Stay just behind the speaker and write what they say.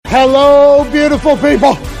Hello, beautiful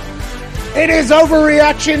people. It is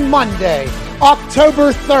Overreaction Monday,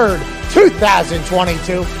 October 3rd,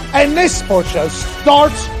 2022, and this sports show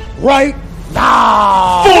starts right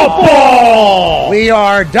now. Football! We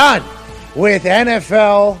are done with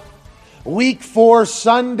NFL Week 4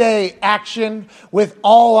 Sunday action, with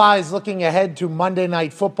all eyes looking ahead to Monday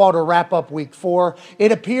Night Football to wrap up Week 4.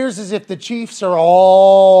 It appears as if the Chiefs are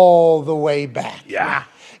all the way back. Yeah.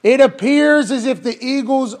 It appears as if the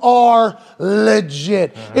Eagles are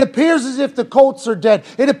legit. It appears as if the Colts are dead.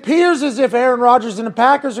 It appears as if Aaron Rodgers and the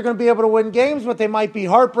Packers are going to be able to win games, but they might be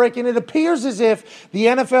heartbreaking. It appears as if the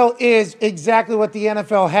NFL is exactly what the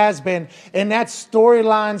NFL has been, and that's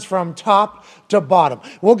storylines from top to bottom.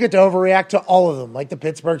 We'll get to overreact to all of them, like the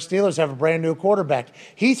Pittsburgh Steelers have a brand new quarterback.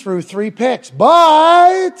 He threw 3 picks,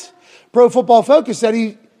 but Pro Football Focus said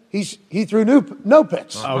he threw no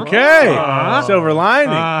picks. Okay. Silver lining.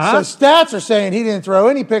 So stats are saying he didn't throw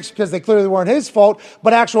any picks because they clearly weren't his fault,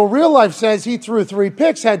 but actual real life says he threw 3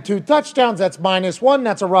 picks, had 2 touchdowns. That's -1.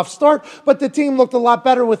 That's a rough start, but the team looked a lot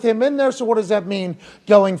better with him in there. So what does that mean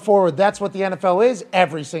going forward? That's what the NFL is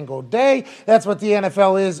every single day. That's what the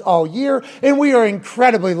NFL is all year, and we are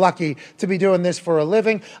incredibly lucky to be doing this for a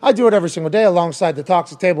living. I do it every single day alongside the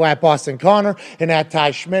Talks at Table at Boston Connor and at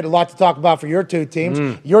Ty Schmidt. A lot to talk about for your 2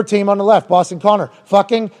 teams. Your team on the left, Boston Connor,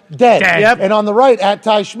 fucking dead. Yep. And on the right, at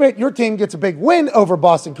Ty Schmidt, your team gets a big win over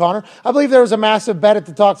Boston Connor. I believe there was a massive bet at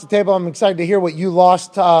the Talks at the Table. I'm excited to hear what you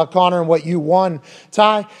lost, Connor, and what you won,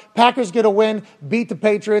 Ty. Packers get a win, beat the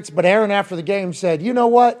Patriots, but Aaron after the game said, you know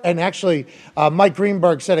what? And actually, Mike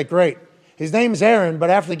Greenberg said it great. His name's Aaron, but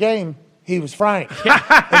after the game, he was Frank.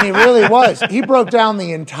 And he really was. He broke down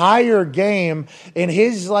the entire game in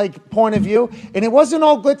his point of view. And it wasn't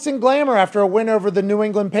all glitz and glamour after a win over the New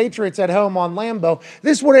England Patriots at home on Lambeau.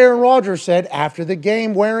 This is what Aaron Rodgers said after the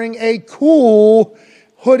game, wearing a cool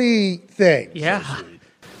hoodie thing. Yeah.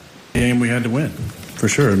 Game we had to win, for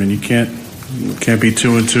sure. I mean, you can't be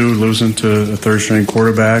 2-2 losing to a third-string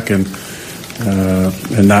quarterback and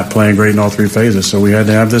not playing great in all 3 phases. So we had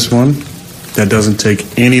to have this one. That doesn't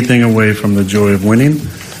take anything away from the joy of winning,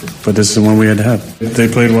 but this is the one we had to have. They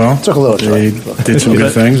played well. Took a little They did some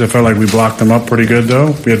good things. I felt like we blocked them up pretty good, though.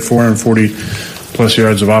 We had 440-plus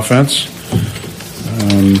yards of offense.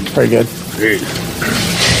 Very good.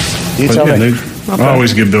 You But tell yeah, me. I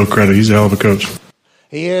always give Bill credit. He's a hell of a coach.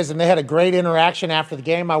 He is, and they had a great interaction after the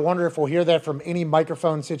game. I wonder if we'll hear that from any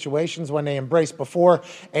microphone situations when they embrace before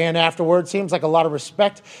and afterward. Seems like a lot of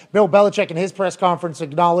respect. Bill Belichick in his press conference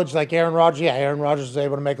acknowledged, like Aaron Rodgers, Aaron Rodgers was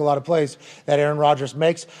able to make a lot of plays that Aaron Rodgers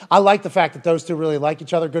makes. I like the fact that those two really like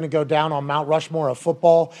each other, going to go down on Mount Rushmore of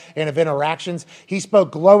football and of interactions. He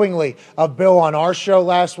spoke glowingly of Bill on our show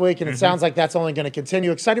last week, and it sounds like that's only going to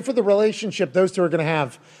continue. Excited for the relationship those two are going to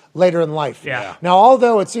have later in life. Yeah. Now,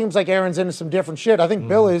 although it seems like Aaron's into some different shit, I think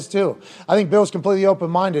Bill is too. I think Bill's completely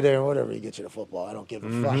open-minded there. Whatever, he gets you to football. I don't give a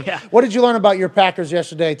fuck. Yeah. What did you learn about your Packers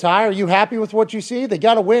yesterday, Ty? Are you happy with what you see? They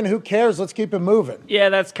got to win. Who cares? Let's keep it moving. Yeah,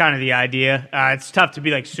 that's kind of the idea. It's tough to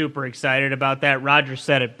be super excited about that. Rodgers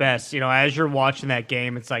said it best. As you're watching that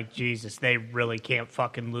game, it's like, Jesus, they really can't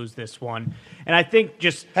fucking lose this one. And I think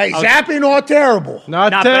just... Hey, Zappy, not terrible.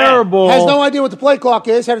 Not Not terrible. Has no idea what the play clock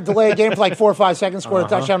is. Had to delay a game for 4 or 5 seconds, scored a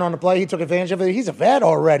touchdown on the play. He took advantage of it. He's a vet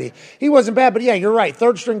already. He wasn't bad, but yeah, you're right.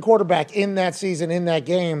 Third-string quarterback in that season, in that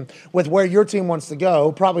game, with where your team wants to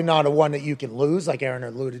go. Probably not a one that you can lose, like Aaron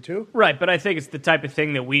alluded to. Right, but I think it's the type of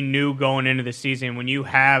thing that we knew going into the season. When you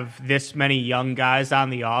have this many young guys on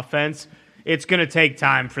the offense, it's going to take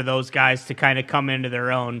time for those guys to kind of come into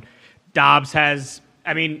their own. Dobbs has,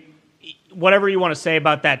 whatever you want to say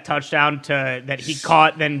about that touchdown that he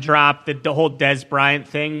caught, then dropped, the whole Des Bryant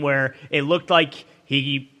thing where it looked like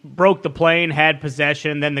he broke the play and had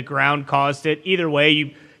possession, then the ground caused it. Either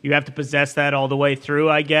way, you have to possess that all the way through,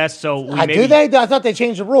 I guess. So do they? I thought they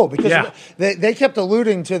changed the rule because they kept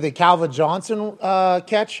alluding to the Calvin Johnson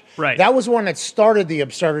catch. Right. That was one that started the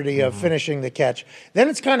absurdity of finishing the catch. Then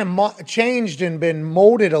it's kind of changed and been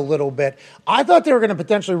molded a little bit. I thought they were going to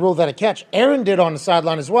potentially rule that a catch. Aaron did on the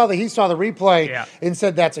sideline as well. That he saw the replay and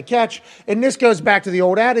said that's a catch. And this goes back to the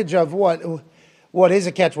old adage of what is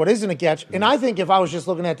a catch, what isn't a catch. And I think if I was just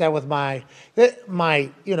looking at that with my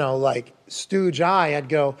stooge eye, I'd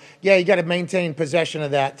go, yeah, you got to maintain possession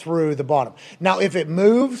of that through the bottom. Now, if it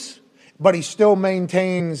moves, but he still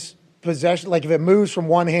maintains possession, like if it moves from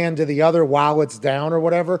one hand to the other while it's down or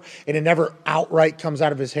whatever, and it never outright comes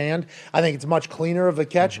out of his hand, I think it's much cleaner of a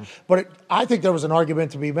catch. But I think there was an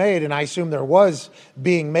argument to be made, and I assume there was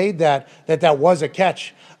being made that was a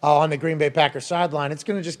catch on the Green Bay Packers sideline. It's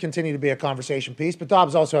going to just continue to be a conversation piece. But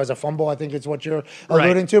Dobbs also has a fumble. I think it's what you're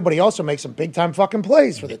alluding to. But he also makes some big-time fucking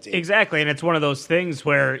plays for the team. Exactly, and it's one of those things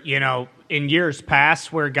where, in years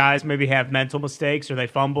past where guys maybe have mental mistakes or they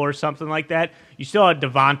fumble or something like that, you still had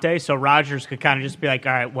Devontae, so Rodgers could kind of just be like,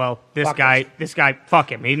 all right, well, this guy,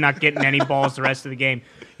 fuck him. He's not getting any balls the rest of the game.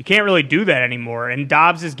 You can't really do that anymore, and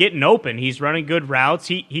Dobbs is getting open. He's running good routes.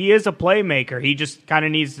 He is a playmaker. He just kind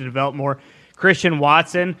of needs to develop more. Christian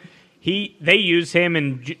Watson, they use him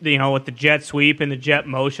in with the jet sweep and the jet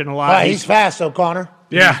motion a lot. He's fast, O'Connor.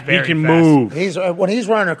 Yeah, he can move. He's when he's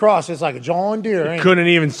running across, it's like a John Deere. Couldn't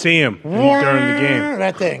even see him during the game.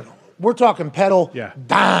 That thing. We're talking pedal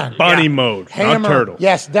down. Bunny mode, hammer, not turtle.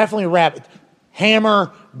 Yes, definitely rabbit.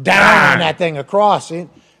 Hammer down on that thing across.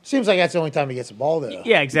 Seems like that's the only time he gets the ball, though.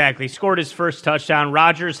 Yeah, exactly. Scored his first touchdown.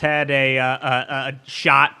 Rodgers had a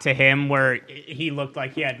shot to him where he looked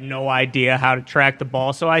like he had no idea how to track the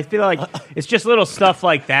ball. So I feel like it's just little stuff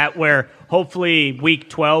like that where hopefully week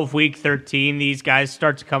 12, week 13, these guys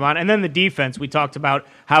start to come on. And then the defense, we talked about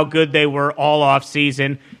how good they were all off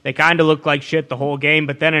season. They kind of looked like shit the whole game.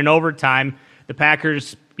 But then in overtime, the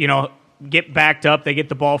Packers, get backed up. They get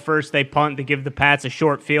the ball first. They punt. They give the Pats a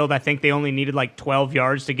short field. I think they only needed like 12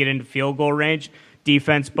 yards to get into field goal range.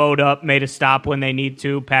 Defense bowed up, made a stop when they need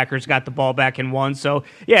to. Packers got the ball back and won. So,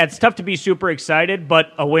 yeah, it's tough to be super excited,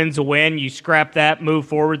 but a win's a win. You scrap that, move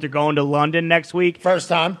forward. They're going to London next week. First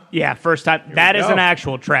time? Yeah, first time. That is an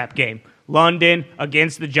actual trap game. London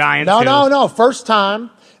against the Giants. No. First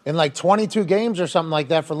time in like 22 games or something like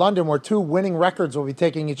that for London, where two winning records will be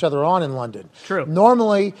taking each other on in London. True.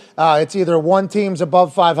 Normally, it's either one team's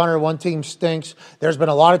above 500, one team stinks. There's been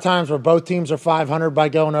a lot of times where both teams are 500 by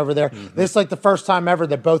going over there. This is like the first time ever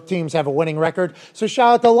that both teams have a winning record. So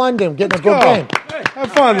shout out to London, getting a good game. Hey,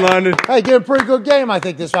 have fun, London. Hey, get a pretty good game, I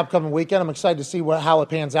think, this upcoming weekend. I'm excited to see how it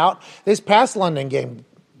pans out. This past London game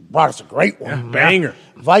brought us a great one. Yeah, banger.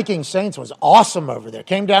 Viking Saints was awesome over there.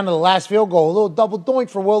 Came down to the last field goal. A little double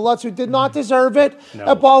doink for Will Lutz, who did not deserve it. No.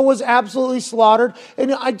 That ball was absolutely slaughtered.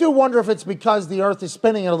 And I do wonder if it's because the earth is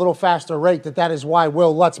spinning at a little faster rate that is why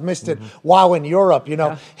Will Lutz missed it while in Europe.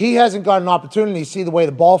 He hasn't got an opportunity to see the way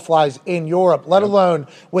the ball flies in Europe, let alone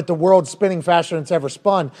with the world spinning faster than it's ever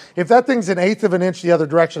spun. If that thing's an eighth of an inch the other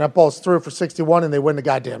direction, that ball's through for 61 and they win the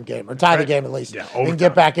goddamn game, or tie the game at least, and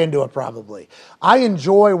get back into it probably. I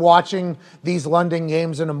enjoy watching these London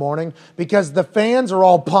games in the morning because the fans are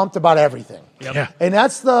all pumped about everything. Yep. Yeah. And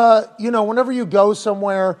that's whenever you go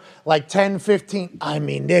somewhere like 10, 15,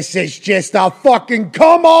 this is just a fucking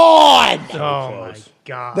come on. Oh, my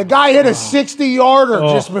God. The guy hit a 60-yarder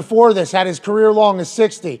just before this, had his career long as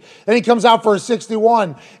 60. Then he comes out for a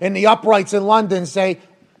 61, and the uprights in London say,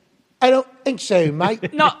 I don't think so,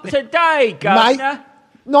 mate. Not today, Governor. Mate,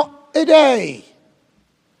 not today.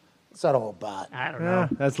 What's that all about? I don't know.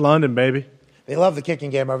 That's London, baby. They love the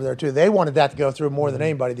kicking game over there, too. They wanted that to go through more than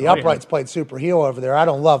anybody. The uprights played super heel over there. I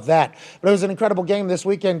don't love that. But it was an incredible game this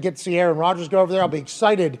weekend. Get to see Aaron Rodgers go over there. I'll be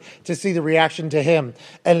excited to see the reaction to him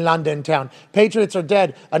in London town. Patriots are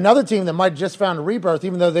dead. Another team that might have just found a rebirth,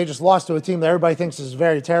 even though they just lost to a team that everybody thinks is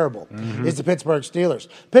very terrible, is the Pittsburgh Steelers.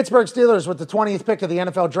 Pittsburgh Steelers, with the 20th pick of the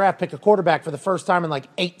NFL draft, pick a quarterback for the first time in like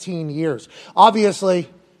 18 years. Obviously,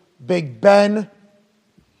 Big Ben.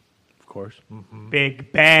 Of course.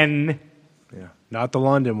 Big Ben. Yeah, not the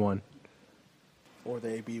London one. Or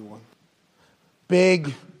the AB one.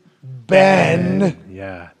 Big Ben.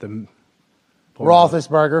 Yeah. The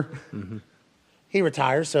Roethlisberger. He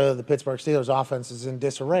retires, so the Pittsburgh Steelers offense is in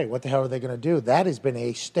disarray. What the hell are they going to do? That has been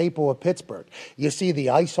a staple of Pittsburgh. You see the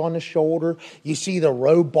ice on the shoulder. You see the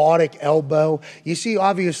robotic elbow. You see,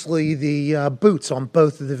 obviously, the boots on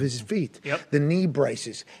both of his feet, the knee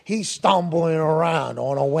braces. He's stumbling around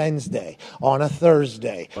on a Wednesday, on a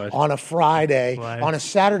Thursday, on a Friday, on a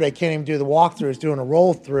Saturday. Can't even do the walkthrough. He's doing a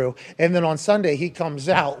roll-through. And then on Sunday, he comes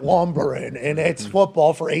out lumbering, and it's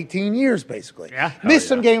football for 18 years, basically. Missed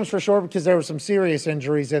some games for sure because there were some serious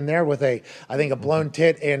injuries in there with I think a blown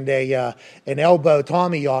tit and an elbow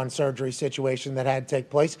Tommy John surgery situation that had to take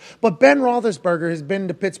place. But Ben Roethlisberger has been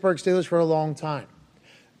to Pittsburgh Steelers for a long time.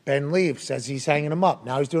 Ben leaves, says he's hanging him up.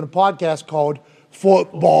 Now he's doing a podcast called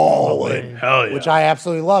footballing, Hell yeah. which I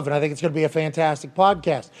absolutely love, and I think it's going to be a fantastic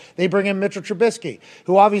podcast. They bring in Mitchell Trubisky,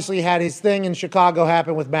 who obviously had his thing in Chicago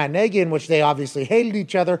happen with Matt Nagy, in which they obviously hated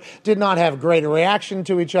each other, did not have great reaction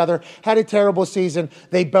to each other, had a terrible season.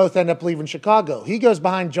 They both end up leaving Chicago. He goes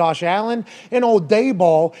behind Josh Allen and old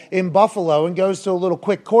Dayball in Buffalo and goes to a little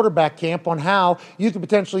quick quarterback camp on how you could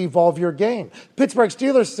potentially evolve your game. Pittsburgh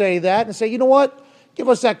Steelers say that and say, you know what? Give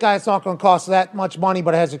us that guy. It's not going to cost that much money,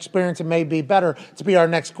 but has experience and may be better to be our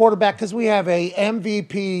next quarterback because we have a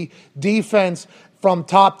MVP defense from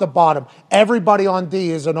top to bottom. Everybody on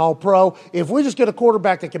D is an all-pro. If we just get a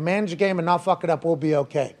quarterback that can manage the game and not fuck it up, we'll be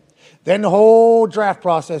okay. Then the whole draft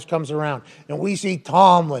process comes around, and we see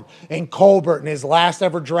Tomlin and Colbert in his last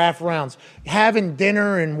ever draft rounds having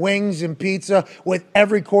dinner and wings and pizza with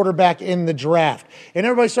every quarterback in the draft. And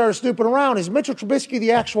everybody started snooping around. Is Mitchell Trubisky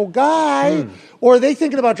the actual guy, or are they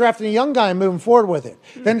thinking about drafting a young guy and moving forward with it?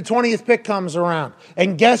 Then the 20th pick comes around,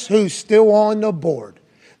 and guess who's still on the board?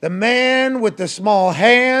 The man with the small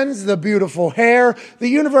hands, the beautiful hair, the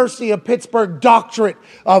University of Pittsburgh doctorate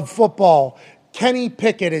of football. Kenny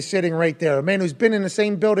Pickett is sitting right there, a man who's been in the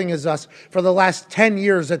same building as us for the last 10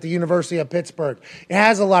 years at the University of Pittsburgh. He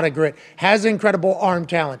has a lot of grit, has incredible arm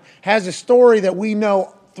talent, has a story that we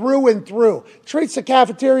know through and through, treats the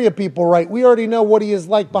cafeteria people right. We already know what he is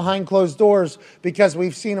like behind closed doors because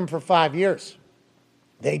we've seen him for 5 years.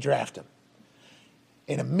 They draft him.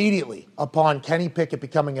 And immediately upon Kenny Pickett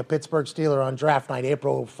becoming a Pittsburgh Steeler on draft night,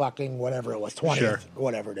 April fucking whatever it was, 20th,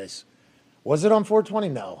 whatever it is. Was it on 420?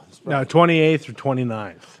 No. No, 28th or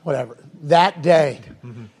 29th. Whatever. That day,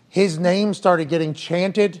 his name started getting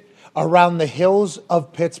chanted around the hills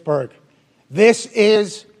of Pittsburgh. This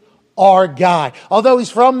is our guy. Although he's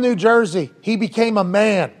from New Jersey, he became a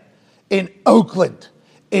man in Oakland,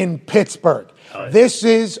 in Pittsburgh. This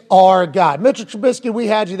is our guy. Mitchell Trubisky, we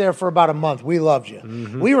had you there for about a month. We loved you.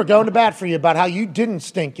 We were going to bat for you about how you didn't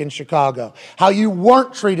stink in Chicago, how you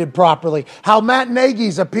weren't treated properly, how Matt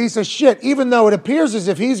Nagy's a piece of shit, even though it appears as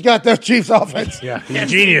if he's got the Chiefs offense. Yeah, he's a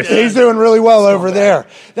genius. He's doing really well over there.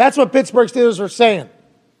 That's what Pittsburgh Steelers were saying.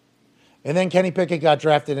 And then Kenny Pickett got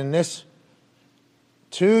drafted in this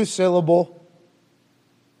 2-syllable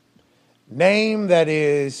name that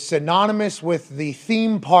is synonymous with the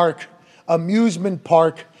theme park, amusement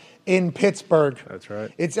park in Pittsburgh. That's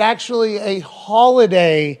right. It's actually a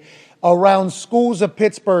holiday around schools of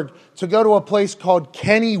Pittsburgh to go to a place called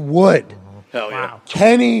Kennywood. Hell yeah. Wow.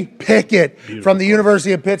 Kenny Pickett from the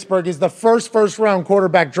University of Pittsburgh is the first-round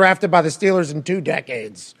quarterback drafted by the Steelers in 2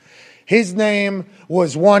 decades. His name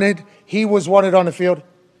was wanted. He was wanted on the field.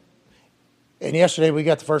 And yesterday we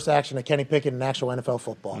got the first action of Kenny Pickett in actual NFL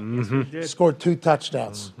football. Scored 2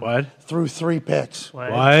 touchdowns. What? Threw 3 picks.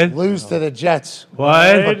 What? Lose to the Jets.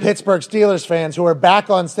 What? But Pittsburgh Steelers fans who are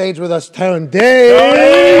back on stage with us, Tone Dave.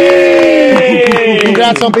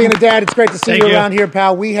 Congrats on being a dad. It's great to see you around here,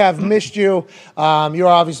 pal. We have missed you. You're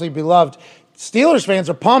obviously beloved. Steelers fans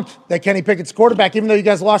are pumped that Kenny Pickett's quarterback, even though you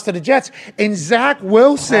guys lost to the Jets. And Zach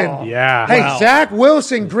Wilson. Yeah. Hey, Zach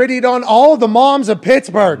Wilson grittied on all the moms of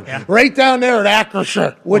Pittsburgh, right down there at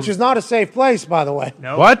Acrisure, which is not a safe place, by the way.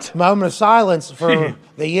 Nope. What? Moment of silence for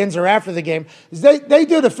the Yins are after the game. They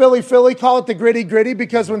do the Philly, call it the gritty,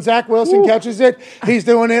 because when Zach Wilson catches it, he's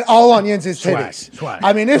doing it all on Yins' titties. Swag.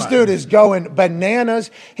 I mean, this dude is going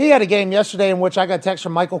bananas. He had a game yesterday in which I got a text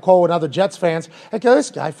from Michael Cole and other Jets fans. I go,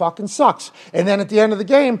 this guy fucking sucks. And then at the end of the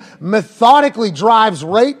game, methodically drives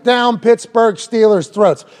right down Pittsburgh Steelers'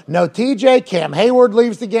 throats. No TJ, Cam Hayward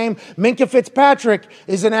leaves the game. Minka Fitzpatrick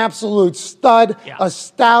is an absolute stud, a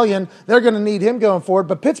stallion. They're going to need him going forward.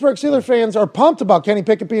 But Pittsburgh Steelers fans are pumped about Kenny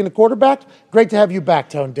Pickett being the quarterback. Great to have you back,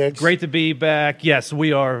 Tone Diggs. Great to be back. Yes,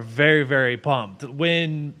 we are very, very pumped.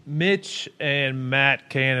 When Mitch and Matt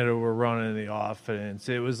Canada were running the offense,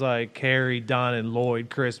 it was like Harry, Don, and Lloyd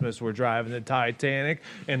Christmas were driving the Titanic,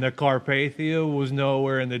 and the Carpathia was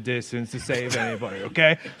nowhere in the distance to save anybody,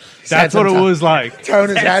 okay? That's what it was like. Tone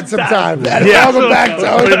has had some time. Yeah. Welcome back, Tone.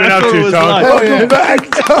 What have you been up to, Tone? Welcome back,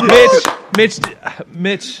 Tone.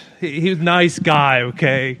 Mitch, he was a nice guy,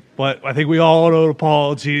 okay? But I think we all owe an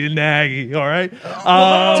apology to Nagy, all right?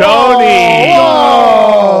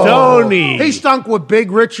 Tony. He stunk with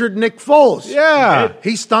Big Richard Nick Foles. Yeah.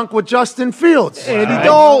 He stunk with Justin Fields. Andy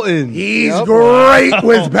Dalton. He's great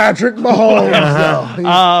with Patrick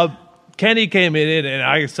Mahomes. Kenny came in and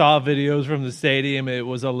I saw videos from the stadium. It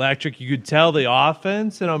was electric. You could tell the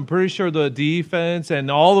offense, and I'm pretty sure the defense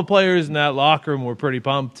and all the players in that locker room were pretty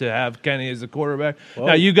pumped to have Kenny as a quarterback.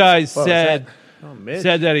 Now, you guys said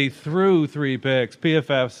said that he threw 3 picks.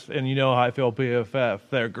 PFFs, and you know how I feel PFF,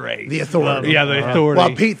 they're great. The authority. Yeah, the authority.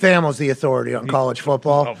 Well, Pete Thamel's the authority on college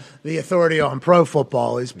football. The authority on pro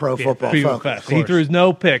football is Pro Football Focus. He threw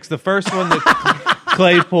no picks. The first one that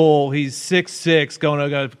Claypool, he's 6'6",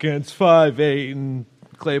 going up against 5'8", and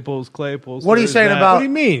Claypool's. What are you saying about? What do you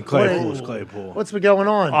mean, Claypool? What's been going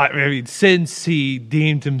on? I mean, since he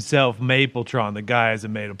deemed himself Mapletron, the guy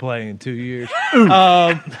hasn't made a play in 2 years.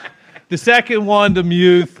 The second one, the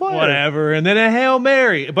Muth, whatever, and then a Hail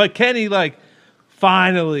Mary. But Kenny,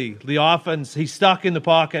 finally, the offense, he stuck in the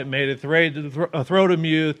pocket, made a throw to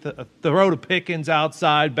Muth, a throw to Pickens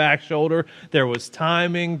outside, back shoulder. There was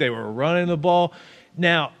timing. They were running the ball.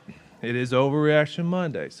 Now, it is Overreaction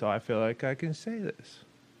Monday, so I feel like I can say this.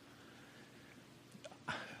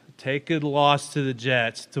 Take a loss to the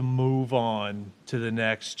Jets to move on to the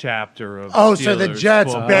next chapter of so the Steelers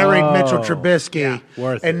Jets football. buried Mitchell Trubisky,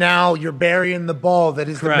 Worth and it. now you're burying the ball that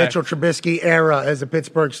is Correct. the Mitchell Trubisky era as a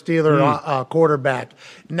Pittsburgh Steeler quarterback.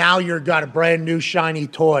 Now you've got a brand new shiny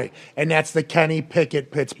toy, and that's the Kenny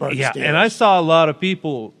Pickett Pittsburgh Yeah, Steelers. and I saw a lot of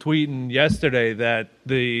people tweeting yesterday that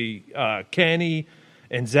the Kenny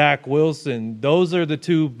and Zach Wilson, those are the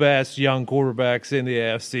 2 best young quarterbacks in the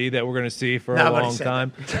AFC that we're going to see for a Nobody long said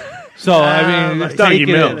time. So, I mean, Nobody take said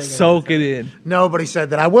it that. in, soak it in. Nobody said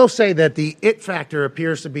that. I will say that the it factor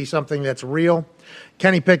appears to be something that's real.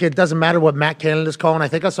 Kenny Pickett, doesn't matter what Matt Canada's calling. I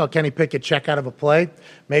think I saw Kenny Pickett check out of a play,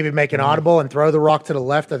 maybe make an audible and throw the rock to the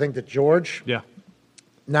left, I think to George. Yeah.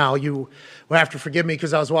 Now, you will have to forgive me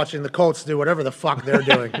because I was watching the Colts do whatever the fuck they're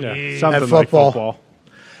doing. Something At like football. football.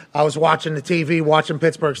 I was watching the TV, watching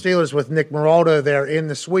Pittsburgh Steelers with Nick Maraldo there in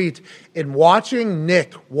the suite, and watching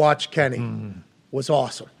Nick watch Kenny was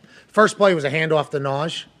awesome. First play was a handoff to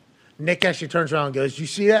Naj. Nick actually turns around and goes, "You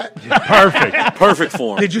see that? Perfect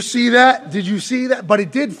form. Did you see that? Did you see that?" But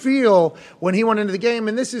it did feel when he went into the game,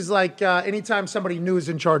 and this is like anytime somebody new is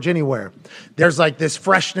in charge anywhere, there's like this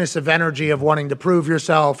freshness of energy of wanting to prove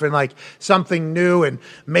yourself and like something new, and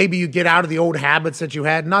maybe you get out of the old habits that you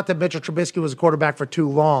had. Not that Mitchell Trubisky was a quarterback for too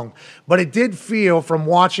long, but it did feel from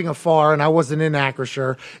watching afar, and I wasn't in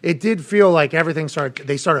Acrisure, it did feel like everything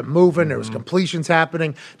they started moving. There was completions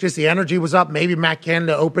happening. Just the energy was up. Maybe Matt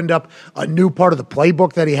Canada opened up a new part of the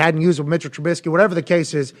playbook that he hadn't used with Mitchell Trubisky. Whatever the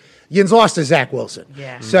case is, Yin's lost to Zach Wilson.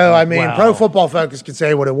 Yeah. So, I mean, Wow. Pro Football Focus can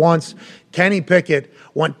say what it wants. Kenny Pickett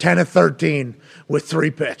went 10 of 13 with 3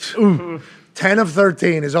 picks. 10 of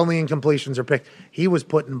 13. His only incompletions are picked. He was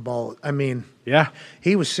putting balls. I mean, Yeah.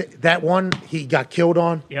 he was that one he got killed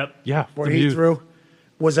on Yep. Yeah. where he threw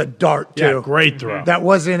was a dart, too. Yeah, great throw. That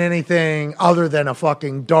wasn't anything other than a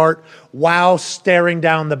fucking dart while staring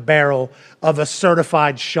down the barrel of a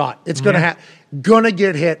certified shot. It's gonna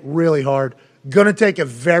get hit really hard. Going to take a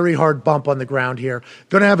very hard bump on the ground here.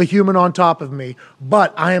 Going to have a human on top of me,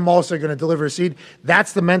 but I am also going to deliver a seed.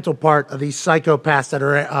 That's the mental part of these psychopaths that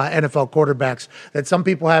are NFL quarterbacks that some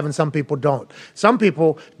people have and some people don't. Some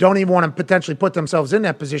people don't even want to potentially put themselves in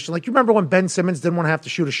that position. Like, you remember when Ben Simmons didn't want to have to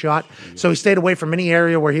shoot a shot, so he stayed away from any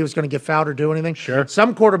area where he was going to get fouled or do anything? Sure.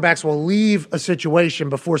 Some quarterbacks will leave a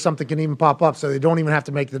situation before something can even pop up, so they don't even have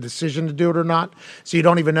to make the decision to do it or not, so you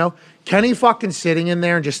don't even know. Kenny fucking sitting in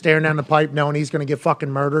there and just staring down the pipe knowing he's going to get fucking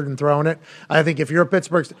murdered and throwing it. I think if you're a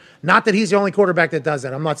Pittsburgh, not that he's the only quarterback that does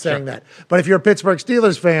that. I'm not saying that. But if you're a Pittsburgh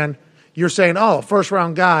Steelers fan, you're saying, oh,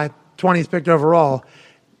 first-round guy, 20th picked overall,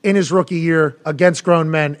 in his rookie year against grown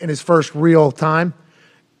men in his first real time,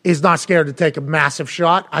 is not scared to take a massive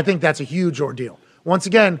shot. I think that's a huge ordeal. Once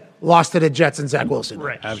again, lost to the Jets and Zach Wilson.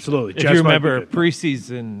 Right. Absolutely. If Jets you might be remember good.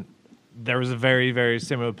 preseason, there was a very, very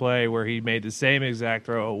similar play where he made the same exact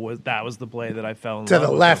throw. That was the play that I fell in To love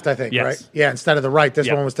the with left, him. I think, Yes. right? Yeah, instead of the right, this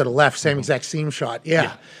Yeah. one was to the left, same exact seam shot.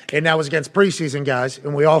 Yeah. And that was against preseason guys,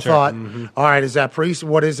 and we all thought, all right, is that preseason?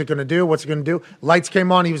 What is it going to do? What's it going to do? Lights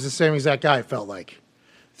came on, he was the same exact guy, it felt like.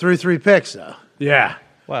 Threw 3 picks, though. Yeah.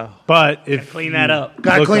 Wow. But if clean you that up.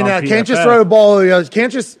 Got to look clean on that. Can't just PFF, throw the ball.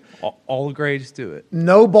 Can't just, All the grades do it.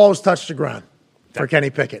 no balls touch the ground for Kenny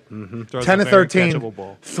Pickett. Throws 10 a of very 13, catchable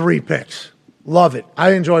ball. 3 picks. Love it.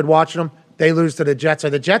 I enjoyed watching them. They lose to the Jets. Are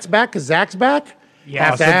the Jets back because Zach's back? Yeah.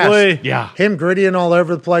 Have to ask. Possibly. Yeah. Him grittying all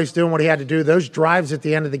over the place, doing what he had to do. Those drives at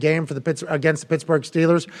the end of the game for against the Pittsburgh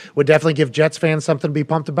Steelers would definitely give Jets fans something to be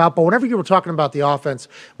pumped about. But whenever you were talking about the offense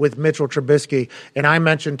with Mitchell Trubisky, and I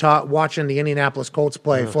mentioned watching the Indianapolis Colts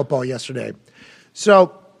play football yesterday.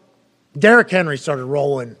 So Derrick Henry started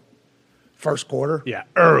rolling first quarter. Yeah,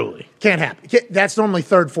 early. Can't happen. That's normally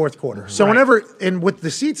third, fourth quarter. So whenever, and with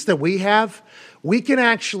the seats that we have, we can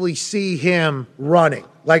actually see him running.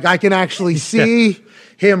 Like, I can actually see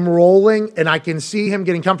him rolling, and I can see him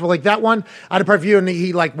getting comfortable. Like that one, I had a perfect view, and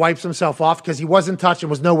he like wipes himself off because he wasn't touched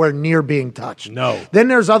and was nowhere near being touched. No. Then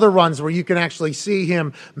there's other runs where you can actually see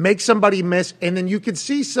him make somebody miss, and then you can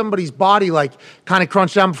see somebody's body like kind of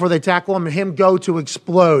crunch down before they tackle him, and him go to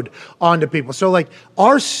explode onto people. So like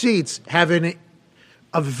our seats have a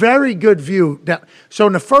very good view. So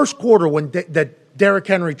in the first quarter, when that Derrick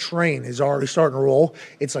Henry train is already starting to roll,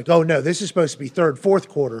 it's like, oh no, this is supposed to be third, fourth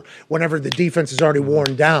quarter whenever the defense is already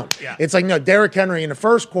worn down. Yeah. It's like, no, Derrick Henry in the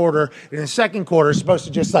first quarter, in the second quarter is supposed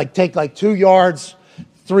to just like take like 2 yards,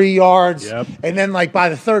 3 yards. Yep. And then like by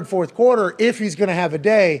the third, fourth quarter, if he's going to have a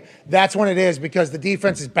day, that's when it is, because the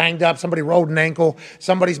defense is banged up. Somebody rolled an ankle.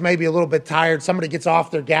 Somebody's maybe a little bit tired. Somebody gets off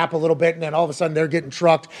their gap a little bit, and then all of a sudden they're getting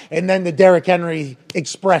trucked. And then the Derrick Henry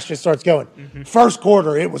Express just starts going. Mm-hmm. First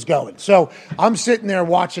quarter, it was going. So I'm sitting there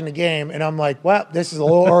watching the game, and I'm like, well, this is a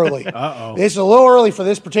little early. Uh-oh. This is a little early for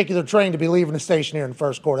this particular train to be leaving the station here in the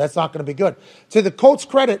first quarter. That's not going to be good. To the Colts'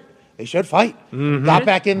 credit, they should fight. Mm-hmm. Got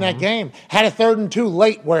back in that game. Had a 3rd and 2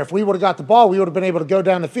 late where if we would have got the ball, we would have been able to go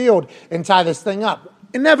down the field and tie this thing up.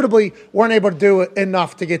 Inevitably, weren't able to do it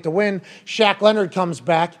enough to get the win. Shaq Leonard comes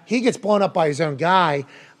back. He gets blown up by his own guy.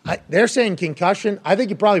 They're saying concussion. I think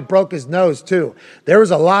he probably broke his nose, too. There was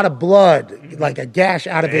a lot of blood, like a gash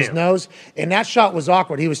out of his nose, and that shot was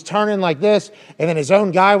awkward. He was turning like this, and then his own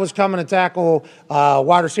guy was coming to tackle.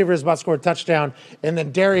 Wide receiver was about to score a touchdown, and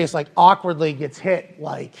then Darius, like, awkwardly gets hit.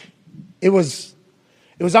 Like, it was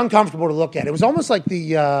uncomfortable to look at. It was almost like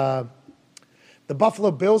the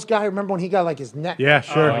Buffalo Bills guy. Remember when he got like his neck? Yeah,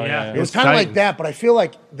 sure. Yeah. It was kind of like that, but I feel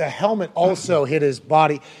like the helmet also hit his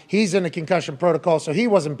body. He's in the concussion protocol, so he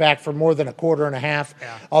wasn't back for more than a quarter and a half,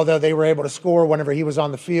 although they were able to score whenever he was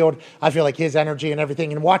on the field. I feel like his energy and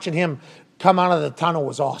everything, and watching him come out of the tunnel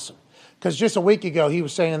was awesome. Because just a week ago, he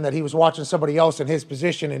was saying that he was watching somebody else in his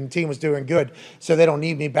position and the team was doing good, so they don't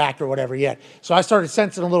need me back or whatever yet. So I started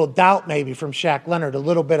sensing a little doubt maybe from Shaq Leonard,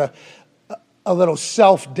 a little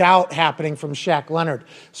self-doubt happening from Shaq Leonard.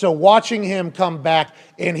 So watching him come back,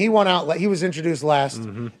 and he went out, he was introduced last,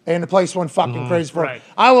 and the place went fucking crazy for him. Right.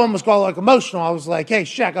 I almost got like emotional. I was like, hey,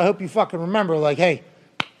 Shaq, I hope you fucking remember, like, hey,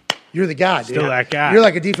 you're the guy, dude. Still that guy. You're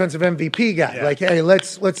like a defensive MVP guy. Yeah. Like, hey,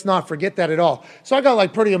 let's not forget that at all. So I got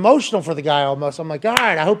like pretty emotional for the guy almost. I'm like, all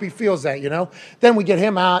right, I hope he feels that, you know. Then we get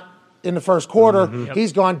him out in the first quarter. Mm-hmm.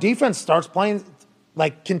 He's gone. Defense starts playing,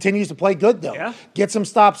 like, continues to play good, though. Yeah. Get some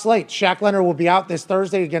stops late. Shaq Leonard will be out this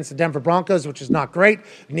Thursday against the Denver Broncos, which is not great.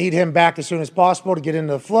 Need him back as soon as possible to get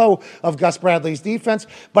into the flow of Gus Bradley's defense.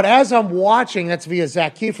 But as I'm watching, that's via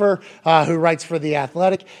Zach Kiefer, who writes for The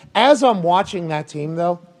Athletic. As I'm watching that team,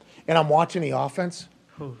 though, and I'm watching the offense,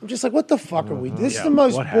 I'm just like, what the fuck are we? This is the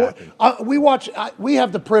most we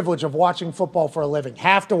have the privilege of watching football for a living.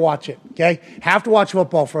 Have to watch it, okay? Have to watch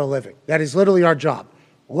football for a living. That is literally our job.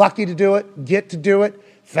 Lucky to do it, get to do it,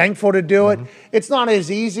 thankful to do it. It's not as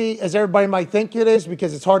easy as everybody might think it is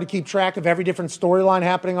because it's hard to keep track of every different storyline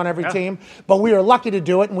happening on every team. But we are lucky to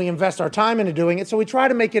do it, and we invest our time into doing it. So we try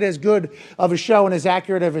to make it as good of a show and as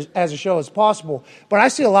accurate as a show as possible. But I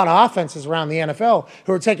see a lot of offenses around the NFL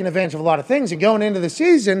who are taking advantage of a lot of things. And going into the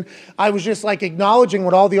season, I was just like acknowledging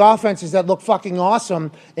what all the offenses that look fucking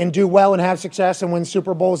awesome and do well and have success and win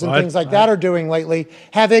Super Bowls and things like that are doing lately,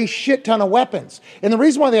 have a shit ton of weapons. And the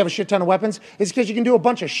reason why they have a shit ton of weapons is because you can do a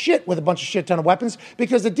bunch of shit with a bunch of shit ton of weapons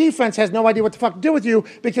because the defense has no idea what the fuck to do with you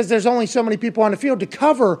because there's only so many people on the field to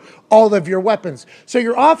cover all of your weapons. So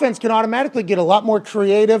your offense can automatically get a lot more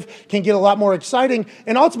creative, can get a lot more exciting,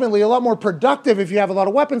 and ultimately a lot more productive if you have a lot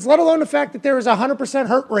of weapons, let alone the fact that there is a 100%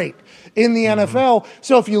 hurt rate in the NFL.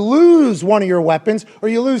 So if you lose one of your weapons or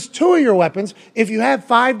you lose two of your weapons, if you have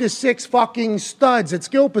 5 to 6 fucking studs at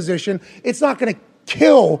skill position, it's not going to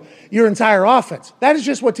kill your entire offense. That is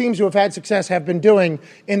just what teams who have had success have been doing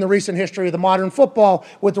in the recent history of the modern football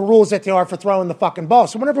with the rules that they are for throwing the fucking ball.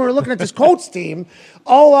 So whenever we're looking at this Colts team,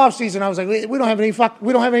 all offseason I was like, we don't have any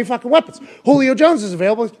fucking weapons. Julio Jones is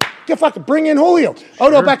available. Get fucking bring in Julio.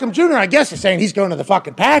 Odell Beckham Jr. I guess is saying he's going to the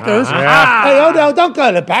fucking Packers. Hey, Odell, don't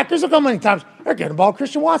go to the Packers. Look how many times they're getting the ball.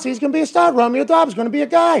 Christian Watson, he's going to be a stud. Romeo Dobbs is going to be a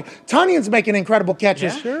guy. Tunyon's making incredible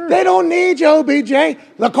catches. Yeah, sure. They don't need you, OBJ.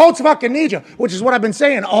 The Colts fucking need you, which is what I've been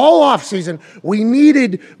saying all offseason. We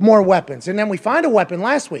needed more weapons. And then we find a weapon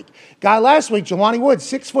last week. Guy last week, Jelani Woods,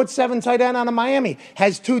 6'7" tight end out of Miami,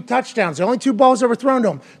 has 2 touchdowns. The only 2 balls that were thrown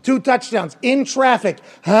to him. 2 touchdowns in traffic.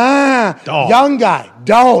 Young guy,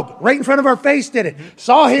 dog, right in front of our face did it.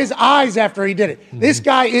 Saw his eyes after he did it. This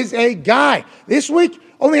guy is a guy. This week,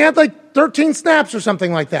 only had like 13 snaps or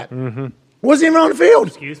something like that. Wasn't even on the field.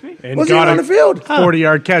 Excuse me? And Wasn't got even on the field.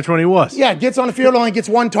 40-yard catch when he was. Yeah, gets on the field, only gets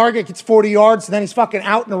one target, gets 40 yards, and then he's fucking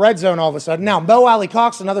out in the red zone all of a sudden. Now, Mo Alley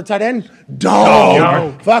Cox, another tight end,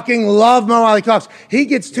 dog. Fucking love Mo Alley Cox. He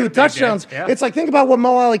gets 2 touchdowns. Yeah. It's like, think about what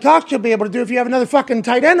Mo Alley Cox should be able to do if you have another fucking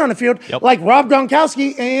tight end on the field, like Rob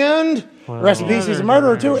Gronkowski and... rest in peace, he's a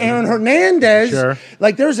murderer too. Aaron Hernandez. Sure.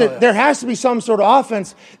 Like there has to be some sort of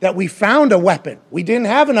offense that we found a weapon. We didn't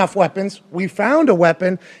have enough weapons. We found a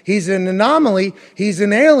weapon. He's an anomaly. He's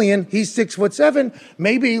an alien. He's 6'7".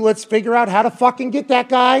 Maybe let's figure out how to fucking get that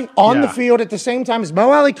guy on the field at the same time as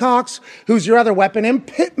Mo Alley Cox, who's your other weapon, and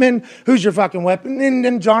Pittman, who's your fucking weapon, and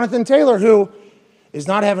then Jonathan Taylor, who is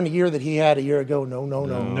not having a year that he had a year ago.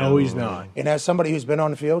 No, he's not. And as somebody who's been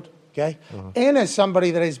on the field, okay, and as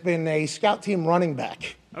somebody that has been a scout team running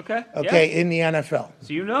back, Okay. in the NFL.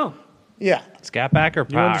 So you know. Yeah. Scat back or You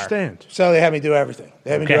power? understand. So they had me do everything.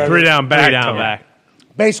 They had me do everything. Three down back. Three down back.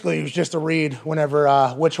 Basically, it was just a read whenever,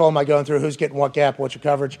 which hole am I going through, who's getting what gap, what's your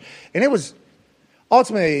coverage. And it was,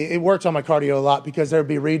 ultimately, it worked on my cardio a lot because there would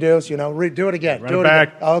be redos, do it again. Run it back.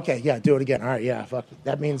 Again. Oh, okay, yeah, do it again. All right, yeah, fuck it.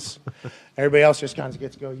 That means everybody else just kind of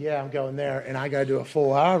gets to go, yeah, I'm going there, and I got to do a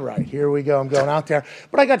full, all right, here we go, I'm going out there.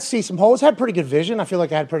 But I got to see some holes, had pretty good vision. I feel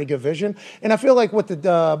like I had pretty good vision. And I feel like with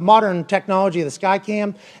the modern technology of the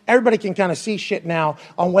Skycam, everybody can kind of see shit now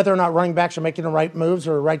on whether or not running backs are making the right moves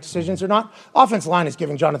or right decisions or not. Offensive line is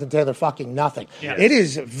giving Jonathan Taylor fucking nothing. Yes. It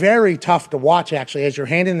is very tough to watch, actually, as you're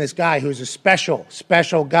handing this guy who's a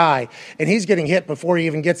special guy, and he's getting hit before he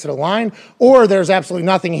even gets to the line, or there's absolutely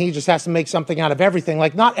nothing, he just has to make something out of everything.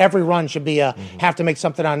 Like, not every run should be have to make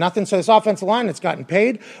something out of nothing. So this offensive line that's gotten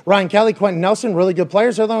paid, Ryan Kelly, Quentin Nelson, really good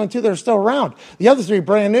players. They're the only 2 that are still around. The other 3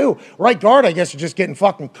 brand new. Right guard, I guess, are just getting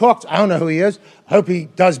fucking cooked. I don't know who he is. Hope he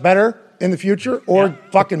does better in the future or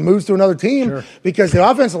fucking moves to another team because the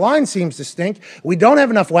offensive line seems to stink. We don't have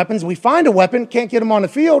enough weapons. We find a weapon, can't get him on the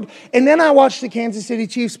field. And then I watch the Kansas City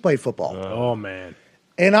Chiefs play football. Oh, man.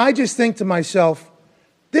 And I just think to myself,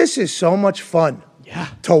 this is so much fun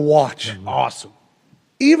to watch. Awesome.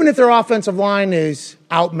 Even if their offensive line is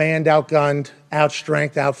outmanned, outgunned,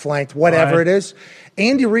 outstrengthed, outflanked, whatever it is,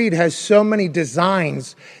 Andy Reid has so many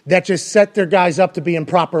designs that just set their guys up to be in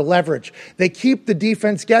proper leverage. They keep the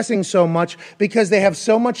defense guessing so much because they have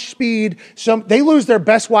so much speed. They lose their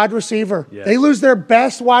best wide receiver. Yes. They lose their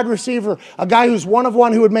best wide receiver, a guy who's one of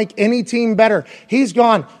one who would make any team better. He's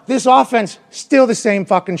gone. This offense, still the same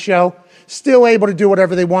fucking show. Still able to do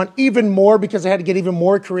whatever they want, even more because they had to get even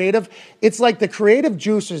more creative. It's like the creative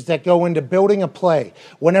juices that go into building a play.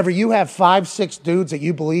 Whenever you have 5-6 dudes that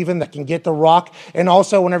you believe in that can get the rock, and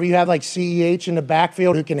also whenever you have like CEH in the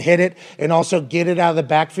backfield who can hit it and also get it out of the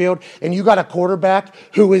backfield, and you got a quarterback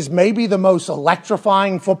who is maybe the most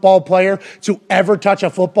electrifying football player to ever touch a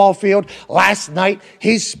football field. Last night,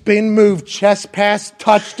 his spin move, chest pass,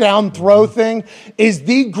 touchdown throw thing is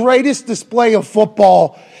the greatest display of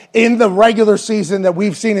football in the regular season that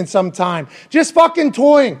we've seen in some time. Just fucking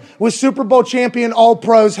toying with Super Bowl champion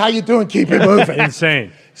All-Pros. How you doing? Keep it moving.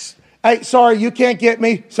 Insane. Hey, sorry, you can't get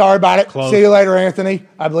me. Sorry about it. Close. See you later, Anthony.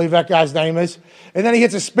 I believe that guy's name is. And then he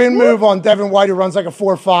hits a spin move on Devin White who runs like a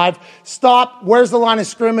 4.5. Stop. Where's the line of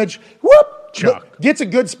scrimmage? Whoop. Chuck. Gets a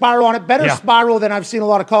good spiral on it. Better spiral than I've seen a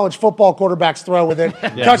lot of college football quarterbacks throw with it.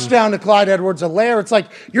 Touchdown to Clyde Edwards-Helaire. It's like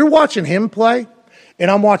you're watching him play,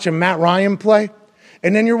 and I'm watching Matt Ryan play.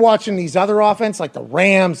 And then you're watching these other offense, like the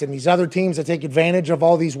Rams and these other teams that take advantage of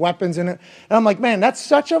all these weapons in it. And I'm like, man, that's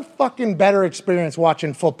such a fucking better experience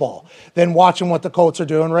watching football than watching what the Colts are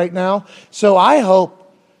doing right now. So I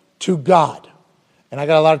hope to God, and I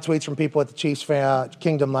got a lot of tweets from people at the Chiefs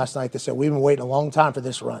Kingdom last night that said, we've been waiting a long time for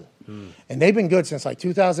this run. And they've been good since like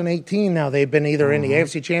 2018 now. They've been either in the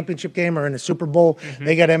AFC Championship game or in the Super Bowl.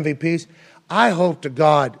 They got MVPs. I hope to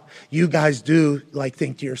God you guys do like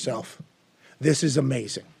think to yourself, this is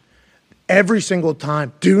amazing. Every single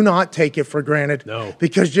time. Do not take it for granted. No.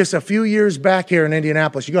 Because just a few years back here in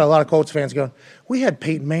Indianapolis, you got a lot of Colts fans going, we had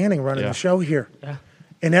Peyton Manning running the show here. Yeah.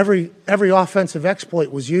 And every offensive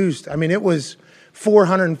exploit was used. I mean, it was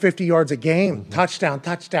 450 yards a game,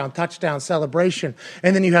 touchdown celebration.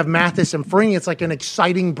 And then you have Mathis and Freeney. It's like an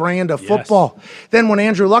exciting brand of football. Then when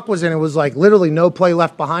Andrew Luck was in, it was like literally no play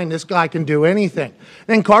left behind. This guy can do anything.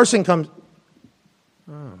 Then Carson comes.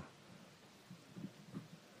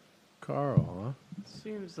 Carl, huh?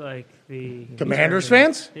 Seems like the Commanders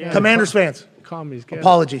fans? Yeah. Commanders fans. Commies get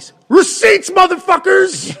Apologies. Receipts,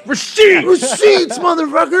 motherfuckers! Receipts,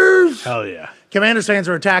 motherfuckers! Hell yeah. Commanders fans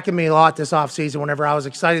are attacking me a lot this offseason whenever I was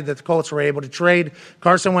excited that the Colts were able to trade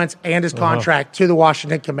Carson Wentz and his contract to the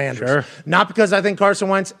Washington Commanders. Sure. Not because I think Carson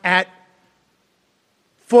Wentz at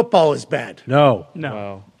football is bad. No.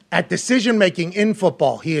 No. At decision-making in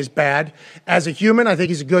football, he is bad. As a human, I think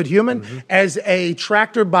he's a good human. As a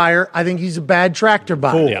tractor buyer, I think he's a bad tractor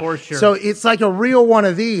buyer. For sure. So it's like a real one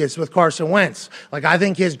of these with Carson Wentz. Like, I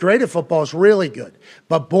think his grade of football is really good.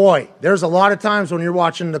 But, boy, there's a lot of times when you're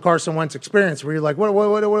watching the Carson Wentz experience where you're like, what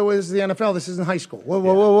is the NFL? This isn't high school.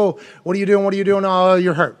 Whoa. What are you doing? Oh,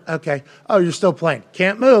 you're hurt. Okay. Oh, you're still playing.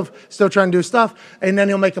 Can't move. Still trying to do stuff. And then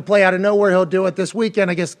he'll make a play out of nowhere. He'll do it this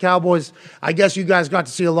weekend against the Cowboys. I guess you guys got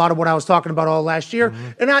to see a lot of what I was talking about all last year.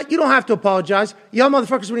 And you don't have to apologize. Y'all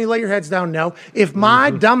motherfuckers, when you lay your heads down, no. If my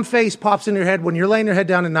dumb face pops in your head when you're laying your head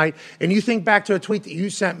down at night and you think back to a tweet that you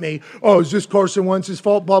sent me, oh, is this Carson Wentz's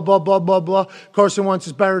fault? Blah, blah, blah, blah, blah. Carson Wentz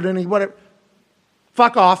is better than he, whatever.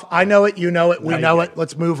 Fuck off. I know it. You know it. We know it.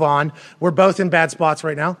 Let's move on. We're both in bad spots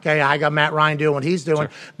right now. Okay, I got Matt Ryan doing what he's doing. Sure.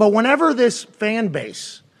 But whenever this fan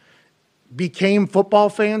base became football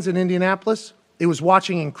fans in Indianapolis, it was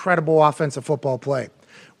watching incredible offensive football play.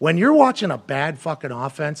 When you're watching a bad fucking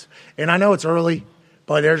offense, and I know it's early,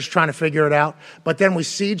 but they're just trying to figure it out. But then we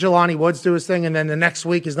see Jelani Woods do his thing, and then the next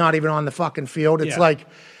week is not even on the fucking field. It's like,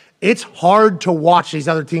 it's hard to watch these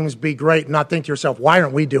other teams be great and not think to yourself, why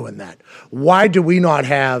aren't we doing that? Why do we not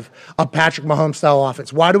have a Patrick Mahomes-style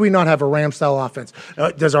offense? Why do we not have a Rams-style offense?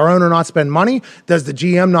 Does our owner not spend money? Does the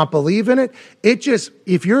GM not believe in it? It just,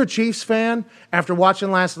 if you're a Chiefs fan, after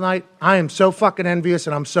watching last night, I am so fucking envious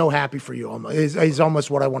and I'm so happy for you. Is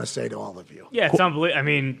almost what I want to say to all of you. Yeah, it's unbelievable. I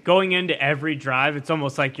mean, going into every drive, it's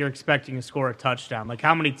almost like you're expecting to score a touchdown. Like,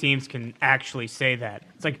 how many teams can actually say that?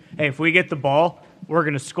 It's like, hey, if we get the ball, we're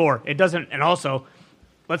going to score. It doesn't, and also,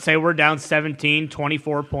 let's say we're down 17,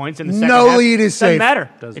 24 points in the second half. No lead is safe.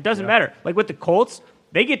 It doesn't matter. Like with the Colts,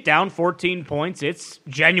 they get down 14 points. It's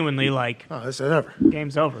genuinely like, oh, this is over.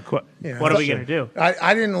 Game's over. What are we going to do?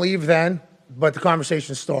 I didn't leave then, but the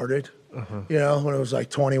conversation started. You know, when it was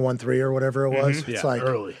like 21-3 or whatever it was. It's like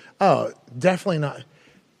early. Oh, definitely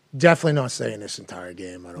not staying this entire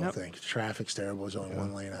game. I don't think traffic's terrible. There's only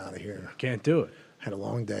one lane out of here. Can't do it. Had a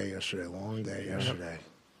long day yesterday.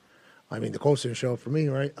 I mean, the Colts didn't show up for me,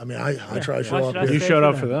 right? I mean, I try to show up. You showed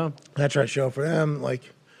up for them. I try to show up for them. Like,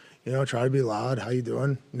 you know, try to be loud. How you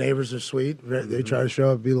doing? Neighbors are sweet. They try to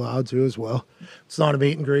show up, be loud too as well. It's not a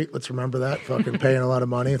meet and greet. Let's remember that. Fucking paying a lot of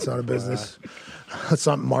money. It's not a business. It's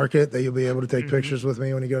not a market that you'll be able to take pictures with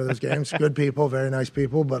me when you go to those games. Good people, very nice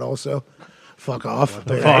people, but also fuck off.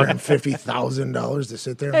 Pay $150,000 to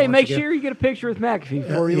sit there. Hey, make sure you get a picture with McAfee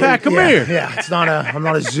before you leave. Come here. Yeah, I'm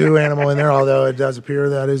not a zoo animal in there, although it does appear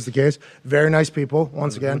that is the case. Very nice people,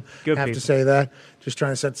 once again. Good have people. to say that. Just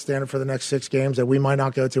trying to set the standard for the next 6 games that we might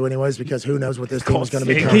not go to anyways, because who knows what this team is going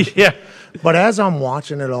to become. Yeah. But as I'm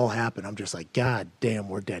watching it all happen, I'm just like, God damn,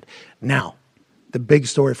 we're dead. Now, the big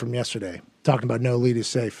story from yesterday, talking about no lead is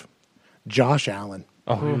safe. Josh Allen.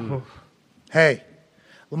 Hey,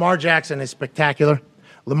 Lamar Jackson is spectacular.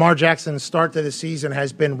 Lamar Jackson's start to the season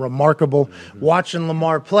has been remarkable. Watching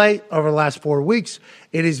Lamar play over the last 4 weeks,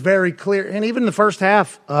 it is very clear, and even the first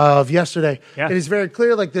half of yesterday, it is very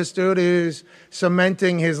clear like this dude is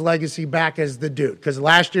cementing his legacy back as the dude. Because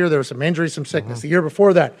last year there was some injuries, some sickness. The year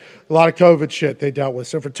before that, a lot of COVID shit they dealt with.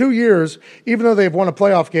 So for 2 years, even though they've won a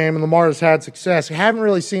playoff game and Lamar has had success, I haven't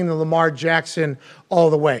really seen the Lamar Jackson all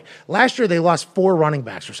the way. Last year they lost 4 running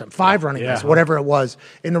backs or something, 5 running backs, whatever it was.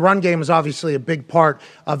 And the run game is obviously a big part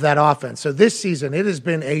of that offense. So this season, it has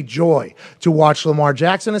been a joy to watch Lamar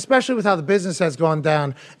Jackson, especially with how the business has gone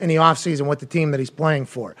down in the offseason with the team that he's playing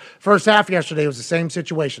for. First half yesterday was the same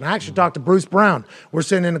situation. I actually talked to Bruce Brown. We're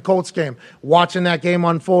sitting in the Colts game, watching that game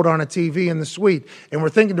unfold on a TV in the suite, and we're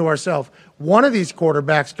thinking to ourselves, one of these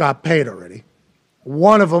quarterbacks got paid already.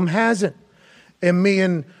 One of them hasn't. And me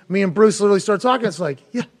and Bruce literally start talking. It's like,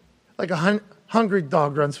 like a hungry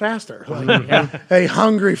dog runs faster. Like, a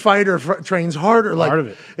hungry fighter trains harder. Like, part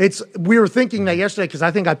of it. We were thinking that yesterday because I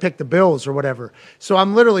think I picked the Bills or whatever. So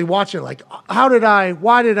I'm literally watching like,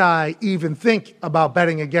 why did I even think about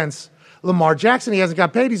betting against Lamar Jackson? He hasn't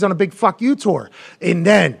got paid. He's on a big fuck you tour. And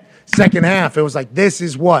then second half, it was like, this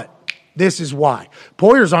is why.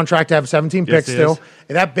 Poyer's on track to have 17 picks still.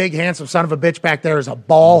 And that big, handsome son of a bitch back there is a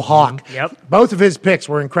ball hawk. Yep. Both of his picks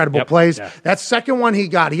were incredible plays. Yeah. That second one he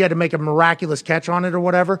got, he had to make a miraculous catch on it or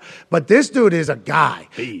whatever. But this dude is a guy.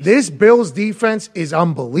 Beast. This Bills defense is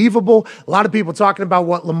unbelievable. A lot of people talking about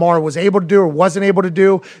what Lamar was able to do or wasn't able to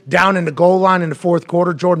do down in the goal line in the fourth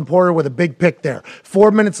quarter. Jordan Poyer with a big pick there.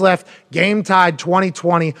 4 minutes left. Game tied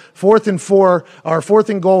 20-20. 4th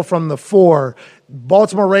and goal from the 4.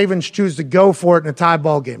 Baltimore Ravens choose to go for it in a tie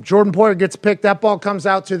ball game. Jordan Poyer gets picked. That ball comes comes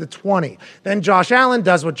out to the 20. Then Josh Allen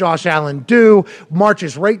does what Josh Allen do,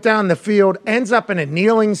 marches right down the field, ends up in a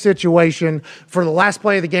kneeling situation for the last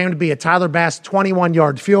play of the game to be a Tyler Bass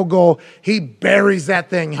 21-yard field goal. He buries that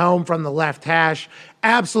thing home from the left hash.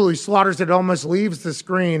 Absolutely slaughters it, almost leaves the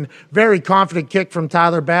screen. Very confident kick from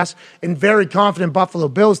Tyler Bass, and very confident Buffalo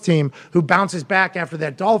Bills team who bounces back after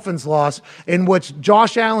that Dolphins loss, in which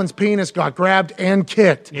Josh Allen's penis got grabbed and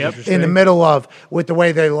kicked in the middle of with the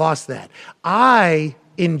way they lost that. I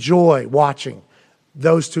enjoy watching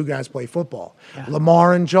those two guys play football. Yeah.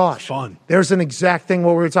 Lamar and Josh. Fun. There's an exact thing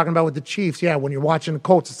what we were talking about with the Chiefs. Yeah, when you're watching the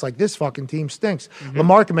Colts, it's like, this fucking team stinks.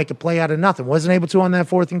 Lamar can make a play out of nothing. Wasn't able to on that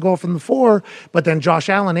 4th and goal from the 4, but then Josh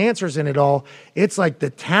Allen answers in it all. It's like the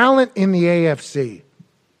talent in the AFC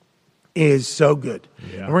is so good.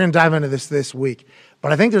 Yeah. And we're going to dive into this week.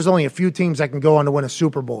 But I think there's only a few teams that can go on to win a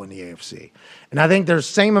Super Bowl in the AFC. And I think there's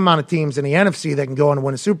the same amount of teams in the NFC that can go on to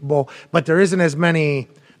win a Super Bowl, but there isn't as many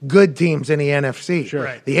good teams in the NFC. Sure.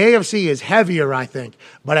 Right. The AFC is heavier, I think,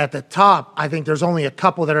 but at the top, I think there's only a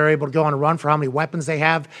couple that are able to go on a run for how many weapons they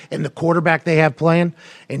have and the quarterback they have playing.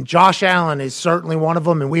 And Josh Allen is certainly one of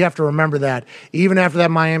them, and we have to remember that. Even after that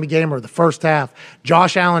Miami game or the first half,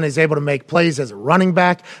 Josh Allen is able to make plays as a running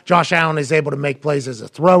back. Josh Allen is able to make plays as a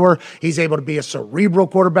thrower. He's able to be a cerebral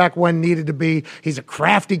quarterback when needed to be. He's a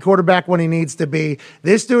crafty quarterback when he needs to be.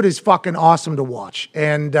 This dude is fucking awesome to watch.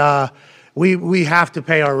 And, we have to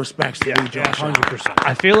pay our respects to Josh. 100%.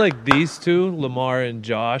 I feel like these two, Lamar and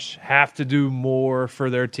Josh, have to do more for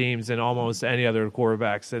their teams than almost any other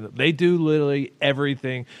quarterbacks. And they do literally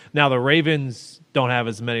everything. Now, the Ravens don't have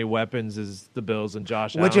as many weapons as the Bills and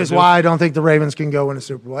Josh Allen. Which is why I don't think the Ravens can go win a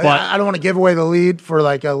Super Bowl. I don't want to give away the lead for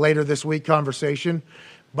like a later this week conversation,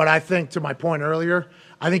 but I think, to my point earlier,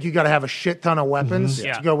 I think you got to have a shit ton of weapons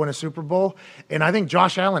to go win a Super Bowl, and I think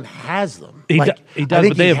Josh Allen has them. He does,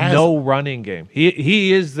 but they have no running game.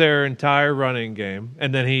 He is their entire running game,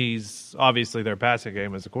 and then he's obviously their passing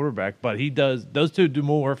game as a quarterback. But he does; those two do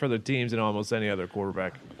more for their teams than almost any other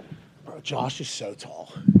quarterback. Bro, Josh is so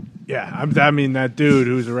tall. Yeah, I mean, that dude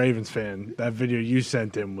who's a Ravens fan, that video you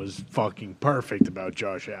sent him was fucking perfect about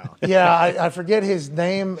Josh Allen. Yeah, I forget his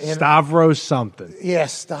name. Stavros something.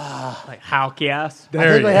 Yes, like Halkias.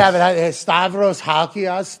 I think we have it. Stavros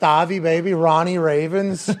Halkias, Stavi, baby. Ronnie's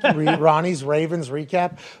Ravens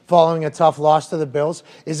recap following a tough loss to the Bills.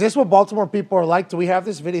 Is this what Baltimore people are like? Do we have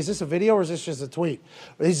this video? Is this a video or is this just a tweet?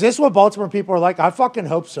 Is this what Baltimore people are like? I fucking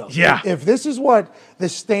hope so. Yeah. If this is what the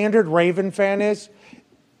standard Raven fan is,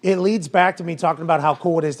 it leads back to me talking about how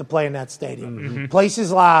cool it is to play in that stadium. Place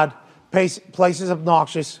is loud. Place is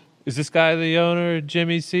obnoxious. Is this guy the owner of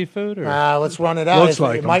Jimmy's Seafood? Or? Let's run it out. Looks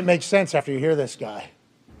like it might make sense after you hear this guy.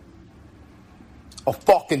 A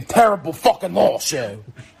fucking terrible fucking loss, show.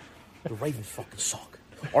 The Ravens fucking suck.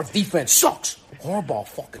 Our defense sucks. Harbaugh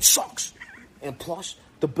fucking sucks. And plus,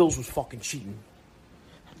 the Bills was fucking cheating.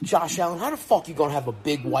 Josh Allen, how the fuck you gonna have a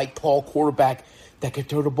big, white, tall quarterback that can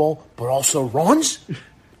throw the ball but also runs?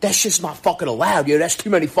 That shit's not fucking allowed, yo. That's too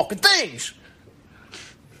many fucking things.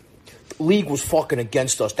 The league was fucking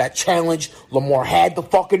against us. That challenge, Lamar had the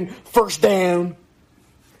fucking first down.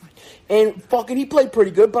 And fucking he played pretty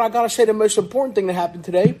good, but I gotta say the most important thing that happened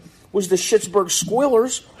today was the Schittsburg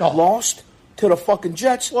Squealers lost to the fucking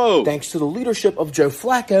Jets thanks to the leadership of Joe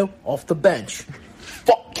Flacco off the bench.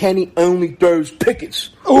 Fuck Kenny only throws pickets.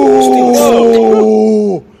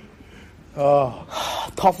 Ooh.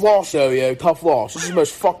 Tough loss, yo. Tough loss. This is the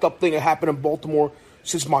most fucked up thing that happened in Baltimore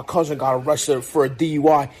since my cousin got arrested for a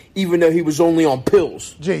DUI, even though he was only on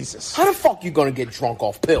pills. Jesus. How the fuck you gonna get drunk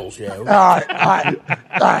off pills, yo? All right.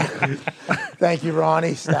 Thank you,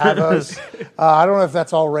 Ronnie Stavros. I don't know if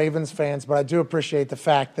that's all Ravens fans, but I do appreciate the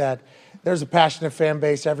fact that there's a passionate fan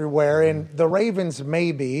base everywhere, and the Ravens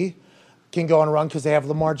maybe can go on a run because they have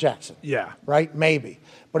Lamar Jackson. Yeah. Right? Maybe.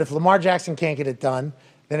 But if Lamar Jackson can't get it done,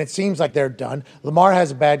 then it seems like they're done. Lamar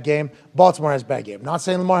has a bad game. Baltimore has a bad game. Not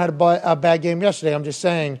saying Lamar had a bad game yesterday. I'm just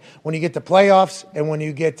saying when you get to playoffs and when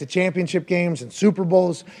you get to championship games and Super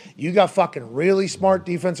Bowls, you got fucking really smart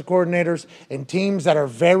defensive coordinators and teams that are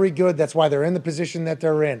very good. That's why they're in the position that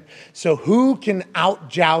they're in. So who can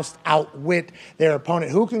outjoust, outwit their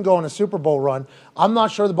opponent? Who can go on a Super Bowl run? I'm not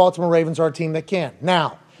sure the Baltimore Ravens are a team that can.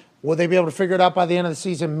 Now, will they be able to figure it out by the end of the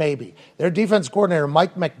season? Maybe. Their defense coordinator,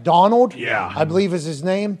 Mike McDonald, I believe is his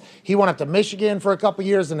name. He went up to Michigan for a couple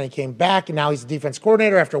years, and they came back, and now he's the defense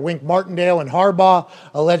coordinator after Wink Martindale and Harbaugh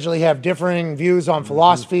allegedly have differing views on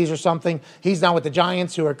philosophies or something. He's now with the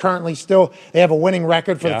Giants, who are currently they have a winning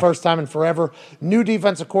record for the first time in forever. New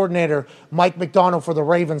defensive coordinator, Mike McDonald for the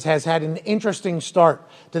Ravens, has had an interesting start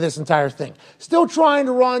to this entire thing. Still trying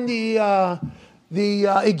to run the the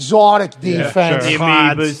exotic defense, The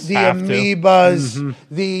amoebas. the amoebas,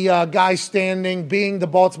 the guy standing, being the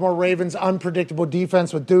Baltimore Ravens' unpredictable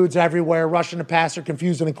defense with dudes everywhere, rushing the passer,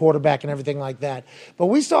 confusing the quarterback, and everything like that. But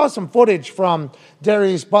we saw some footage from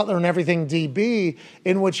Darius Butler and everything DB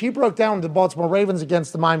in which he broke down the Baltimore Ravens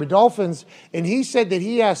against the Miami Dolphins, and he said that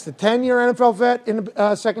he asked a 10-year NFL vet in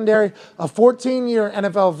the secondary, a 14-year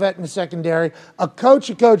NFL vet in the secondary, a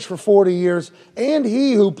coach for 40 years, and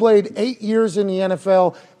he who played 8 years in the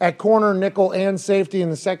NFL at corner, nickel, and safety in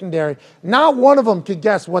the secondary. Not one of them could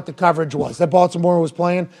guess what the coverage was that Baltimore was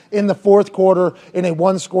playing in the fourth quarter in a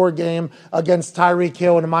one-score game against Tyreek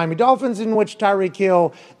Hill and the Miami Dolphins, in which Tyreek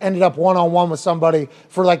Hill ended up one-on-one with somebody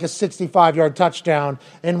for like a 65-yard touchdown,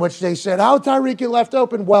 in which they said, how'd Tyreek get left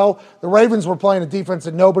open? Well, the Ravens were playing a defense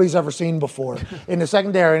that nobody's ever seen before in the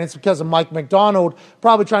secondary, and it's because of Mike McDonald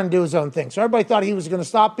probably trying to do his own thing. So everybody thought he was going to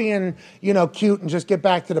stop being, cute and just get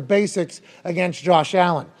back to the basics against Josh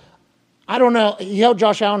Allen. I don't know. He held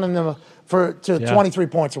Josh Allen in them to 23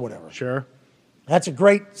 points or whatever. Sure. That's a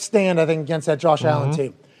great stand, I think, against that Josh Allen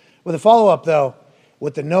team. With a follow-up, though,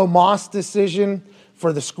 with the no Moss decision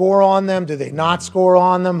for the score on them, do they not score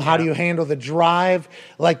on them? How do you handle the drive?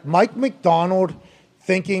 Like Mike McDonald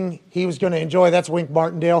thinking he was going to enjoy, that's Wink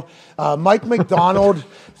Martindale, Mike McDonald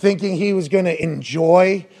thinking he was going to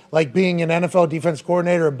enjoy like being an NFL defense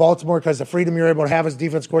coordinator in Baltimore because the freedom you're able to have as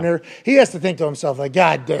defense coordinator, he has to think to himself, like,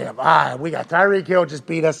 God damn, we got Tyreek Hill just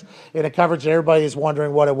beat us in a coverage that everybody is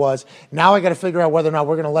wondering what it was. Now I got to figure out whether or not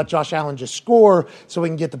we're going to let Josh Allen just score so we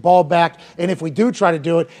can get the ball back. And if we do try to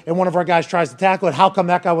do it and one of our guys tries to tackle it, how come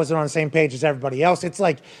that guy wasn't on the same page as everybody else? It's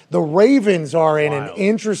like the Ravens are in an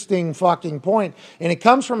interesting fucking point. And it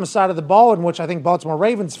comes from a side of the ball in which I think Baltimore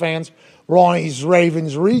Ravens fans, Ronnie's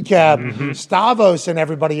Ravens recap, Stavos and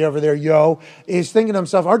everybody over there, is thinking to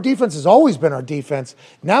himself, our defense has always been our defense.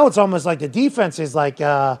 Now it's almost like the defense is like,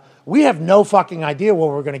 we have no fucking idea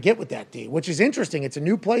what we're going to get with that D, which is interesting. It's a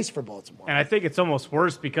new place for Baltimore. And I think it's almost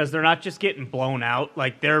worse because they're not just getting blown out.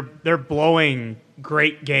 Like they're blowing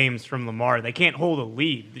great games from Lamar. They can't hold a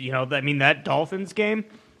lead. That Dolphins game,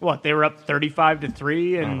 they were up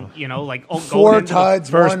 35-3 and, four tuds.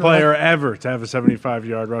 First player ever to have a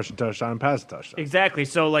 75-yard rushing touchdown and passing touchdown. Exactly.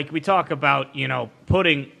 So, we talk about, you're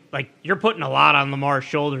putting a lot on Lamar's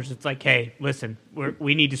shoulders. It's like, hey, listen,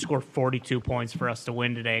 we need to score 42 points for us to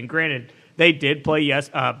win today. And granted, they did play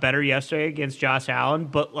better yesterday against Josh Allen,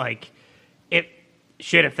 but,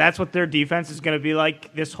 if that's what their defense is going to be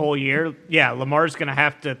like this whole year, Lamar's going to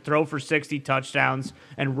have to throw for 60 touchdowns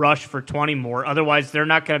and rush for 20 more. Otherwise, they're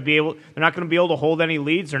not going to be able to hold any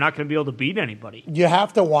leads. They're not going to be able to beat anybody. You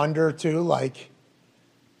have to wonder too,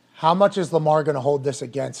 how much is Lamar going to hold this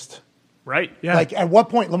against? Right. Yeah. At what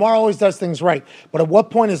point, Lamar always does things right, but at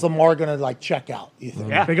what point is Lamar going to check out, you think?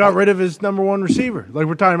 Yeah. They got rid of his number one receiver.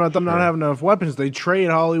 We're talking about them not having enough weapons. They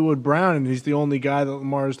trade Hollywood Brown, and he's the only guy that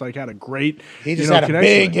Lamar's had a great He just had a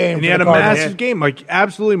big game. And he had a massive game.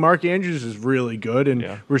 Absolutely, Mark Andrews is really good, and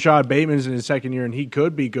Rashad Bateman's in his second year, and he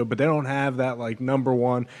could be good, but they don't have that number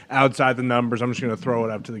one outside the numbers. I'm just going to throw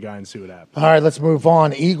it up to the guy and see what happens. All right, let's move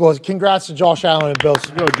on. Eagles, congrats to Josh Allen and Bills.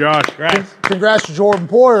 Go, Josh. Congrats to Jordan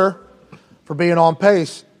Poyer for being on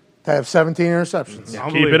pace to have 17 interceptions. Yeah,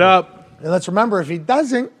 keep it up. And let's remember, if he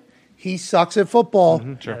doesn't, he sucks at football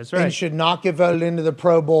Sure. That's right. and should not get voted into the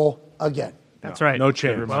Pro Bowl again. That's right. No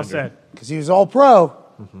chance. Well said. Because he was all pro,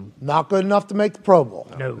 not good enough to make the Pro Bowl.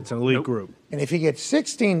 No. It's an elite group. And if he gets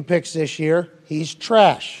 16 picks this year, he's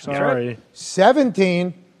trash. Sorry.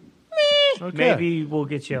 17, Okay. Maybe we'll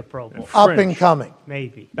get you a Pro Bowl. up and coming.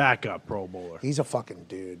 Maybe. Backup Pro Bowler. He's a fucking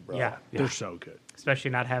dude, bro. Yeah. They're so good.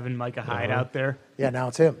 Especially not having Micah Hyde out there. Yeah, now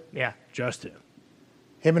it's him. Yeah. Just him.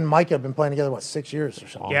 Him and Micah have been playing together, 6 years or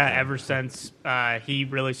something? Yeah, ever since he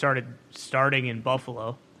really started starting in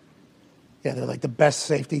Buffalo. Yeah, they're like the best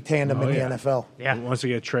safety tandem in the NFL. Yeah. Once they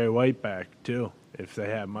get Trey White back, too, if they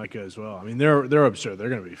have Micah as well. I mean, they're absurd. They're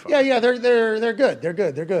going to be fun. Yeah, they're good.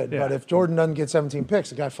 They're good. Yeah. But if Jordan doesn't get 17 picks,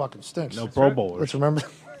 the guy fucking stinks. No Pro Bowlers. Let's remember.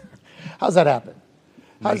 How's that happen?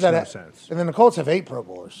 Makes no sense. And then the Colts have 8 Pro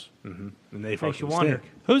Bowlers. And they Makes you fucking wonder.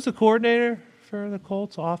 stink. Who's the coordinator for the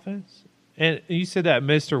Colts offense? And you said that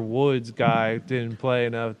Mr. Woods guy didn't play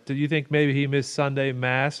enough. Do you think maybe he missed Sunday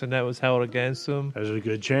Mass and that was held against him? There's a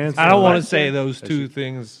good chance. I don't want to say those two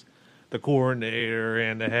things, the coordinator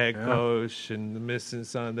and the head coach and the missing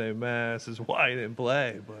Sunday Mass is why he didn't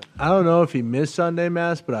play. But I don't know if he missed Sunday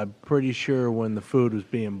Mass, but I'm pretty sure when the food was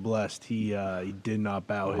being blessed, he did not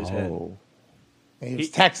bow his head. And he was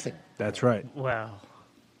texting. That's right. Well,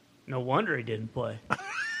 no wonder he didn't play.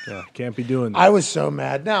 Yeah, can't be doing that. I was so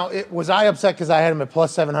mad. Now, was I upset because I had him at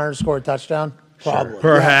plus 700 to score a touchdown? Probably.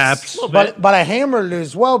 Perhaps. Yes. But I hammered it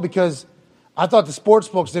as well because I thought the sports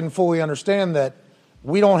books didn't fully understand that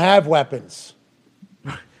we don't have weapons.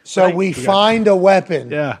 So we find a weapon.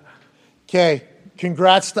 Yeah. Okay,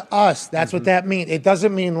 congrats to us. That's what that means. It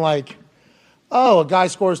doesn't mean like, oh, a guy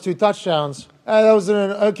scores 2 touchdowns. That was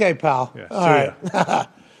okay, pal. Yeah, all right.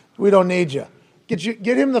 We don't need you.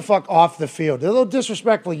 Get him the fuck off the field. A little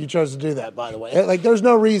disrespectful you chose to do that, by the way. Like, there's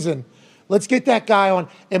no reason. Let's get that guy on.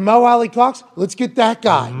 And Mo Alley Cox, let's get that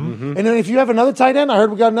guy. And then if you have another tight end, I heard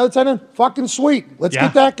we got another tight end, fucking sweet. Let's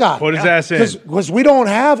get that guy. Put his ass in. Because we don't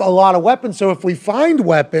have a lot of weapons. So if we find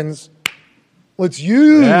weapons, let's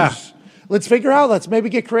use. Yeah. Let's figure out. Let's maybe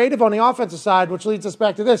get creative on the offensive side, which leads us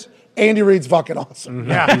back to this. Andy Reid's fucking awesome.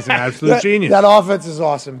 Yeah, he's an absolute genius. That offense is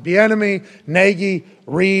awesome. Bieniemy, Nagy,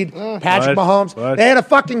 Reid, Patrick Mahomes. They had a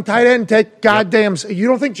fucking tight end take goddamn. You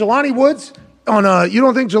don't think Jelani Woods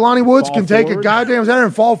can take a goddamn center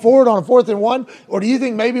and fall forward on a 4th and 1? Or do you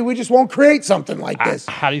think maybe we just won't create something like this?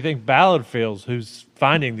 How do you think Ballard feels? Who's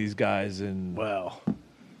finding these guys? Well,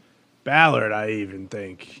 Ballard, I even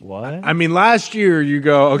think. What? I mean, last year you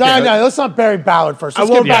go, okay. No, let's not bury Ballard first. Let's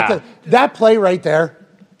get back to that play right there.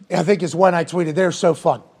 I think is when I tweeted, they're so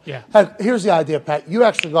fun. Yeah. Here's the idea, Pat. You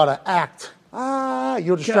actually got to act.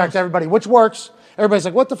 You'll distract everybody, which works. Everybody's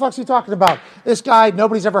like, what the fuck's he talking about? This guy,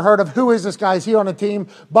 nobody's ever heard of. Who is this guy? Is he on a team?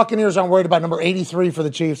 Buccaneers aren't worried about number 83 for the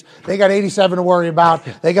Chiefs. They got 87 to worry about.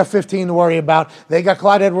 They got 15 to worry about. They got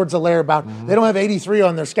Clyde Edwards-Helaire about. They don't have 83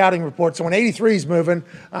 on their scouting report. So when 83 is moving,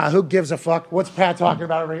 who gives a fuck? What's Pat talking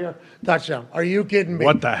about over here? Touchdown. Are you kidding me?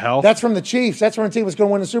 What the hell? That's from the Chiefs. That's when a team was going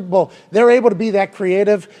to win the Super Bowl. They're able to be that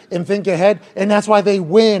creative and think ahead, and that's why they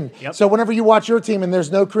win. Yep. So whenever you watch your team and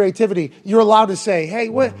there's no creativity, you're allowed to say, hey,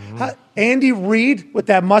 what? Andy Reid with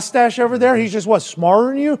that mustache over there, he's just what, smarter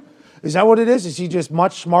than you? Is that what it is? Is he just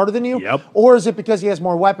much smarter than you? Yep. Or is it because he has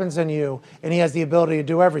more weapons than you and he has the ability to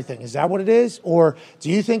do everything? Is that what it is? Or do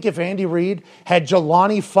you think if Andy Reid had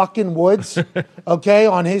Jelani fucking Woods,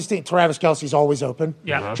 on his team, Travis Kelce's always open.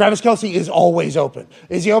 Yeah. Travis Kelce is always open.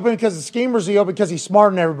 Is he open because of the scheme or is he open because he's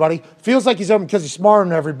smarter than everybody? Feels like he's open because he's smarter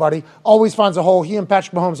than everybody. Always finds a hole. He and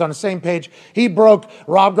Patrick Mahomes on the same page. He broke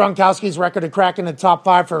Rob Gronkowski's record of cracking the top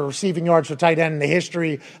 5 for receiving yards for tight end in the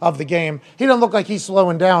history of the game. He doesn't look like he's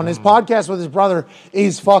slowing down. His podcast with his brother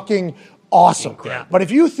is fucking awesome. Yeah. But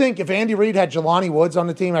if Andy Reid had Jelani Woods on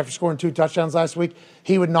the team after scoring 2 touchdowns last week,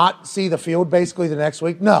 he would not see the field basically the next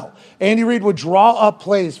week. No. Andy Reid would draw up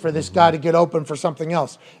plays for this guy to get open for something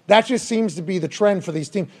else. That just seems to be the trend for these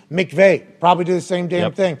teams. McVay probably do the same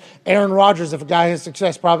damn thing. Aaron Rodgers, if a guy has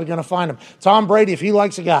success, probably going to find him. Tom Brady, if he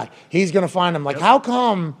likes a guy, he's going to find him. Like, how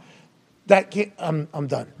come that kid, I'm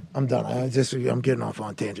done. I'm getting off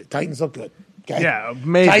on a tangent. Titans look good. Okay? Yeah,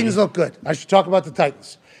 amazing. Titans look good. I should talk about the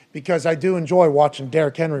Titans because I do enjoy watching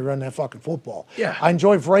Derrick Henry run that fucking football. Yeah. I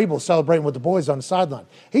enjoy Vrabel celebrating with the boys on the sideline.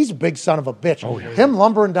 He's a big son of a bitch. Oh, yeah. Him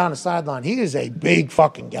lumbering down the sideline, he is a big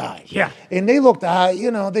fucking guy. Yeah. And they looked,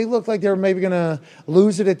 they looked like they were maybe going to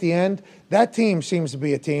lose it at the end. That team seems to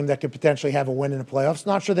be a team that could potentially have a win in the playoffs.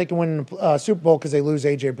 Not sure they can win in the Super Bowl because they lose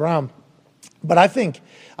A.J. Brown. But I think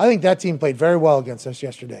that team played very well against us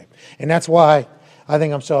yesterday. And that's why I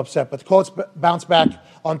think I'm so upset. But the Colts bounced back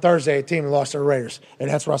on Thursday, a team that lost their Raiders. And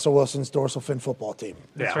that's Russell Wilson's dorsal fin football team.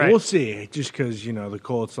 That's right. We'll see. Just because, the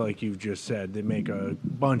Colts, like you've just said, they make a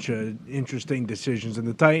bunch of interesting decisions. And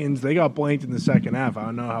the Titans, they got blanked in the second half. I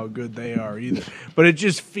don't know how good they are either. But it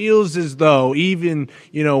just feels as though even,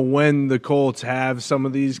 when the Colts have some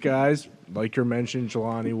of these guys, like you mentioned,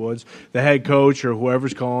 Jelani Woods, the head coach or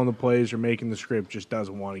whoever's calling the plays or making the script just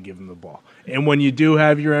doesn't want to give him the ball. And when you do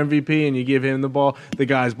have your MVP and you give him the ball, the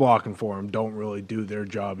guys blocking for him don't really do their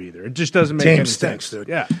job either. It just doesn't make any sense, dude.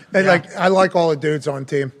 Yeah. And I like all the dudes on the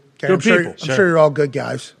team. Okay? Good people. I'm sure you're all good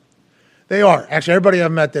guys. They are. Actually, everybody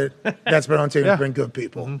I've met that's been on the team has been good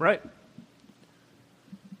people. Mm-hmm. Right.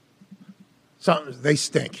 They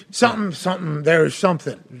stink. Something. There's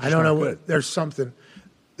something. I don't know what. There's something.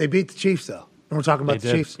 They beat the Chiefs, though. And we're talking about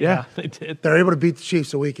the Chiefs. Yeah, they did. They're able to beat the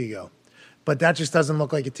Chiefs a week ago. But that just doesn't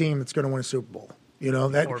look like a team that's going to win a Super Bowl.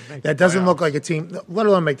 That doesn't look like a team, let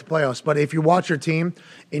alone make the playoffs. But if you watch your team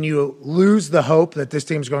and you lose the hope that this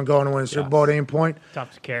team's going to go on and win a Super Bowl at any point,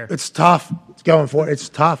 tough to care. It's tough. It's going for it. It's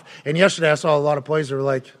tough. And yesterday I saw a lot of plays that were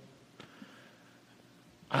like,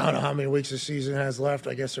 I don't know how many weeks the season has left.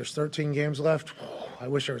 I guess there's 13 games left. I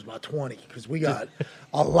wish there was about 20 because we got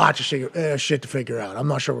a lot of shit to figure out. I'm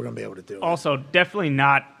not sure we're going to be able to do it. Also, definitely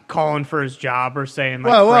not calling for his job or saying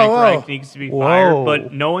Frank Reich needs to be fired.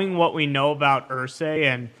 But knowing what we know about Irsay,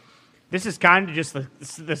 and this is kind of just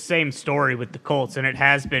the same story with the Colts, and it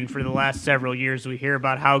has been for the last several years. We hear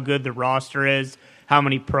about how good the roster is, how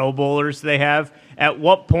many Pro Bowlers they have. At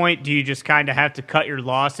what point do you just kind of have to cut your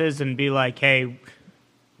losses and be like, hey,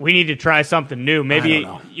 we need to try something new? Maybe,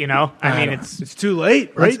 I mean, It's too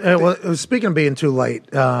late, right? Speaking of being too late,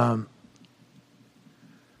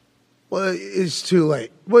 it's too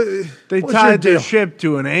late. They tied their ship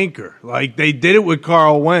to an anchor. Like, they did it with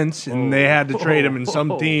Carl Wentz, and they had to trade him, and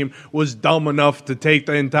some team was dumb enough to take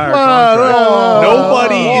the entire contract.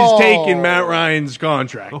 Nobody is taking Matt Ryan's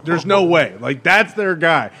contract. There's no way. Like, that's their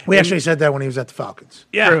guy. We actually said that when he was at the Falcons.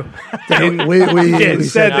 Yeah. we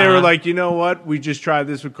Instead, they were like, you know what? We just tried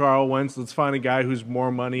this with Carl Wentz. Let's find a guy who's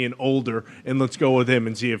more money and older, and let's go with him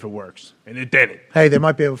and see if it works. And it didn't. Hey, they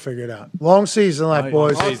might be able to figure it out. Long season left,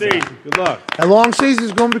 boys. Long season. Good luck. That long season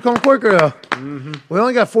is going to become quicker, though. Mm-hmm. We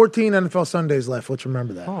only got 14 NFL Sundays left. Let's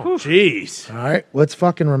remember that. Oh, jeez. All right, let's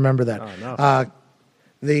fucking remember that. Oh, no.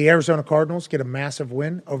 The Arizona Cardinals get a massive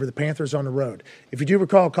win over the Panthers on the road. If you do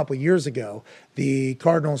recall, a couple of years ago, the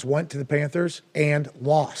Cardinals went to the Panthers and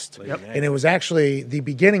lost. Yep. And it was actually the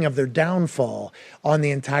beginning of their downfall on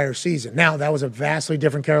the entire season. Now, that was a vastly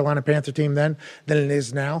different Carolina Panther team then than it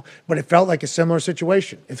is now, but it felt like a similar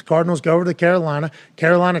situation. If the Cardinals go over to Carolina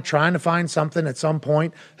trying to find something at some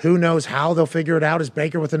point, who knows how they'll figure it out. Is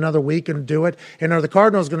Baker with another week and do it? And are the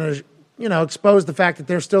Cardinals going to expose the fact that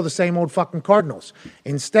they're still the same old fucking Cardinals?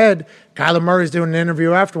 Instead, Kyler Murray's doing an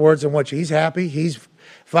interview afterwards in which he's happy. He's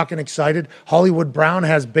fucking excited. Hollywood Brown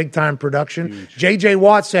has big-time production. Huge. J.J.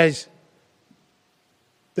 Watt says,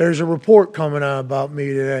 there's a report coming out about me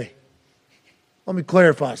today. Let me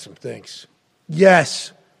clarify some things.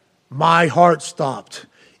 Yes, my heart stopped.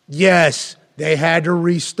 Yes, they had to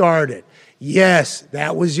restart it. Yes,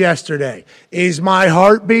 that was yesterday. Is my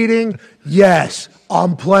heart beating? Yes,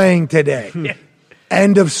 I'm playing today.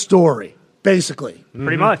 End of story, basically.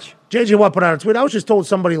 Pretty much. JJ Watt put out a tweet. I was just told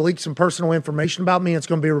somebody leaked some personal information about me. It's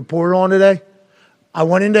going to be reported on today. I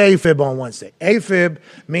went into AFib on Wednesday. AFib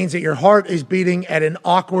means that your heart is beating at an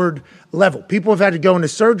awkward level. People have had to go into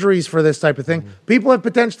surgeries for this type of thing. People have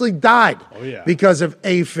potentially died because of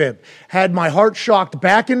AFib. Had my heart shocked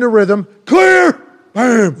back into rhythm. Clear!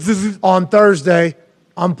 Bam! On Thursday,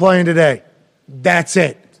 I'm playing today. That's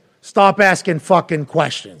it. Stop asking fucking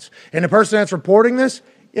questions. And the person that's reporting this,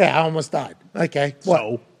 I almost died. Okay, what?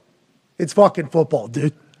 So? It's fucking football,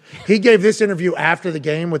 dude. He gave this interview after the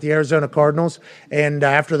game with the Arizona Cardinals and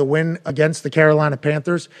after the win against the Carolina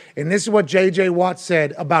Panthers. And this is what J.J. Watt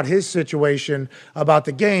said about his situation, about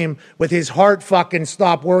the game, with his heart fucking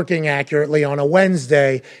stopped working accurately on a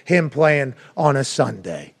Wednesday, him playing on a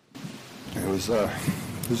Sunday. It was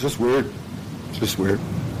just weird. Just weird.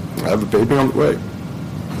 I have a baby on the way.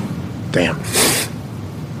 Damn.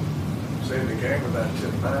 Saved the game with that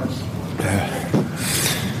tip pass.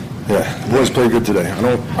 Yeah, the boys played good today. I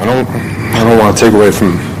don't want to take away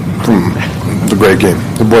from the great game.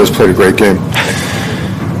 The boys played a great game.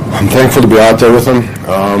 I'm thankful to be out there with them.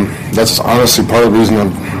 That's honestly part of the reason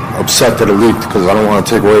I'm upset that it leaked, because I don't want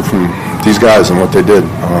to take away from these guys and what they did.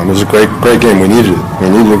 It was a great game. We needed it. We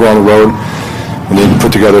needed to go on the road. We needed to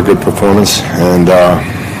put together a good performance, and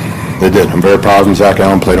they did. I'm very proud of him. Zach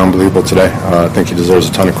Allen played unbelievable today. I think he deserves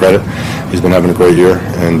a ton of credit. He's been having a great year,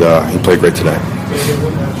 and he played great today.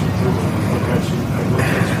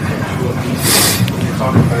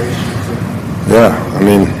 Yeah, I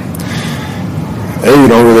mean, you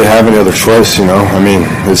don't really have any other choice, I mean,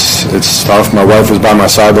 it's tough. My wife was by my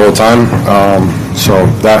side the whole time, so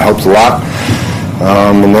that helped a lot.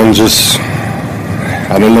 And then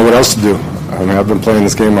I didn't know what else to do. I mean, I've been playing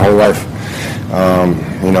this game my whole life.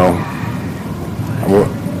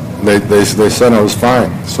 They said I was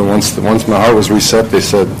fine. So once my heart was reset, they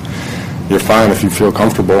said, you're fine if you feel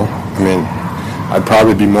comfortable. I mean, I'd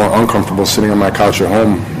probably be more uncomfortable sitting on my couch at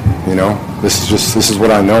home. This is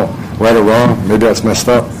what I know. Right or wrong, maybe that's messed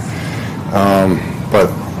up. But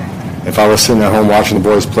if I was sitting at home watching the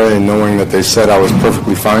boys play and knowing that they said I was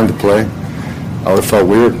perfectly fine to play, I would have felt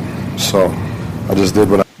weird. So I just did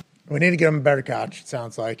what I. We need to get him a better couch, it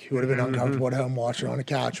sounds like. He would have been uncomfortable at home watching on the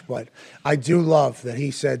couch. But I do love that he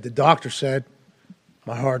said, the doctor said,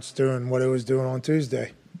 my heart's doing what it was doing on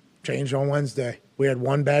Tuesday. Changed on Wednesday. We had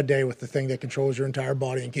one bad day with the thing that controls your entire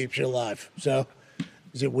body and keeps you alive. So,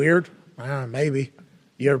 is it weird? I don't know, maybe.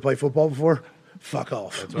 You ever play football before? Fuck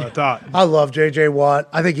off. That's what I thought. I love J.J. Watt.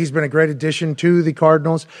 I think he's been a great addition to the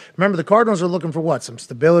Cardinals. Remember, the Cardinals are looking for what? Some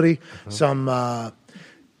stability, some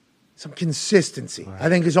consistency. Right. I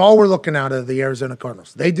think is all we're looking out of the Arizona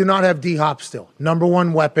Cardinals. They do not have D-Hop still. Number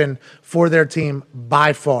one weapon for their team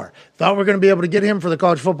by far. Thought we were going to be able to get him for the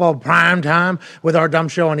college football prime time with our dumb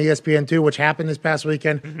show on ESPN2, which happened this past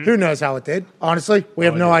weekend. Who knows how it did? Honestly, we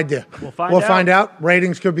have no idea. We'll find out.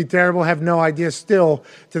 Ratings could be terrible. Have no idea still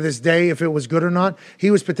to this day if it was good or not. He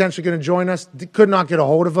was potentially going to join us. Could not get a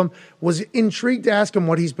hold of him. Was intrigued to ask him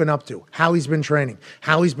what he's been up to, how he's been training,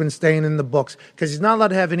 how he's been staying in the books, because he's not allowed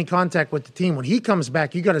to have any contact with the team. When he comes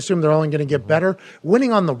back, you got to assume they're only going to get better.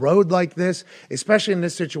 Winning on the road like this, especially in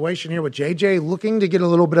this situation here with JJ looking to get a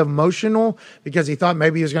little bit of emotional because he thought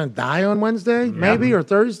maybe he was going to die on Wednesday, maybe, or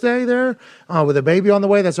Thursday there with a baby on the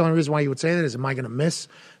way. That's the only reason why you would say that is, am I going to miss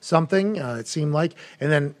something? It seemed like. And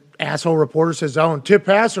then asshole reporter says, tip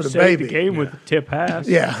pass or the baby? The game with the tip pass.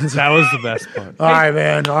 Yeah. That was the best part. All right,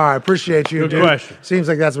 man. All right. Appreciate you, Good dude. question. Seems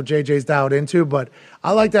like that's what JJ's dialed into, but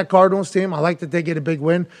I like that Cardinals team. I like that they get a big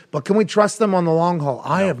win, but can we trust them on the long haul?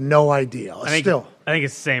 I have no idea. I think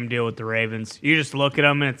it's the same deal with the Ravens. You just look at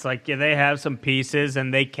them and it's like, yeah, they have some pieces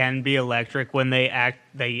and they can be electric when they act.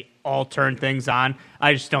 They all turn things on.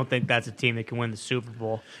 I just don't think that's a team that can win the Super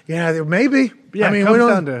Bowl. Yeah, maybe. Yeah, I mean, it comes we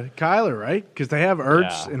down don't. to Kyler, right? Because they have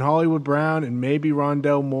Ertz and Hollywood Brown and maybe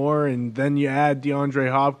Rondell Moore, and then you add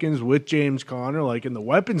DeAndre Hopkins with James Conner. Like in the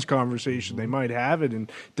weapons conversation, they might have it.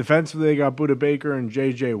 And defensively, they got Budda Baker and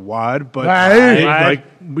J.J. Watt. But like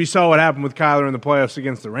we saw what happened with Kyler in the playoffs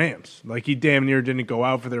against the Rams. Like he damn near didn't go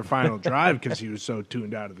out for their final drive because he was so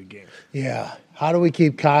tuned out of the game. Yeah. How do we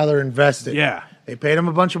keep Kyler invested? Yeah. They paid him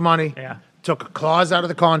a bunch of money. Yeah. Took a clause out of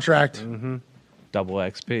the contract. Double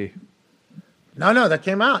XP. No, that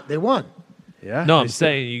came out. They won. Yeah. No, I'm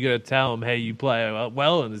saying you got to tell them, hey, you play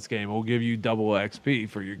well in this game. We'll give you double XP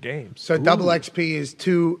for your games. So double XP is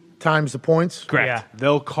 2 times the points? Correct. Yeah.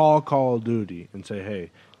 They'll call Call of Duty and say,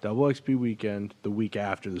 hey, double XP weekend the week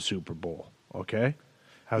after the Super Bowl. Okay?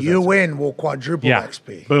 How's You that win, we'll quadruple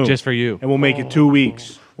XP. Boom. Just for you. And we'll make it 2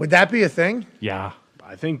 weeks. Would that be a thing? Yeah.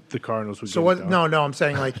 I think the Cardinals would So get what? it done. No, I'm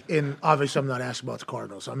saying like obviously I'm not asking about the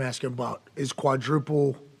Cardinals. I'm asking about is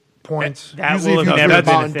quadruple points. That Usually will if have you never do been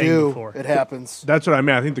a Mountain thing Dew, before. it happens. That's what I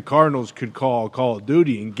mean. I think the Cardinals could call Call of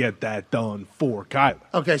Duty and get that done for Kyler.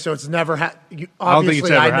 Okay, so it's never don't obviously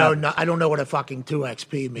think it's ever I know happened. I don't know what a fucking 2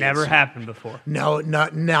 XP means. Never happened before. No,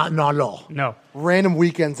 not at all. No. Random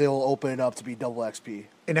weekends, they'll open it up to be double XP.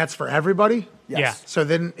 And that's for everybody? Yes. Yeah. So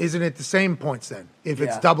then isn't it the same points then? If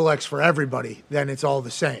it's Yeah. double X for everybody, then it's all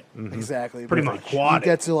the same. Exactly. Pretty But much. You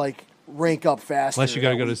get to like rank up faster. Unless you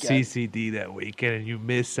got to that go to weekend. CCD that weekend and you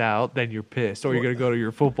miss out, then you're pissed. Or you're going to go to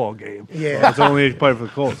your football game. Yeah. It's only if you play for the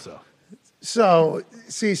Colts, though. So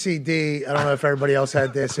CCD, I don't know if everybody else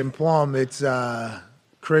had this in Plum. It's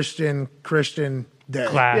Christian Day.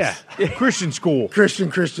 Class. Yeah. Christian school. Christian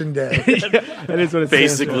Day. That is what it stands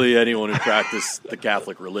Basically, anyone who practiced the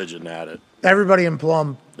Catholic religion had it, Everybody in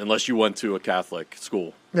Plum, unless you went to a Catholic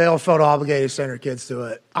school. they all felt obligated to send their kids to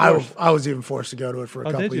it. I was even forced to go to it for a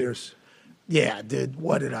couple did you? years. Yeah, dude.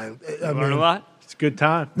 What did I Learn a lot. It's a good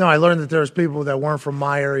time. No, I learned that there was people that weren't from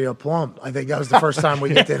my area of Plum. I think that was the first time we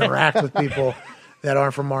get to interact with people that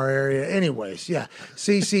aren't from our area. Anyways, yeah.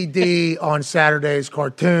 CCD on Saturdays,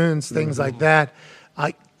 cartoons, things like that.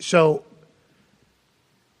 So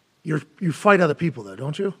you fight other people though,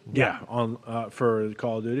 don't you? Yeah. On for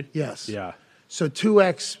Call of Duty? Yes. Yeah. So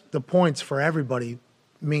 2x the points for everybody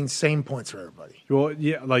means same points for everybody. Well,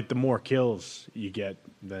 yeah, like the more kills you get,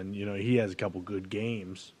 then, he has a couple good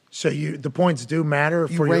games. So the points do matter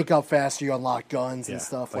You for rank up faster, you unlock guns Yeah. and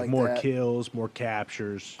stuff like more that. kills, more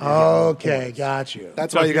captures. Okay, got you.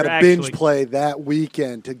 That's So why if you got to you're binge actually- play that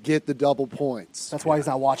weekend to get the double points. That's why he's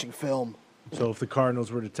not watching film. So if the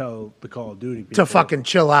Cardinals were to tell the Call of Duty people, To fucking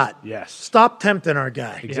chill out. Yes. Stop tempting our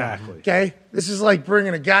guy. Exactly. Okay? This is like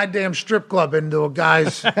bringing a goddamn strip club into a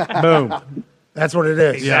guy's. Boom. That's what it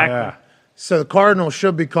is. Exactly. Yeah. So the Cardinals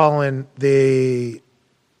should be calling the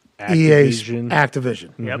Activision.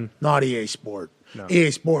 Activision. Yep. Not EA Sport. No.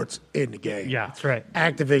 EA Sports in the game. Yeah, that's right.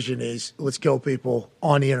 Activision is let's kill people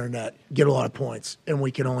on the internet, get a lot of points, and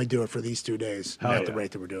we can only do it for these 2 days at the yeah.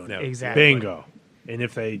 rate that we're doing it. Exactly. Bingo. And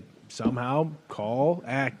if they somehow call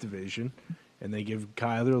Activision and they give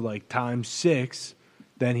Kyler like ×6,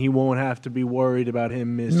 then he won't have to be worried about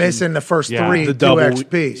him Missing the first Yeah. 3 the 2 double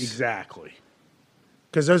XPs. Exactly.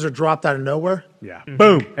 Because those are dropped out of nowhere. Yeah.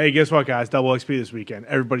 Boom. Hey, guess what, guys? Double XP this weekend.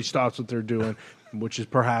 Everybody stops what they're doing, which is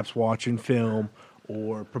perhaps watching film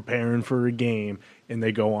or preparing for a game, and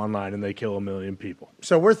they go online and they kill 1 million people.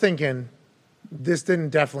 So we're thinking this didn't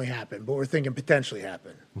definitely happen, but we're thinking potentially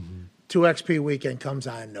happen. 2 XP weekend comes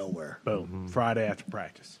out of nowhere. Boom. Friday after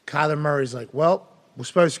practice. Kyler Murray's like, well, we're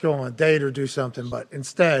supposed to go on a date or do something, but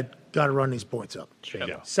instead, got to run these points up.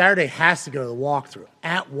 Bingo. Saturday has to go to the walkthrough.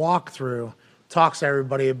 At walkthrough, talks to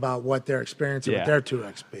everybody about what they're experiencing with Yeah. their 2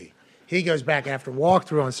 XP. He goes back after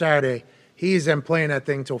walkthrough on Saturday. He's then playing that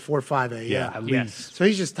thing till 4 or 5 a.m. Yeah, at least. So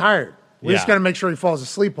he's just tired. We just got to make sure he falls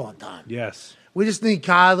asleep on time. Yes. We just need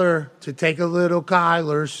Kyler to take a little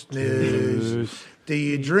Kyler snooze. Do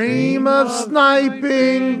you dream of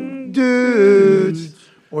sniping dudes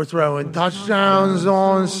or throwing touchdowns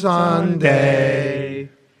on Sunday?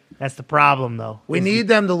 That's the problem, though. We need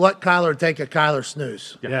them to let Kyler take a Kyler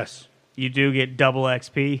snooze. Yes. You do get double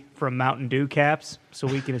XP from Mountain Dew caps, so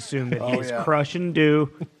we can assume that he's crushing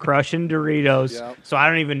Dew, crushing Doritos. Yep. So I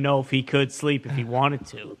don't even know if he could sleep if he wanted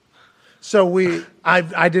to. So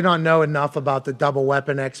I did not know enough about the double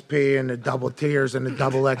weapon XP and the double tiers and the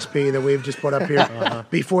double XP that we've just put up here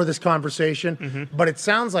before this conversation. But it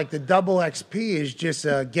sounds like the double XP is just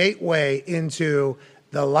a gateway into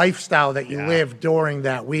the lifestyle that you live during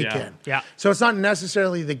that weekend. Yeah. So it's not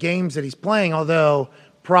necessarily the games that he's playing, although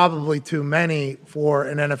probably too many for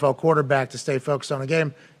an NFL quarterback to stay focused on a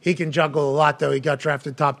game. He can juggle a lot, though. He got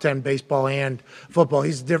drafted top 10 baseball and football.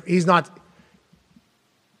 He's not.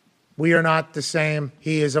 We are not the same.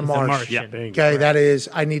 He is a Martian. Okay, that is,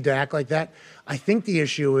 I need to act like that. I think the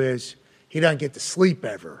issue is he doesn't get to sleep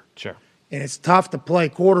ever. Sure. And it's tough to play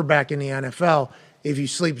quarterback in the NFL if you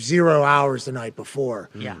sleep 0 hours the night before.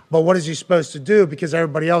 Yeah. But what is he supposed to do? Because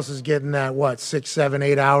everybody else is getting that, 6, 7,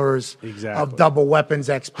 8 hours of double weapons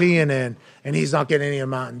XP in, and he's not getting any of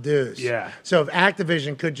Mountain Dews. Yeah. So if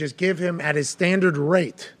Activision could just give him at his standard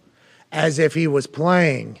rate as if he was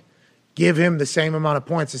playing, give him the same amount of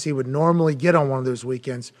points as he would normally get on one of those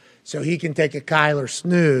weekends so he can take a Kyler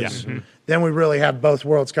snooze, then we really have both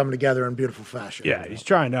worlds coming together in beautiful fashion. Yeah, he's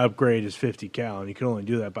trying to upgrade his 50 cal, and you can only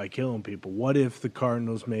do that by killing people. What if the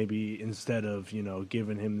Cardinals maybe, instead of,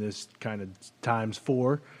 giving him this kind of times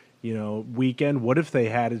 4, weekend, what if they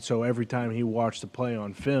had it so every time he watched a play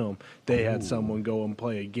on film, they had someone go and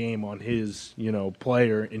play a game on his,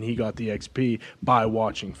 player, and he got the XP by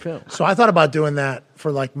watching film? So I thought about doing that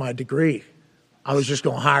for, my degree. I was just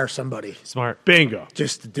going to hire somebody. Smart. Bingo.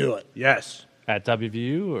 Just to do it. Yes. At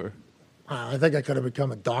WVU or? I think I could have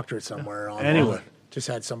become a doctorate somewhere. Anyway. Just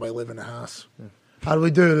had somebody live in the house. Yeah. How do we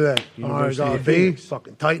do today? University All right, of B. Phoenix.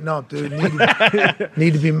 Fucking tighten up, dude.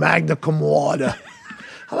 Need to be magna cum laude. How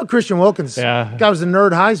about Christian Wilkins? Yeah. Guy was a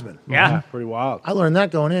nerd Heisman. Yeah. Pretty wild. I learned that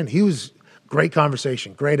going in. He was great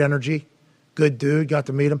conversation, great energy, good dude. Got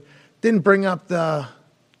to meet him. Didn't bring up the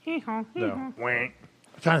No.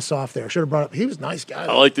 kind of soft there. Should have brought up. He was a nice guy.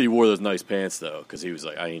 I like that he wore those nice pants though, because he was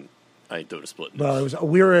like, I ain't doing a split. Well,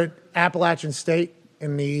 we were at Appalachian State,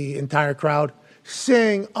 and the entire crowd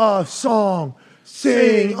sing a song.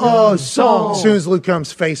 Sing a song. As soon as Luke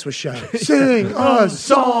Combs' face was shut, sing a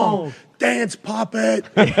song. Dance puppet.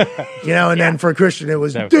 And then for Christian, it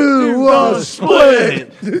was do a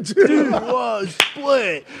split. Do a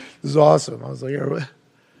split. This is awesome. I was like, are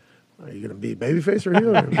you going to be babyface or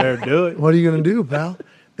heel? Better do it. What are you going to do, pal?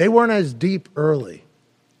 They weren't as deep early.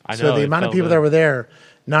 I know. So the amount of people that were there,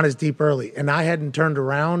 not as deep early. And I hadn't turned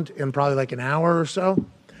around in probably an hour or so.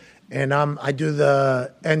 And I do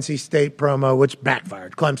the NC State promo, which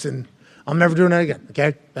backfired. Clemson. I'm never doing that again,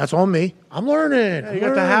 okay? That's on me. I'm learning. Yeah, you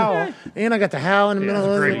got the howl. And I got the howl in the middle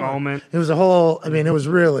of it. Great moment. It was a whole, it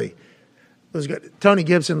was good. Tony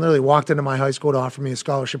Gibson literally walked into my high school to offer me a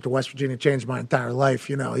scholarship to West Virginia, changed my entire life.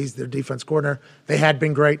 He's their defense coordinator. They had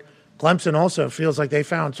been great. Clemson also feels like they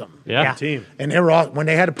found something. Yeah. Team. And they were all, when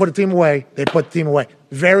they had to put a team away, they put the team away.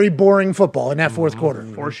 Very boring football in that fourth quarter.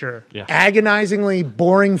 For sure. Yeah. Agonizingly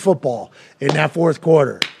boring football in that fourth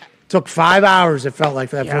quarter. Took 5 hours, it felt like,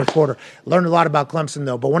 for that fourth quarter. Learned a lot about Clemson,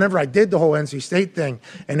 though. But whenever I did the whole NC State thing,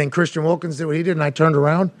 and then Christian Wilkins did what he did, and I turned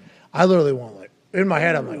around, I literally went in my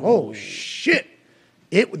head, I'm like, oh, shit.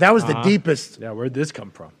 That was the deepest. Yeah, where'd this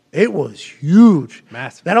come from? It was huge.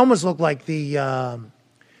 Massive. That almost looked like the,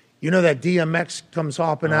 that DMX comes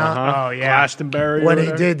hopping out. Oh, yeah. Glastonbury. When or he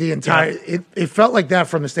whatever? did the entire, it felt like that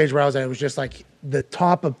from the stage where I was at. It was just like the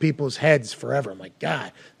top of people's heads forever. I'm like,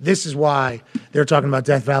 God, this is why they're talking about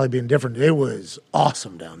Death Valley being different. It was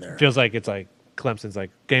awesome down there. Feels like it's like Clemson's like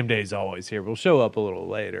game day's always here. We'll show up a little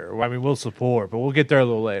later. I mean, we'll support, but we'll get there a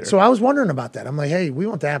little later. So I was wondering about that. I'm like, hey, we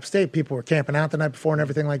went to App State. People were camping out the night before and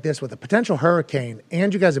everything like this with a potential hurricane.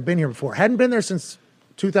 And you guys have been here before. Hadn't been there since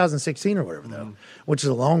 2016 or whatever, though, which is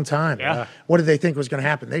a long time. Yeah. What did they think was going to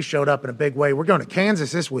happen? They showed up in a big way. We're going to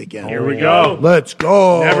Kansas this weekend. Here we go. Let's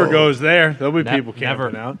go. Never goes there. There'll be people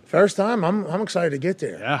camping out. First time. I'm excited to get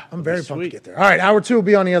there. Yeah, I'm very it'll pumped be to sweet. get there. All right, hour 2 will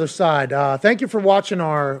be on the other side. Thank you for watching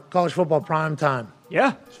our college football prime time.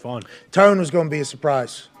 Yeah. It's fun. Tone was going to be a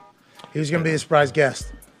surprise. He was going to be a surprise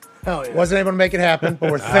guest. Hell yeah. Wasn't able to make it happen,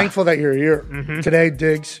 but we're thankful that you're here today,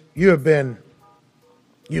 Diggs. You have been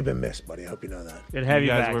You've been missed, buddy. I hope you know that. Good to have You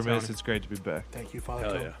you guys back, were Tony. missed. It's great to be back. Thank you, Father.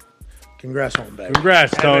 Hell Cole. yeah. Congrats on baby.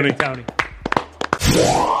 Congrats, Tony. Tony.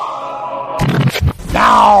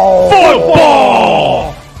 Now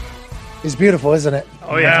football is beautiful, isn't it?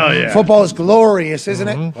 Oh, yeah. Hell yeah. Football is glorious, isn't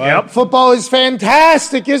it? Yep. Football is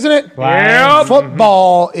fantastic, isn't it? Yep.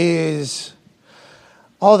 Football is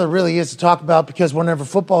all there really is to talk about because whenever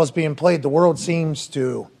football is being played, the world seems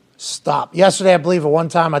to stop. Yesterday, I believe at one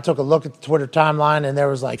time I took a look at the Twitter timeline and there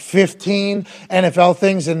was like 15 NFL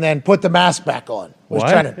things and then put the mask back on. Was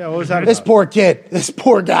What? trending. Yeah, what was that This about? poor kid, this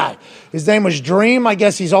poor guy. His name was Dream. I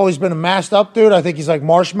guess he's always been a masked up dude. I think he's like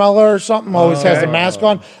Marshmallow or something. Always has the mask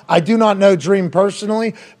on. I do not know Dream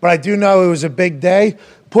personally, but I do know it was a big day.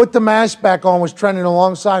 Put the mask back on was trending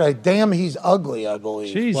alongside. Damn, he's ugly, I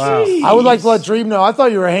believe. Jeez. Wow. I would like to let Dream know. I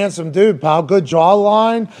thought you were a handsome dude, pal. Good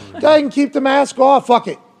jawline. Go ahead and keep the mask off. Fuck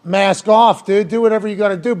it. Mask off, dude. Do whatever you got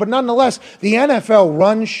to do. But nonetheless, the NFL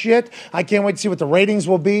runs shit. I can't wait to see what the ratings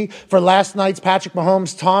will be for last night's Patrick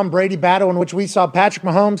Mahomes, Tom Brady battle in which we saw Patrick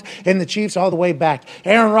Mahomes and the Chiefs all the way back.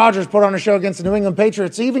 Aaron Rodgers put on a show against the New England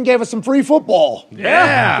Patriots. He even gave us some free football.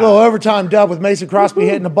 Yeah. A little overtime dub with Mason Crosby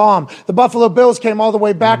hitting a bomb. The Buffalo Bills came all the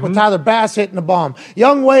way back with Tyler Bass hitting a bomb.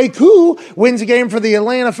 Young Wei Koo wins a game for the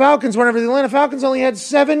Atlanta Falcons whenever the Atlanta Falcons only had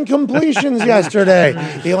 7 completions yesterday.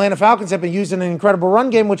 The Atlanta Falcons have been using an incredible run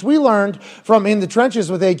game, which we learned from In the Trenches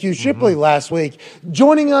with AQ Shipley last week.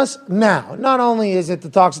 Joining us now, not only is it the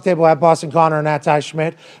Toxic Table at Boston Connor and at Ty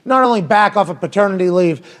Schmidt, not only back off of paternity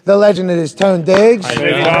leave, the legend that is Tone Diggs.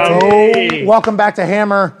 Hey. Welcome back to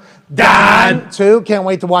Hammer Don 2. Can't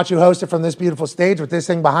wait to watch you host it from this beautiful stage with this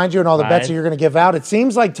thing behind you and all the bets that you're going to give out. It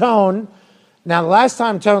seems like Tone, now the last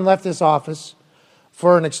time Tone left this office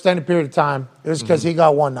for an extended period of time, it was because he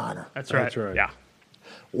got one niner. That's right. That's right. Yeah.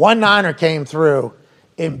 One niner came through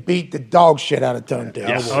and beat the dog shit out of Tone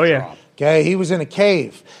Diggs. Yeah. Oh, yeah. Okay, he was in a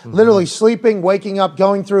cave, literally sleeping, waking up,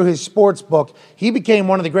 going through his sports book. He became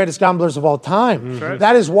one of the greatest gamblers of all time.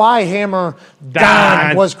 That is why Hammer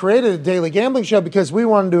Don was created, a daily gambling show, because we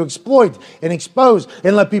wanted to exploit and expose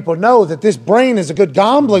and let people know that this brain is a good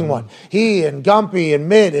gambling one. He and Gumpy and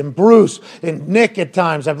Mitt and Bruce and Nick at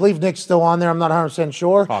times, I believe Nick's still on there, I'm not 100%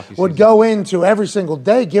 sure, would go into every single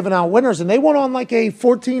day giving out winners, and they went on like a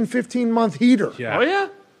 14, 15-month heater. Yeah. Oh, yeah.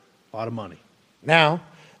 A lot of money. Now,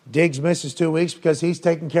 Diggs misses 2 weeks because he's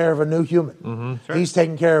taking care of a new human. He's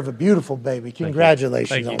taking care of a beautiful baby.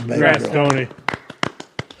 Congratulations on baby. Congrats, girl. Tony.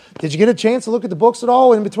 Did you get a chance to look at the books at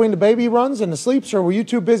all in between the baby runs and the sleeps, or were you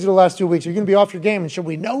too busy the last 2 weeks? Are you going to be off your game, and should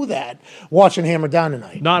we know that watching Hammer Down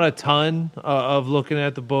tonight? Not a ton of looking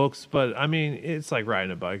at the books, but I mean, it's like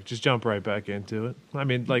riding a bike. Just jump right back into it. I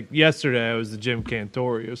mean, like yesterday, I was the Jim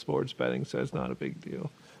Cantori of sports betting, so it's not a big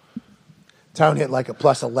deal. Tone hit like a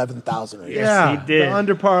plus 11,000. Yeah, he did. the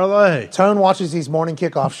under parlay. Tone watches these morning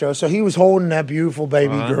kickoff shows, so he was holding that beautiful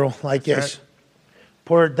baby girl like this.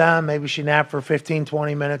 Pour it down. Maybe she napped for 15,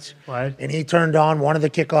 20 minutes. Right. And he turned on one of the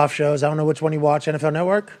kickoff shows. I don't know which one you watch, NFL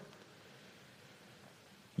Network?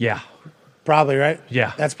 Yeah. Probably, right?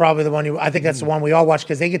 Yeah. That's probably the one I think that's the one we all watch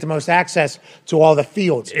because they get the most access to all the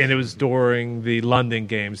fields. And it was during the London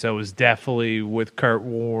game, so it was definitely with Kurt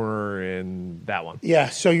Warner and that one. Yeah,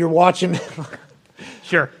 so you're watching.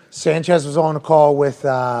 Sure. Sanchez was on a call with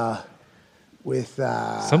Some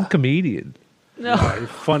comedian. No.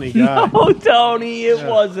 Funny guy. No, Tony, it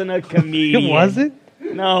wasn't a comedian. It wasn't?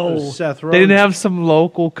 No. Seth Rogen. They didn't have some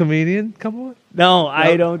local comedian? Come on. No,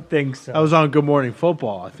 I don't think so. I was on Good Morning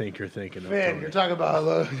Football, I think you're thinking of. Man, you're talking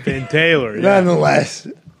about Ben Taylor. Yeah. nonetheless.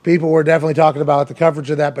 People were definitely talking about the coverage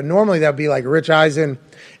of that, but normally that would be like Rich Eisen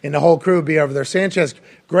and the whole crew would be over there. Sanchez,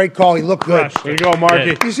 great call. He looked good. There you go,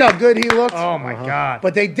 Marky. You see how good he looked? Oh, my God.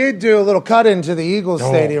 But they did do a little cut into the Eagles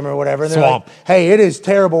Stadium or whatever. And they're Swamp. like, hey, it is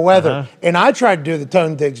terrible weather. And I tried to do the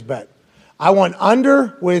Tone Diggs bet. I went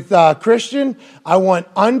under with Christian. I went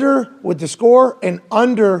under with the score and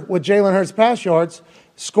under with Jalen Hurts pass yards.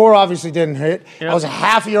 Score obviously didn't hit. I was a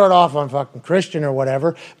half a yard off on fucking Christian or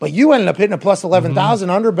whatever. But you ended up hitting a plus 11,000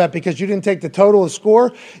 under bet because you didn't take the total of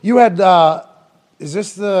score. You had,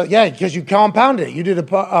 because you compounded it. You did a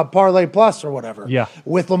parlay plus or whatever. Yeah.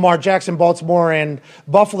 With Lamar Jackson, Baltimore, and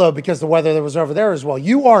Buffalo because the weather that was over there as well.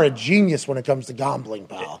 You are a genius when it comes to gambling,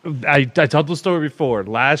 pal. I told the story before.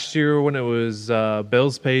 Last year when it was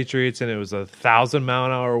Bills Patriots and it was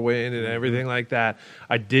 1,000-mile-an-hour wind and everything like that,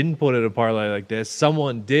 I didn't put it a parlay like this.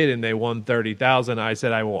 Someone did and they won 30,000. I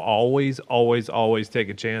said I will always, always, always take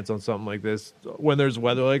a chance on something like this when there's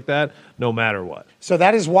weather like that, no matter what. So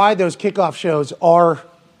that is why those kickoff shows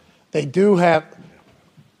they do have.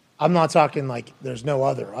 I'm not talking like there's no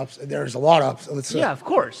other ups. There's a lot of ups. Yeah, of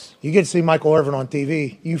course. You get to see Michael Irvin on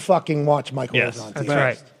TV. You fucking watch Michael Irvin on TV. That's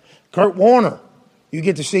right. Kurt Warner. You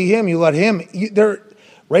get to see him. You let him.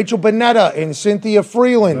 Rachel Bonetta and Cynthia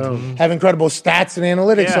Freeland have incredible stats and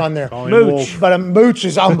analytics on there. Mooch. But Mooch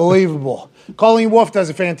is unbelievable. Colleen Wolfe does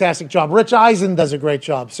a fantastic job. Rich Eisen does a great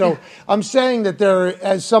job. So I'm saying that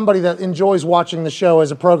as somebody that enjoys watching the show as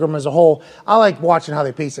a program as a whole, I like watching how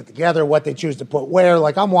they piece it together, what they choose to put where.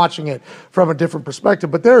 Like, I'm watching it from a different perspective.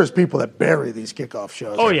 But there's people that bury these kickoff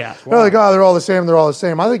shows. Oh, yeah. They're like, oh, they're all the same. They're all the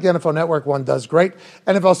same. I think the NFL Network one does great.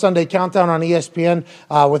 NFL Sunday Countdown on ESPN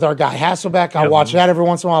with our guy Hasselbeck. I watch that every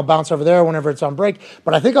once in a while. I'll bounce over there whenever it's on break.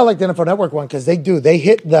 But I think I like the NFL Network one because they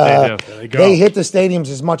hit the stadiums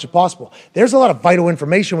as much as possible. There's a lot of vital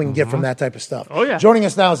information we can get from that type of stuff. Oh, yeah. Joining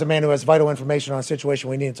us now is a man who has vital information on a situation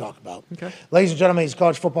we need to talk about. Okay. Ladies and gentlemen, he's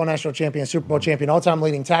college football national champion, Super Bowl champion, all-time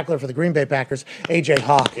leading tackler for the Green Bay Packers, A.J.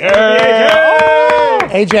 Hawk.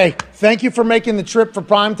 AJ, thank you for making the trip for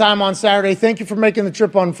primetime on Saturday. Thank you for making the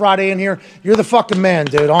trip on Friday in here. You're the fucking man,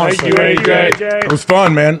 dude, honestly. Thank you, AJ. It was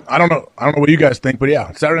fun, man. I don't know what you guys think, but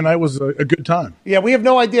yeah, Saturday night was a good time. Yeah, we have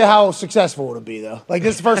no idea how successful it'll be, though. Like,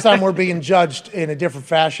 this is the first time we're being judged in a different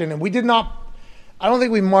fashion, and we did not – I don't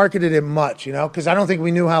think we marketed it much, because I don't think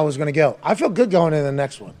we knew how it was going to go. I feel good going into the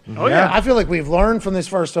next one. Oh, yeah. I feel like we've learned from this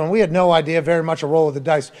first one. We had no idea, very much a roll of the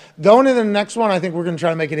dice. Going into the next one, I think we're going to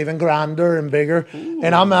try to make it even grander and bigger,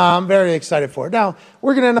 and I'm very excited for it. Now,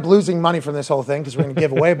 we're going to end up losing money from this whole thing because we're going to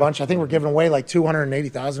give away a bunch. I think we're giving away like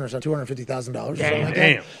 $280,000 or so, $250,000 or something like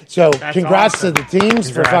that. So congrats to the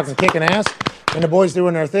teams for fucking kicking ass. And the boys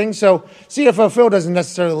doing their thing. So CFO Phil doesn't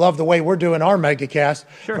necessarily love the way we're doing our megacast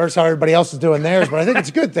versus how everybody else is doing theirs. But I think it's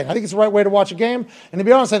a good thing. I think it's the right way to watch a game. And to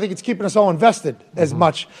be honest, I think it's keeping us all invested as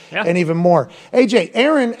much and even more. AJ,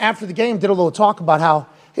 Aaron, after the game, did a little talk about how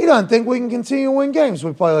he doesn't think we can continue to win games.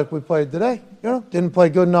 We play like we played today. Didn't play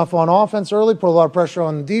good enough on offense early, put a lot of pressure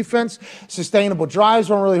on the defense. Sustainable drives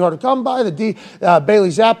weren't really hard to come by.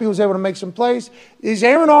 Bailey Zappi was able to make some plays. Is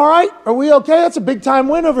Aaron all right? Are we okay? That's a big-time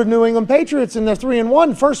win over New England Patriots in their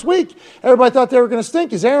 3-1 first week. Everybody thought they were going to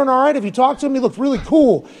stink. Is Aaron all right? If you talked to him, he looked really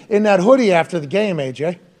cool in that hoodie after the game,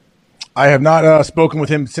 AJ. I have not spoken with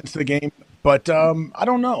him since the game, but I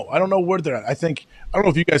don't know. I don't know where they're at. I don't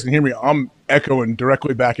know if you guys can hear me. I'm echoing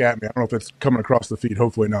directly back at me. I don't know if it's coming across the feed.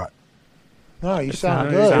 Hopefully not. No, you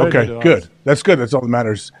sound good. Okay, good. That's good. That's all that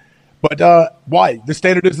matters. But why? The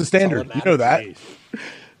standard is the standard. You know that.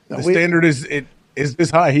 The standard is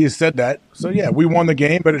this high. He has said that. So, yeah, we won the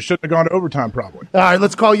game, but it shouldn't have gone to overtime probably. All right,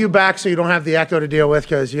 let's call you back so you don't have the echo to deal with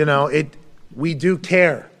because, we do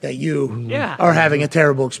care that you are having a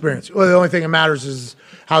terrible experience. Well, the only thing that matters is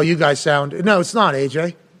how you guys sound. No, it's not,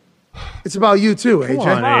 AJ. It's about you too, AJ.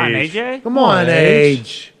 Come on, AJ. Come on,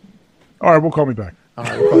 Age. All right, we'll call me back. All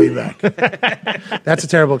right, we'll call you back. That's a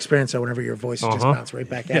terrible experience, though, whenever your voice just bounces right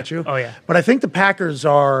back at you. Oh, yeah. But I think the Packers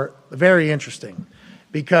are very interesting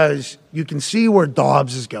because you can see where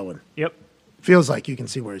Dobbs is going. Yep. Feels like you can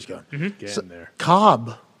see where he's going. Getting there.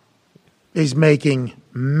 Cobb is making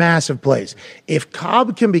massive plays. If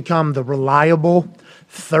Cobb can become the reliable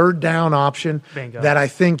third down option that I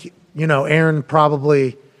think, Aaron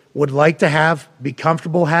probably would like to have, be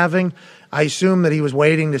comfortable having, I assume that he was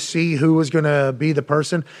waiting to see who was going to be the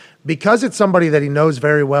person. Because it's somebody that he knows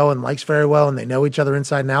very well and likes very well and they know each other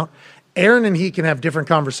inside and out, Aaron and he can have different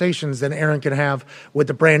conversations than Aaron can have with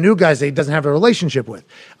the brand new guys that he doesn't have a relationship with.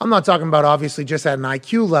 I'm not talking about obviously just at an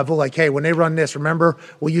IQ level, like, hey, when they run this, remember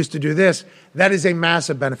we used to do this. That is a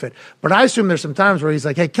massive benefit. But I assume there's some times where he's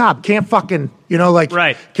like, hey, Cobb, can't fucking,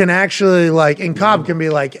 can actually and Cobb can be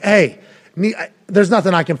like, hey, there's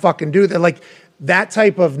nothing I can fucking do. That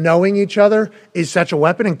type of knowing each other is such a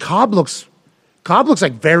weapon. And Cobb looks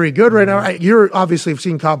like very good right now. You're obviously have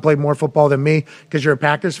seen Cobb play more football than me because you're a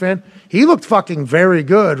Packers fan. He looked fucking very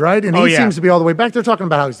good, right? And he seems to be all the way back. They're talking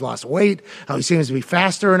about how he's lost weight, how he seems to be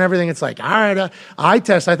faster and everything. It's like, all right, eye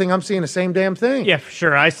test. I think I'm seeing the same damn thing. Yeah, for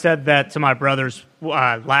sure. I said that to my brothers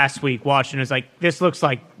last week watching. It's like, this looks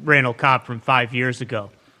like Randall Cobb from 5 years ago.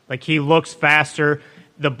 Like, he looks faster.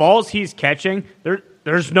 The balls he's catching,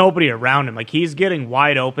 there's nobody around him. Like, he's getting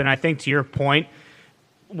wide open. I think to your point,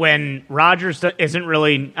 when Rodgers isn't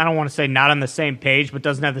really, I don't want to say not on the same page, but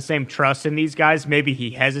doesn't have the same trust in these guys, maybe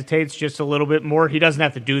he hesitates just a little bit more. He doesn't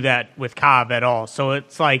have to do that with Cobb at all. So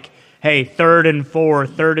it's like, hey, 3rd and 4,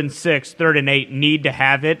 3rd and 6, 3rd and 8, need to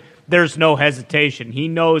have it. There's no hesitation. He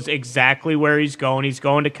knows exactly where he's going. He's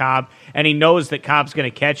going to Cobb, and he knows that Cobb's going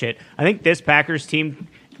to catch it. I think this Packers team,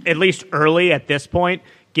 at least early at this point,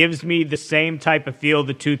 gives me the same type of feel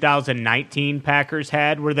the 2019 Packers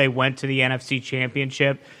had where they went to the NFC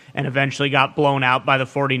Championship and eventually got blown out by the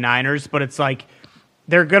 49ers. But it's like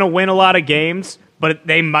they're going to win a lot of games, but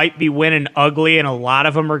they might be winning ugly, and a lot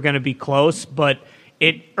of them are going to be close. But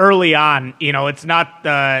early on, it's not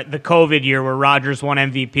the COVID year where Rodgers won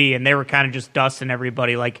MVP and they were kind of just dusting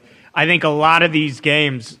everybody. Like, I think a lot of these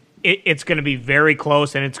games, it's going to be very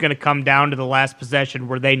close, and it's going to come down to the last possession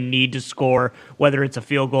where they need to score, whether it's a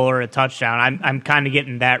field goal or a touchdown. I'm kind of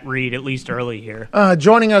getting that read, at least early here.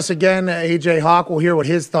 Joining us again, AJ Hawk. We'll hear what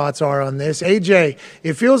his thoughts are on this. AJ,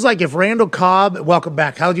 it feels like if Randall Cobb, welcome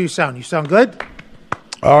back. How do you sound? You sound good?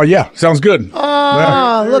 Oh, yeah. Sounds good.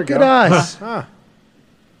 Oh, look at us.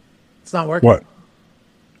 It's not working? What?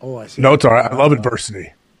 Oh, I see. No, it's all right. I love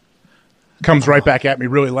adversity. Comes right back at me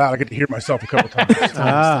really loud. I get to hear myself a couple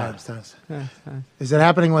times. Is it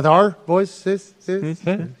happening with our voice?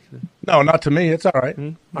 No, not to me. It's all right.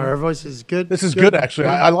 Our voice is good. This is good, actually.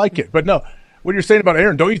 I like it. But no, what you're saying about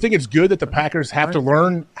Aaron, don't you think it's good that the Packers have to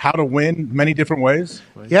learn how to win many different ways?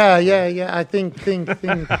 Yeah. I think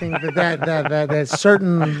that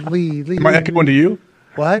certainly. Am I echoing to you?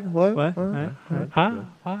 What?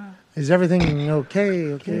 Is everything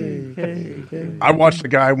okay? I watched a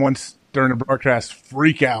guy once during the broadcast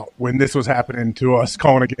freak out when this was happening to us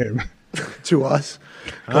calling a game. To us?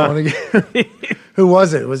 Calling a game? Who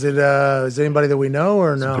was it? Was it anybody that we know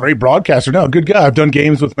or no? Great broadcaster. No, good guy. I've done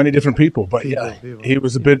games with many different people, but he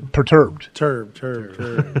was a bit perturbed.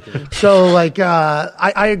 So,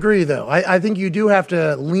 I agree, though. I think you do have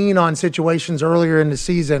to lean on situations earlier in the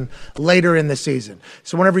season, later in the season.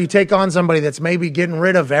 So whenever you take on somebody that's maybe getting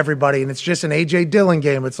rid of everybody and it's just an A.J. Dillon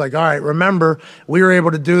game, it's like, all right, remember, we were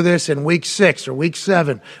able to do this in week 6 or week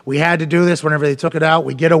 7. We had to do this whenever they took it out.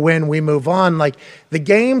 We get a win, we move on. Like, the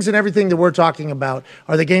games and everything that we're talking about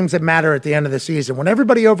are the games that matter at the end of the season. When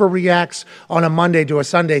everybody overreacts on a Monday to a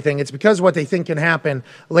Sunday thing, it's because of what they think can happen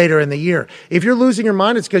later in the year. If you're losing your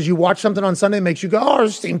mind, it's because you watch something on Sunday that makes you go, oh,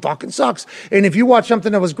 this team fucking sucks. And if you watch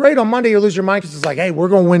something that was great on Monday, you lose your mind because it's like, hey, we're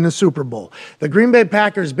going to win the Super Bowl. The Green Bay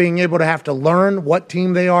Packers being able to have to learn what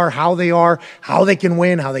team they are, how they can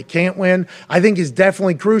win, how they can't win, I think is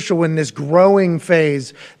definitely crucial in this growing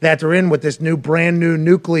phase that they're in with this brand new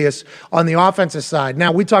nucleus on the offensive side.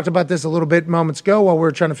 Now, we talked about this a little bit moments ago while we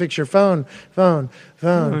were trying to fix your phone,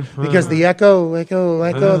 because the echo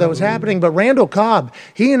that was happening. But Randall Cobb,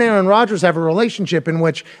 he and Aaron Rodgers have a relationship in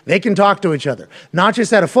which they can talk to each other, not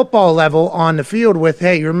just at a football level on the field with,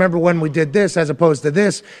 hey, you remember when we did this as opposed to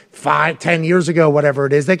this 5-10 years ago, whatever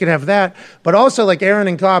it is. They can have that. But also, like, Aaron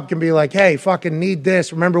and Cobb can be like, hey, fucking need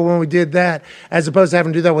this. Remember when we did that, as opposed to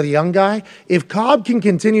having to do that with a young guy. If Cobb can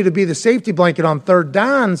continue to be the safety blanket on third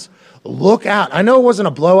downs, look out. I know it wasn't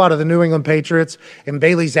a blowout of the New England Patriots and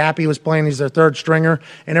Bailey Zappi was playing. He's their third stringer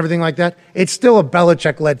and everything like that. It's still a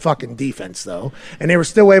Belichick-led fucking defense, though. And they were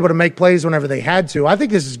still able to make plays whenever they had to. I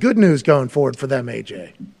think this is good news going forward for them,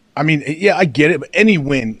 AJ. I mean, yeah, I get it, but any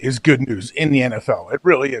win is good news in the NFL. It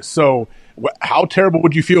really is. So how terrible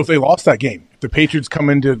would you feel if they lost that game? If the Patriots come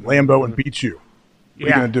into Lambeau and beat you? What are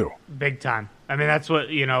you going to do? Big time. I mean, that's what,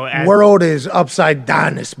 world is upside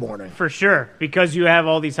down this morning. For sure, because you have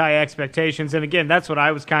all these high expectations. And again, that's what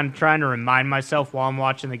I was kind of trying to remind myself while I'm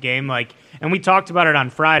watching the game. Like, and we talked about it on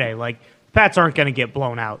Friday. Like, Pats aren't going to get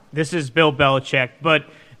blown out. This is Bill Belichick. But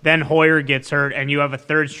then Hoyer gets hurt, and you have a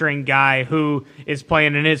third-string guy who is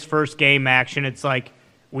playing in his first game action. It's like,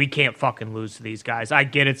 we can't fucking lose to these guys. I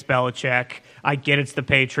get it's Belichick. I get it's the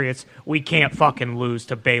Patriots. We can't fucking lose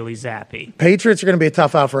to Bailey Zappi. Patriots are going to be a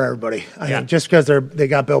tough out for everybody. I think just because they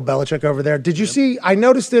got Bill Belichick over there. Did you see? I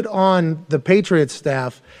noticed it on the Patriots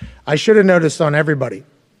staff. I should have noticed on everybody.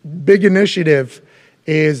 Big initiative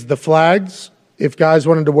is the flags. If guys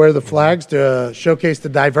wanted to wear the flags to showcase the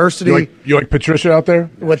diversity. You like Patricia out there?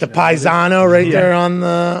 With the paisano there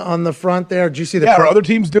on the front there. Did you see the are other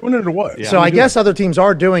teams doing it or what? Yeah. So I guess other teams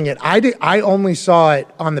are doing it. I only saw it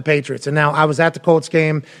on the Patriots. And now I was at the Colts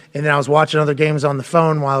game, and then I was watching other games on the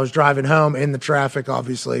phone while I was driving home in the traffic,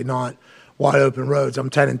 obviously not wide open roads. I'm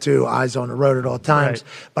 10-2, eyes on the road at all times.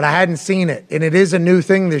 Right. But I hadn't seen it. And it is a new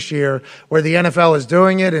thing this year where the NFL is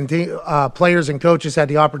doing it and players and coaches had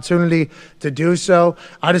the opportunity to do so.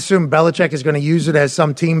 I'd assume Belichick is going to use it as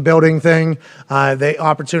some team building thing, the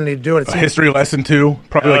opportunity to do it. A history lesson, too.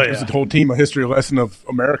 Probably gives the whole team a history lesson of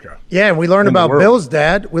America. Yeah, and we learned about Bill's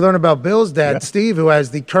dad. Steve, who has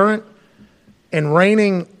the current and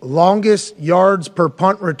reigning longest yards per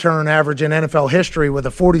punt return average in NFL history with a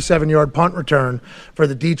 47-yard punt return for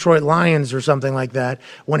the Detroit Lions or something like that,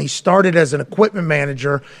 when he started as an equipment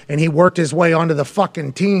manager and he worked his way onto the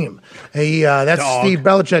fucking team. That's Steve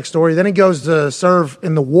Belichick's story. Then he goes to serve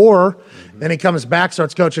in the war Then he comes back,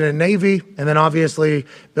 starts coaching in Navy, and then obviously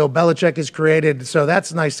Bill Belichick is created. So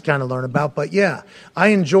that's nice to kind of learn about. But yeah, I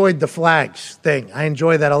enjoyed the flags thing. I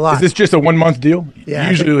enjoy that a lot. Is this just a 1 month deal? Yeah,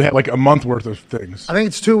 Usually we have like a month worth of things. I think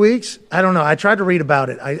it's 2 weeks. I don't know. I tried to read about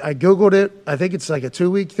it. I Googled it. I think it's like a 2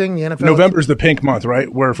 week thing. The NFL. November's the pink month,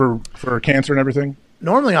 right? Where for cancer and everything?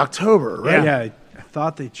 Normally October, right? Yeah, I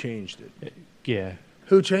thought they changed it. Yeah.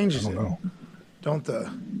 Who changes it? know. Don't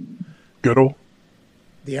Goodall?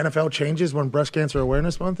 the NFL changes when Breast Cancer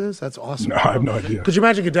Awareness Month is? That's awesome. No, I have no idea. Could you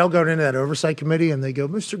imagine Goodell going into that oversight committee and they go,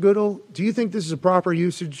 Mr. Goodall, do you think this is a proper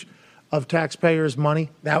usage of taxpayers'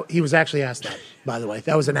 money? Now, he was actually asked that, by the way.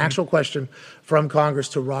 That was an actual question from Congress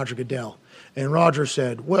to Roger Goodell. And Roger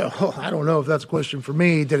said, well, I don't know if that's a question for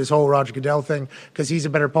me. He did his whole Roger Goodell thing because he's a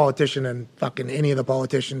better politician than fucking any of the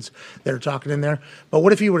politicians that are talking in there. But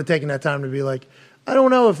what if he would have taken that time to be like, I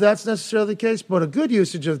don't know if that's necessarily the case, but a good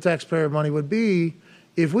usage of the taxpayer money would be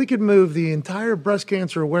if we could move the entire Breast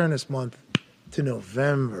Cancer Awareness Month to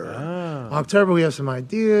November. October, we have some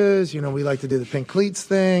ideas. You know, we like to do the pink cleats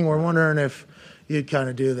thing. We're wondering if you'd kind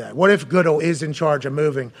of do that. What if Goodall is in charge of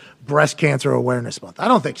moving Breast Cancer Awareness Month? I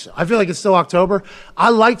don't think so. I feel like it's still October. I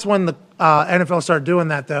liked when the NFL started doing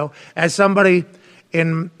that, though. As somebody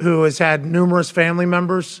who has had numerous family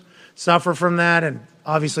members suffer from that, and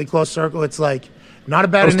obviously close circle, it's like not a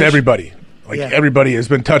bad Close to everybody. Yeah. Everybody has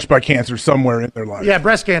been touched by cancer somewhere in their life. Yeah,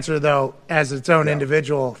 breast cancer, though, as its own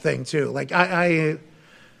individual thing, too. Like, I'm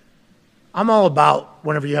all about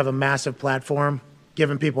whenever you have a massive platform,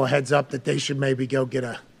 giving people a heads up that they should maybe go get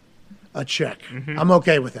a check. Mm-hmm. I'm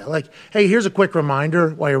okay with that. Like, hey, here's a quick reminder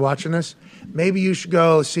while you're watching this. Maybe you should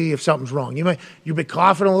go see if something's wrong. You've been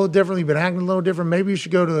coughing a little differently, you've been acting a little different. Maybe you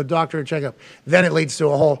should go to the doctor and check up. Then it leads to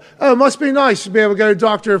a whole, oh, it must be nice to be able to go to a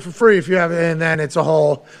doctor for free if you have it. And then it's a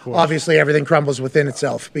whole, obviously everything crumbles within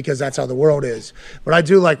itself because that's how the world is. But I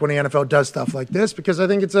do like when the NFL does stuff like this because I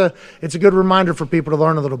think it's a good reminder for people to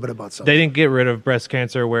learn a little bit about something. They didn't get rid of breast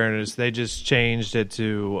cancer awareness. They just changed it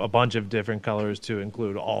to a bunch of different colors to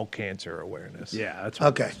include all cancer awareness. Yeah, that's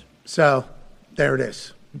okay. So there it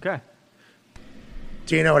is. Okay.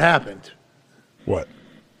 Do you know what happened? What?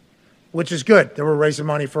 Which is good. They were raising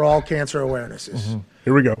money for all cancer awarenesses. Mm-hmm.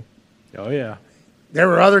 Here we go. Oh, yeah. There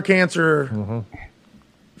were other cancer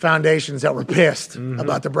foundations that were pissed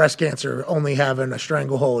about the breast cancer only having a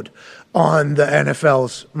stranglehold on the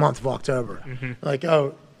NFL's month of October. Like,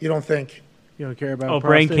 oh, you don't think? You don't care about Oh,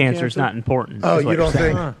 brain prostate cancer is not important. Oh, is what you don't you're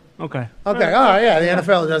saying. think? Okay. Okay. Oh, yeah. The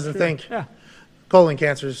NFL doesn't think colon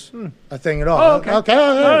cancer's a thing at all. Oh, okay. Okay.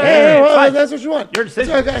 yeah, Well, fine. that's what you want. Your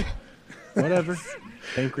decision. It's okay. Whatever.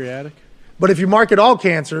 Pancreatic. But if you market all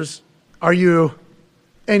cancers, are you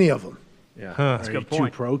any of them? Yeah. That's a Are you good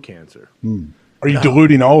point. too pro-cancer? Are you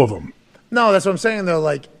diluting all of them? No, that's what I'm saying, though.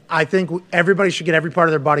 Like, I think everybody should get every part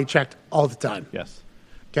of their body checked all the time. Yes.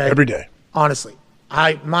 Okay? Every day. Honestly.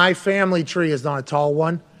 My family tree is not a tall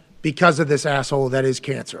one because of this asshole that is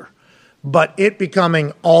cancer. But it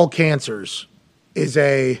becoming all cancers is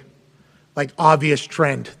a obvious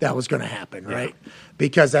trend that was going to happen, right?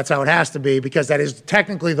 Because that's how it has to be, because that is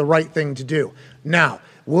technically the right thing to do. Now,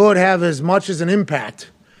 will it have as much as an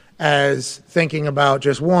impact as thinking about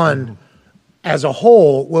just one as a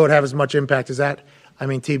whole? Will it have as much impact as that? I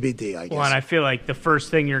mean, TBD, I guess. Well, and I feel like the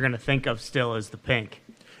first thing you're going to think of still is the pink.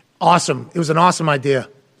 Awesome. It was an awesome idea.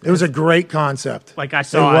 It was a great concept. Like I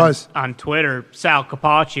saw It was. on Twitter, Sal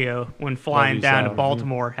Capaccio, when flying you, down Sal. to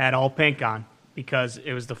Baltimore, had all pink on because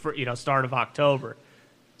it was the start of October.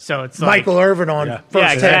 So it's like Michael Irvin on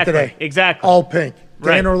first take today. Exactly. All pink.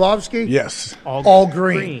 Right. Dan Orlovsky? Yes. All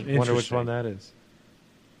green. Wonder which one that is.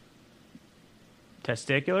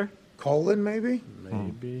 Testicular? Colon, maybe?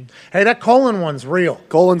 Maybe. Hey, that colon one's real.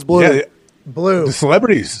 Colon's blue. Yeah, Blue. the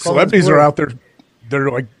celebrities. Colon's Celebrities blue. are out there.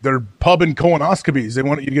 They're pubbing colonoscopies. They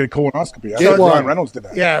want you to get a colonoscopy. I Get thought one. Ryan Reynolds did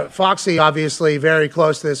that. Yeah, Foxy obviously very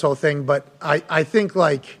close to this whole thing, but I think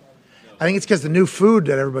it's because the new food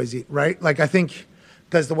that everybody's eating, right? Like I think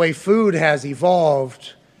because the way food has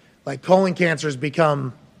evolved, like colon cancer's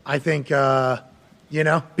become, I think,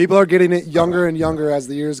 People are getting it younger and younger as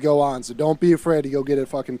the years go on, so don't be afraid to go get a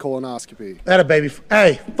fucking colonoscopy. that a baby.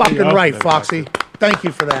 Hey, fucking Yeah, right, baby Foxy. Thank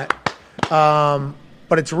you for that.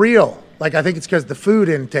 But it's real. Like I think it's because the food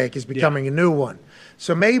intake is becoming a new one.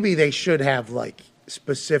 So maybe they should have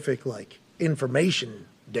specific information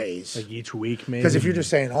days. Like each week, maybe. Because if you're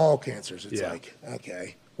just saying all cancers, it's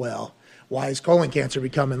okay, well, why is colon cancer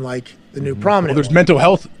becoming the new prominent? Well, there's one? mental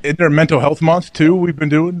health. Isn't there mental health month too? We've been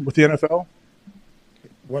doing with the NFL,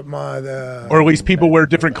 or at least people wear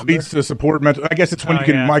different cleats to support mental. I guess it's when Oh, you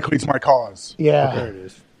can yeah. my cleats, my cause. Yeah. There it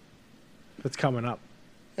is. It's coming up.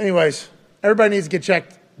 Anyways, everybody needs to get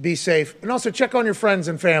checked be safe, and also check on your friends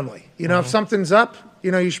and family. You know, if something's up,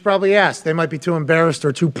 you should probably ask. They might be too embarrassed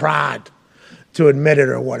or too proud to admit it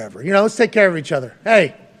or whatever. Let's take care of each other.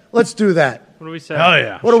 Hey, let's do that. What do we say? Oh,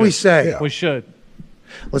 yeah. What do we say? Yeah. We should.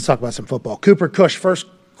 Let's talk about some football. Cooper Kush, first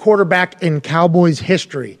quarterback in Cowboys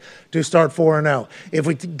history to start 4-0. If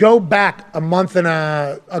we go back a month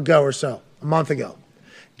ago,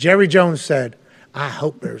 Jerry Jones said, I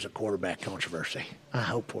hope there's a quarterback controversy. I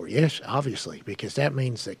hope for you. Yes, obviously, because that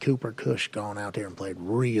means that Cooper Kush gone out there and played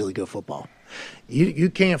really good football. You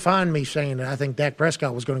can't find me saying that I think Dak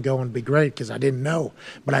Prescott was going to go and be great because I didn't know.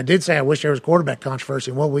 But I did say I wish there was quarterback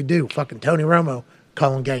controversy. And what we do, fucking Tony Romo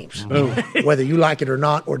calling games. Whether you like it or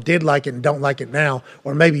not, or did like it and don't like it now,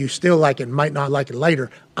 or maybe you still like it and might not like it later,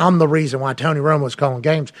 I'm the reason why Tony Romo was calling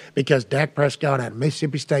games, because Dak Prescott out of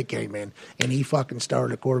Mississippi State came in and he fucking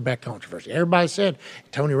started a quarterback controversy. Everybody said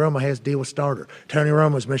Tony Romo has to deal with starter. Tony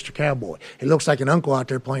Romo's Mr. Cowboy. He looks like an uncle out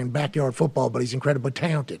there playing backyard football, but he's incredibly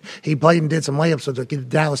talented. He played and did some layups so they get the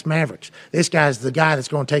Dallas Mavericks. This guy's the guy that's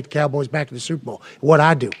going to take the Cowboys back to the Super Bowl. What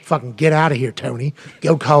I do, fucking get out of here, Tony.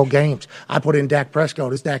 Go call games. I put in Dak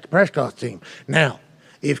Prescott. It's Dak Prescott's team. Now,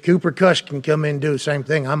 if Cooper Kush can come in and do the same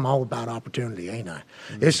thing, I'm all about opportunity, ain't I?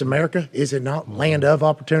 It's America, is it not? Land of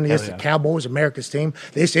opportunity. It's the Cowboys, America's team.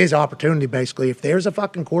 This is opportunity, basically. If there's a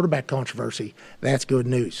fucking quarterback controversy, that's good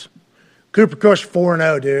news. Cooper Kush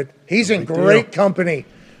 4-0, dude. He's in great company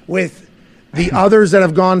with the others that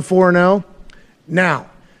have gone 4-0. Now,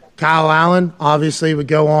 Kyle Allen obviously would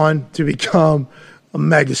go on to become a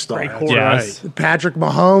megastar. Yes. Patrick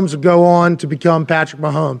Mahomes would go on to become Patrick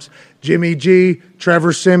Mahomes. Jimmy G,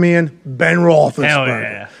 Trevor Siemian, Ben Roethlisberger. Hell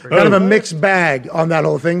yeah. Kind of a mixed bag on that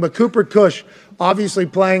whole thing. But Cooper Kush obviously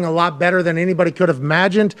playing a lot better than anybody could have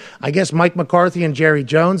imagined. I guess Mike McCarthy and Jerry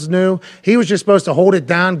Jones knew. He was just supposed to hold it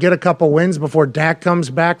down, get a couple wins before Dak comes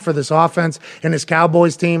back for this offense and his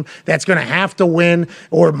Cowboys team that's going to have to win,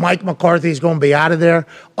 or Mike McCarthy's going to be out of there.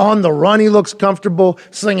 On the run, he looks comfortable.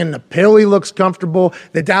 Slinging the pill, he looks comfortable.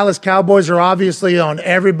 The Dallas Cowboys are obviously on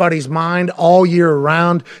everybody's mind all year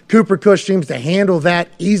around. Cooper Kush seems to handle that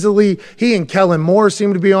easily. He and Kellen Moore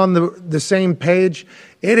seem to be on the same page.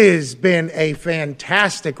 It has been a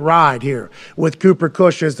fantastic ride here with Cooper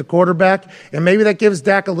Kush as the quarterback, and maybe that gives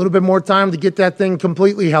Dak a little bit more time to get that thing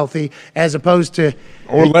completely healthy as opposed to –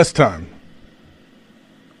 Or less time.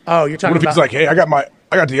 Oh, you're talking What if about – he's like, hey, I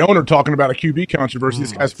got the owner talking about a QB controversy.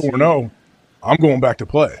 This guy's 4-0. I'm going back to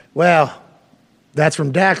play. Well, that's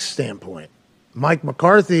from Dak's standpoint. Mike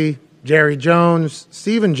McCarthy, Jerry Jones,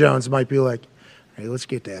 Stephen Jones might be like, hey, let's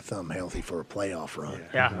get that thumb healthy for a playoff run.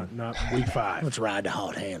 Yeah. Not week 5. Let's ride the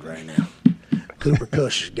hot hand right now. Cooper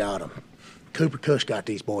Kush has got them. Cooper Kush got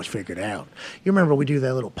these boys figured out. You remember we do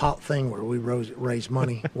that little pot thing where we raise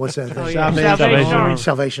money? What's that thing?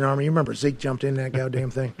 Salvation Army. You remember Zeke jumped in that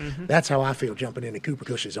goddamn thing? That's how I feel jumping into Cooper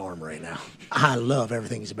Kush's arm right now. I love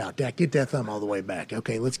everything he's about. Dak, get that thumb all the way back.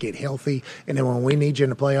 Okay, let's get healthy. And then when we need you in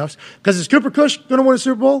the playoffs, because is Cooper Kush going to win a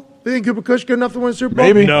Super Bowl? You think Cooper Kush good enough to win a Super Bowl?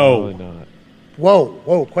 Maybe. No. Probably not.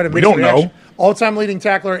 Whoa, quite a mixed We don't reaction. know. All-time leading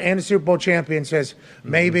tackler and a Super Bowl champion says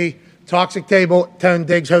maybe. Toxic Table, Tone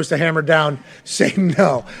Diggs, host of Hammer Down, say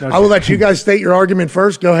no. I will let you guys state your argument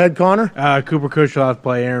first. Go ahead, Connor. Cooper Kush will have to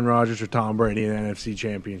play Aaron Rodgers or Tom Brady in the NFC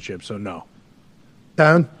Championship, so no.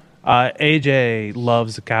 Tone? AJ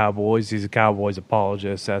loves the Cowboys. He's a Cowboys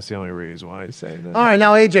apologist. That's the only reason why he's saying that. All right,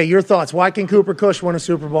 now, AJ, your thoughts. Why can Cooper Kush win a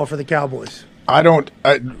Super Bowl for the Cowboys?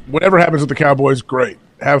 Whatever happens with the Cowboys, great.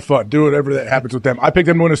 Have fun. Do whatever that happens with them. I picked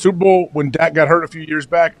them to win a Super Bowl when Dak got hurt a few years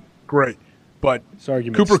back. Great. But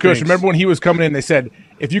Cooper Kush, remember when he was coming in, they said,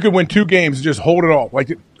 if you could win 2 games, just hold it all. Like,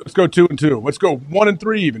 let's go 2-2. Let's go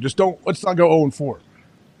 1-3 even. Let's not go 0-4.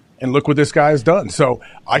 And look what this guy has done. So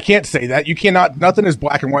I can't say that. You cannot, nothing is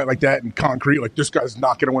black and white like that and concrete. Like, this guy's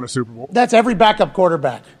not going to win a Super Bowl. That's every backup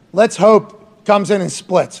quarterback. Let's hope comes in and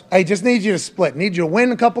splits. Hey, just need you to split. Need you to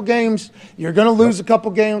win a couple games. You're going to lose a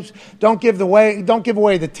couple games. Don't give away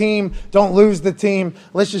the team. Don't lose the team.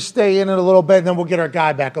 Let's just stay in it a little bit, and then we'll get our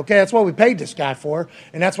guy back. Okay, that's what we paid this guy for,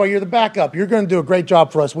 and that's why you're the backup. You're going to do a great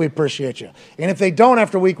job for us. We appreciate you. And if they don't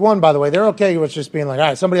after week 1, by the way, they're okay with just being like, all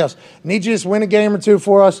right, somebody else. Need you to just win a game or 2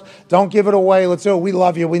 for us. Don't give it away. Let's do it. We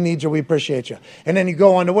love you. We need you. We appreciate you. And then you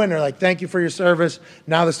go on to win. They're like, thank you for your service.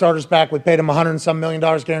 Now the starter's back. We paid him $100 and some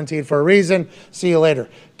million guaranteed for a reason. See you later.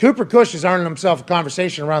 Cooper Kush is earning himself a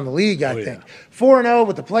conversation around the league, I think. 4-0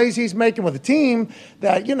 with the plays he's making with a team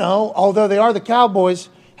that, although they are the Cowboys,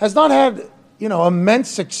 has not had, immense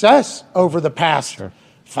success over the past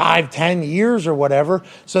 5-10 years or whatever.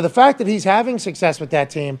 So the fact that he's having success with that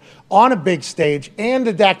team on a big stage and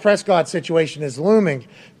the Dak Prescott situation is looming,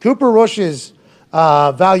 Cooper Rush's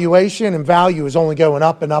valuation and value is only going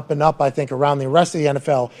up and up and up, I think, around the rest of the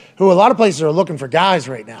NFL, who a lot of places are looking for guys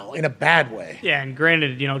right now in a bad way. Yeah, and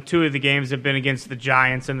granted, 2 of the games have been against the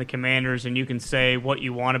Giants and the Commanders, and you can say what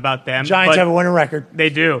you want about them. Giants have a winning record. They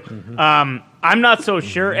do. I'm not so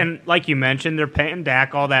sure, and like you mentioned, they're paying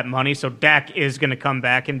Dak all that money, so Dak is going to come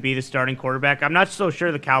back and be the starting quarterback. I'm not so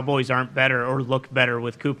sure the Cowboys aren't better or look better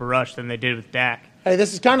with Cooper Rush than they did with Dak. Hey,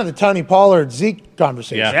 this is kind of the Tony Pollard-Zeke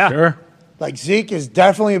conversation. Yeah. Sure. Like, Zeke is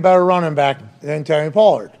definitely a better running back than Tony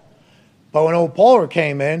Pollard. But when old Pollard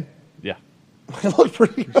came in, he looked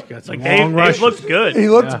pretty good. Got some They looked good. He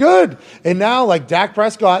looked good. And now, like, Dak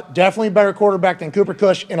Prescott, definitely a better quarterback than Cooper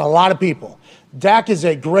Kush and a lot of people. Dak is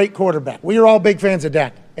a great quarterback. We are all big fans of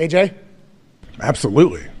Dak. AJ?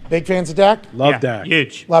 Absolutely. Big fans of Dak? Love Dak.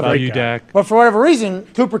 Huge. Love Love it. you, Dak. But for whatever reason,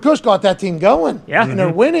 Cooper Kush got that team going. Yeah. And they're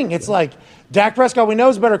winning. It's like Dak Prescott, we know,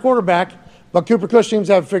 is a better quarterback, but Cooper Kush seems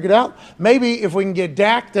to have it figured out. Maybe if we can get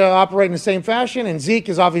Dak to operate in the same fashion, and Zeke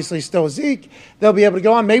is obviously still Zeke, they'll be able to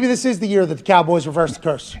go on. Maybe this is the year that the Cowboys reverse the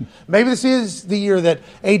curse. Maybe this is the year that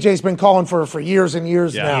AJ's been calling for years and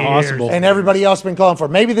years now. possible. And everybody else been calling for.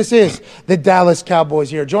 Maybe this is the Dallas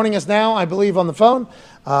Cowboys year. Joining us now, I believe, on the phone,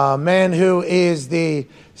 a man who is the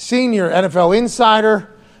senior NFL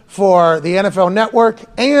insider for the NFL Network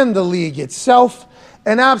and the league itself.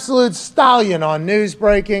 An absolute stallion on news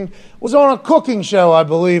breaking. Was on a cooking show, I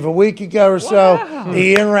believe, a week ago or so.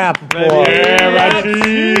 Ian Rapoport.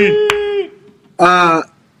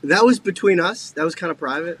 That was between us. That was kind of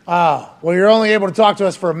private. Well, you're only able to talk to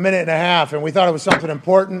us for a minute and a half, and we thought it was something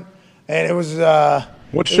important. And it was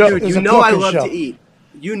What show? Dude, you know I love to eat.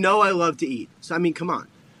 You know I love to eat. So I mean, come on.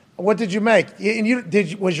 What did you make?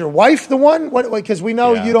 And was your wife the one? Because we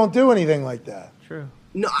know you don't do anything like that. True.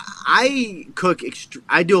 No, I cook.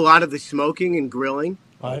 I do a lot of the smoking and grilling.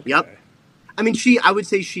 Right. Yep. I mean, I would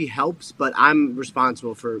say she helps, but I'm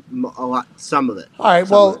responsible for some of it. All right.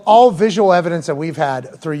 Well, all visual evidence that we've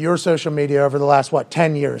had through your social media over the last,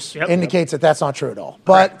 10 years indicates that that's not true at all.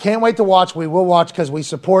 But can't wait to watch. We will watch because we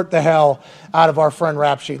support the hell out of our friend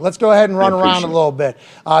Rap Sheet. Let's go ahead and run around a little bit.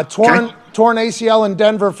 Torn ACL in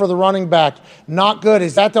Denver for the running back. Not good.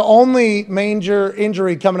 Is that the only major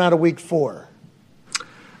injury coming out of week 4?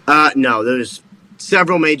 No, there's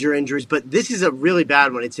several major injuries, but this is a really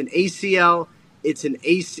bad one. It's an ACL, it's a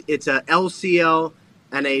LCL,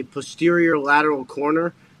 and a posterior lateral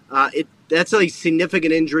corner. That's a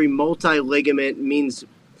significant injury. Multi-ligament means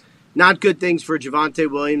not good things for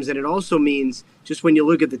Javonte Williams, and it also means, just when you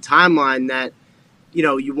look at the timeline, that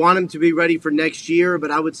you want him to be ready for next year,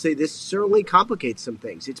 but I would say this certainly complicates some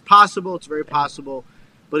things. It's possible, it's very possible,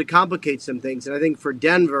 but it complicates some things. And I think for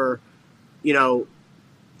Denver,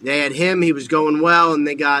 they had him, he was going well, and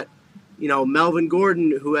they got, Melvin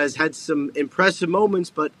Gordon, who has had some impressive moments,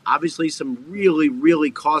 but obviously some really, really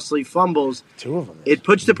costly fumbles. 2 of them. It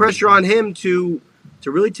puts the pressure on him to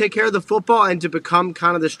really take care of the football and to become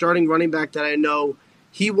kind of the starting running back that I know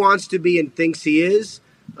he wants to be and thinks he is.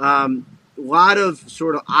 A lot of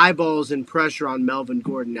sort of eyeballs and pressure on Melvin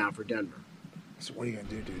Gordon now for Denver. So what are you going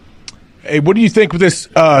to do, dude? Hey, what do you think with this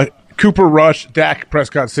Cooper Rush, Dak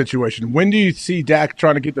Prescott situation? When do you see Dak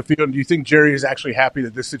trying to get the field? And do you think Jerry is actually happy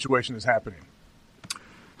that this situation is happening?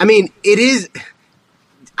 I mean, it is.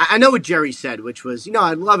 I know what Jerry said, which was,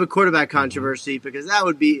 I'd love a quarterback controversy because that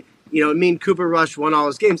would be, Cooper Rush won all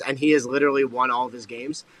his games, and he has literally won all of his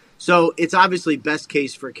games. So it's obviously best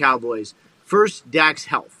case for Cowboys. First, Dak's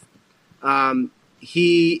health.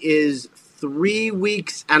 He is 3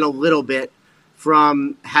 weeks and a little bit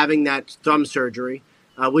from having that thumb surgery.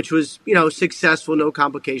 Which was, successful, no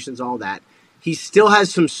complications, all that. He still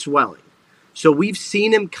has some swelling. So we've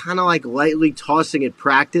seen him kind of like lightly tossing at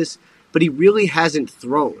practice, but he really hasn't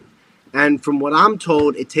thrown. And from what I'm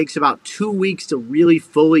told, it takes about 2 weeks to really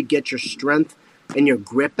fully get your strength and your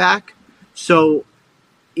grip back. So,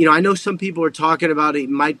 I know some people are talking about he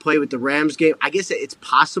might play with the Rams game. I guess it's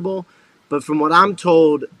possible. But from what I'm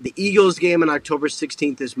told, the Eagles game on October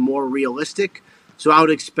 16th is more realistic. So I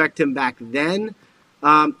would expect him back then.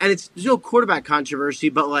 And there's no quarterback controversy,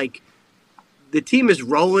 but the team is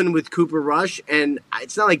rolling with Cooper Rush, and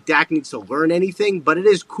it's not like Dak needs to learn anything, but it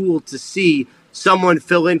is cool to see someone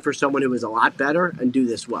fill in for someone who is a lot better and do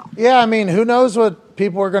this well. Yeah, I mean, who knows what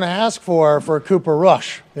people are going to ask for Cooper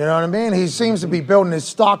Rush? You know what I mean? He seems to be building his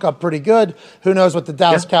stock up pretty good. Who knows what the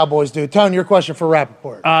Dallas Cowboys do? Tone, your question for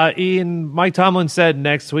Rapoport. Ian, Mike Tomlin said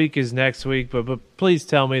next week is next week, but please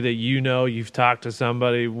tell me that you've talked to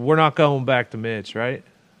somebody. We're not going back to Mitch, right?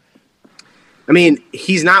 I mean,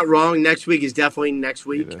 he's not wrong. Next week is definitely next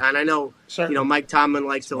week. And I know, Mike Tomlin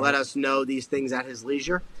likes to let us know these things at his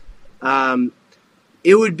leisure.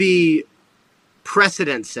 It would be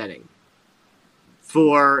precedent setting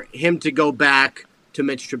for him to go back to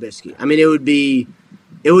Mitch Trubisky. I mean, it would be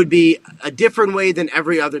a different way than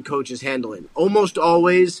every other coach is handling. Almost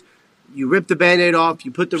always, you rip the Band-Aid off,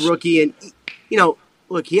 you put the rookie in.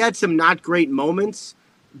 Look, he had some not great moments,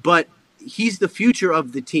 but he's the future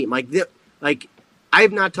of the team. Like I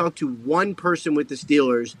have not talked to one person with the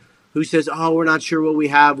Steelers who says, "Oh, we're not sure what we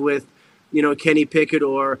have with, Kenny Pickett,"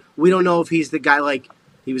 or "We don't know if he's the guy." Like,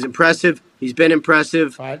 he was impressive. He's been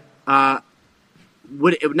impressive. Right.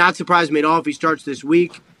 It would not surprise me at all if he starts this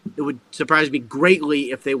week. It would surprise me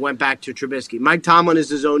greatly if they went back to Trubisky. Mike Tomlin is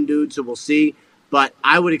his own dude, so we'll see. But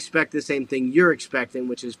I would expect the same thing you're expecting,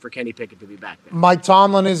 which is for Kenny Pickett to be back there. Mike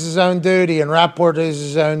Tomlin is his own dude. Ian Rapoport is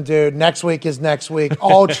his own dude. Next week is next week.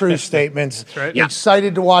 All true statements. That's right. Yeah.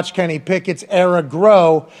 Excited to watch Kenny Pickett's era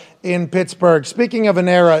grow in Pittsburgh. Speaking of an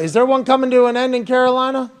era, is there one coming to an end in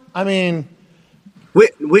Carolina? I mean,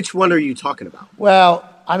 which one are you talking about? well,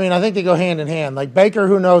 I think they go hand in hand. Like Baker,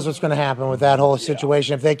 who knows what's going to happen with that whole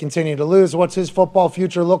situation if they continue to lose? What's his football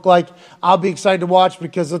future look like? I'll be excited to watch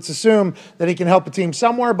because let's assume that he can help a team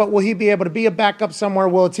somewhere, but will he be able to be a backup somewhere?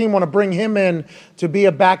 Will a team want to bring him in to be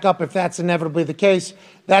a backup if that's inevitably the case?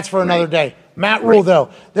 That's for another day. Matt Rule, though,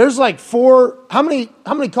 there's like how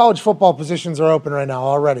many college football positions are open right now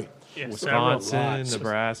already? Yeah, Wisconsin,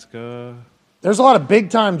 Nebraska. There's a lot of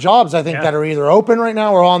big-time jobs, I think, that are either open right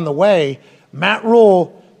now or on the way. Matt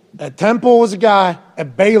Rule at Temple was a guy,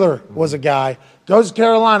 at Baylor was a guy, goes to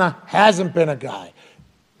Carolina, hasn't been a guy.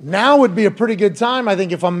 Now would be a pretty good time, I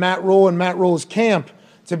think, if I'm Matt Rule and Matt Rule's camp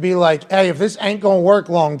to be like, hey, if this ain't going to work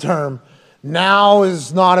long-term, now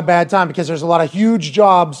is not a bad time because there's a lot of huge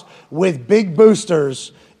jobs with big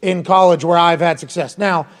boosters in college where I've had success.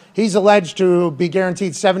 Now, he's alleged to be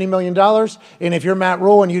guaranteed $70 million, and if you're Matt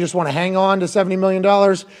Rule and you just want to hang on to $70 million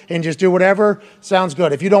and just do whatever, sounds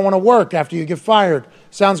good. If you don't want to work after you get fired,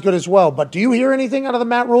 sounds good as well. But do you hear anything out of the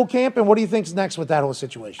Matt Rule camp, and what do you think's next with that whole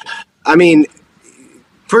situation? I mean,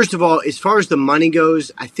 first of all, as far as the money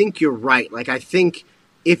goes, I think you're right. Like, I think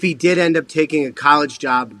if he did end up taking a college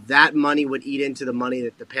job, that money would eat into the money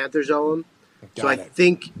that the Panthers owe him. I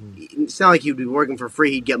think it's not like he'd be working for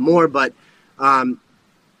free. He'd get more, but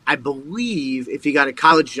I believe if he got a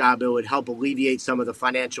college job, it would help alleviate some of the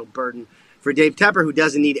financial burden for Dave Tepper, who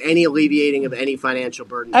doesn't need any alleviating of any financial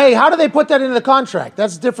burden. Hey, how do they put that into the contract?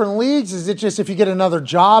 That's different leagues. Is it just if you get another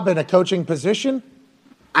job in a coaching position?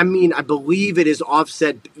 I mean, I believe it is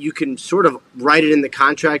offset. You can sort of write it in the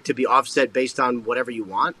contract to be offset based on whatever you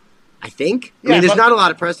want, I think. I mean, there's not a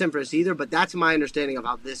lot of precedent for this either, but that's my understanding of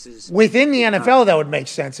how this is. Within the NFL, that would make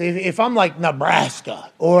sense. If I'm like Nebraska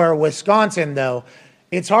or Wisconsin, though,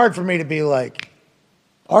 it's hard for me to be like,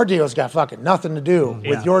 our deal's got fucking nothing to do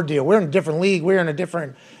with your deal. We're in a different league. We're in a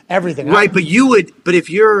different everything. Right, but if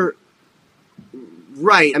you're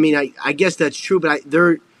right, I mean, I guess that's true, but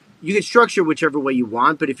you can structure whichever way you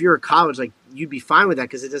want, but if you're a college, like, you'd be fine with that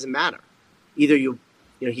because it doesn't matter. Either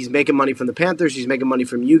he's making money from the Panthers, he's making money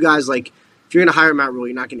from you guys. Like, if you're going to hire Matt Rule,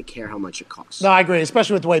 you're not going to care how much it costs. No, I agree,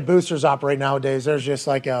 especially with the way boosters operate nowadays. There's just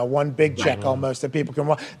like one big check almost that people can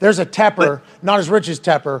want. There's a Tepper, not as rich as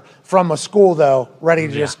Tepper, from a school, though, ready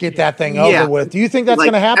to just get that thing over with. Do you think that's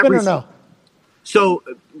going to happen or no? So,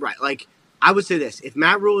 right, like, I would say this. If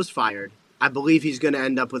Matt Rule is fired, I believe he's going to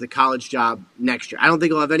end up with a college job next year. I don't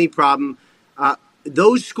think he'll have any problem.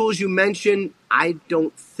 Those schools you mentioned, I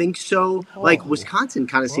don't think so. Like, Wisconsin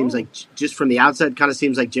kind of seems like, just from the outside, kind of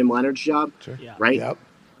seems like Jim Leonard's job, right? Yep.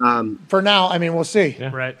 For now, I mean, we'll see.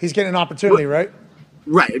 Yeah. Right. He's getting an opportunity, right?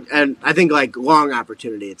 Right, and I think, like, long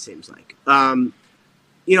opportunity, it seems like.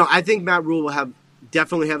 I think Matt Rule will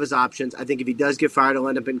definitely have his options. I think if he does get fired, he'll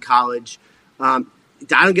end up in college. I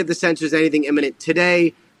don't get the sense there's anything imminent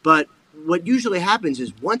today, but what usually happens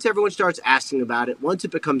is once everyone starts asking about it, once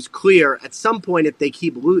it becomes clear, at some point, if they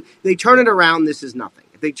they turn it around, this is nothing.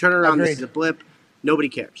 If they turn it around, this is a blip, nobody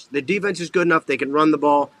cares. The defense is good enough, they can run the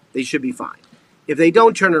ball, they should be fine. If they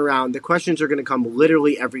don't turn it around, the questions are going to come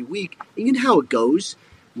literally every week. And you know how it goes.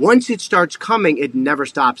 Once it starts coming, it never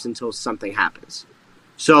stops until something happens.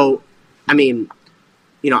 So, I mean,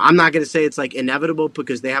 I'm not going to say it's like inevitable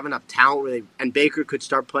because they have enough talent and Baker could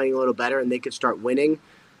start playing a little better and they could start winning.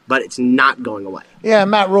 But it's not going away. Yeah,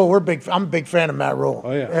 Matt Rule, I'm a big fan of Matt Rule.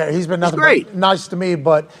 Oh, yeah. He's been nothing but nice to me,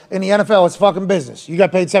 but in the NFL, it's fucking business. You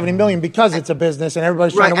got paid $70 million because it's a business and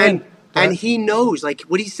everybody's trying to win. And he knows, like,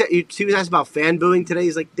 what he said, he was asked about fan booing today.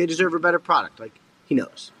 He's like, they deserve a better product. Like, he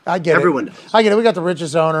knows. I get Everyone it. knows. I get it. We got the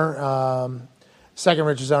richest owner, second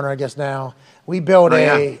richest owner, I guess now. We built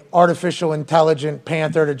a artificial intelligent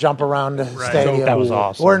panther to jump around the stadium. That was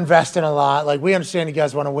awesome. We're investing a lot. Like, we understand you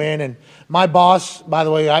guys want to win. And my boss, by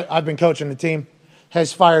the way, I've been coaching the team.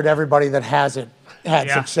 has fired everybody that hasn't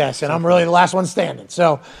had success, and I'm really the last one standing.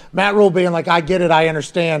 So Matt Rule being like, I get it, I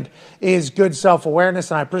understand, is good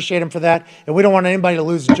self-awareness, and I appreciate him for that. And we don't want anybody to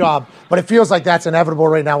lose a job, but it feels like that's inevitable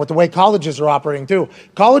right now with the way colleges are operating too.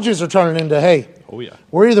 Colleges are turning into, hey,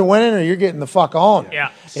 we're either winning or you're getting the fuck on.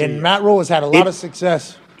 Yeah. And Matt Rule has had a lot of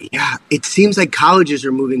success. Yeah, it seems like colleges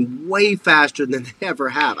are moving way faster than they ever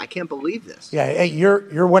have. I can't believe this. Yeah, hey,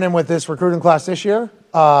 you're winning with this recruiting class this year.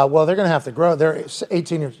 Well, they're going to have to grow. They're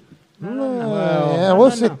 18 years. Yeah, we'll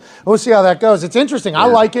see. We'll see how that goes. It's interesting. I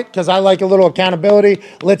like it because I like a little accountability.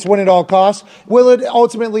 Let's win at all costs. Will it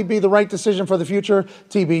ultimately be the right decision for the future?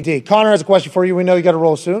 TBD. Connor has a question for you. We know you got to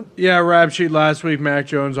roll soon. Yeah, rap sheet last week. Mac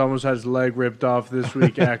Jones almost had his leg ripped off. This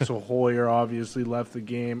week, Axel Hoyer obviously left the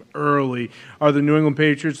game early. Are the New England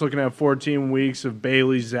Patriots looking at 14 weeks of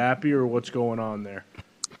Bailey Zappi, or what's going on there?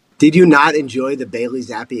 Did you not enjoy the Bailey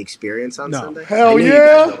Zappi experience on Sunday? Hell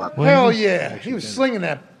yeah. Hell yeah. He was slinging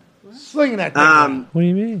that. Slinging that thing. What do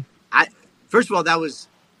you mean? First of all,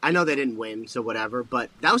 I know they didn't win, so whatever, but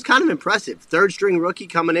that was kind of impressive. Third string rookie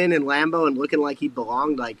coming in Lambeau and looking like he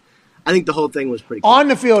belonged. Like, I think the whole thing was pretty cool. On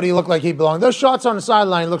the field, he looked like he belonged. Those shots on the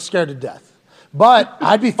sideline, he looked scared to death. But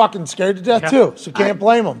I'd be fucking scared to death too, so can't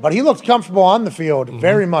blame him. But he looked comfortable on the field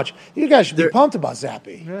very much. You guys should be pumped about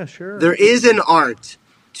Zappi. Yeah, sure. There is an art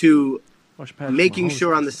to making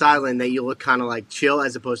sure on the sideline that you look kind of like chill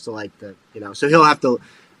as opposed to like so he'll have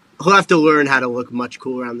to learn how to look much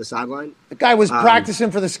cooler on the sideline. The guy was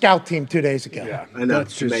practicing for the scout team 2 days ago. Yeah, I know.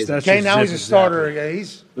 It's amazing. Okay, now he's a starter. Yeah,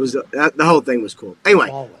 the whole thing was cool. Anyway,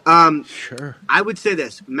 sure. I would say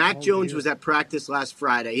this. Mac Jones was at practice last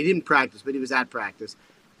Friday. He didn't practice, but he was at practice.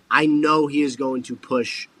 I know he is going to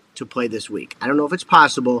push to play this week. I don't know if it's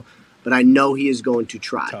possible, but I know he is going to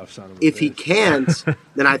try. If he can't,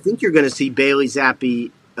 then I think you're going to see Bailey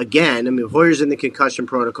Zappi again. I mean, Hoyer's in the concussion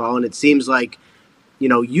protocol, and it seems like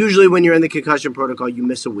usually when you're in the concussion protocol, you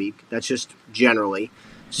miss a week. That's just generally.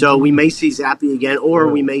 So we may see Zappi again, or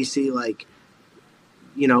we may see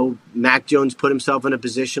Mac Jones put himself in a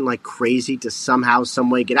position like crazy to somehow, some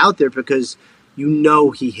way get out there because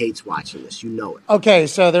he hates watching this. You know it. Okay,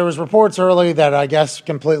 so there was reports early that I guess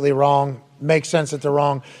completely wrong. Makes sense that they're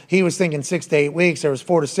wrong. He was thinking 6 to 8 weeks. There was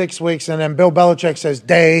 4 to 6 weeks, and then Bill Belichick says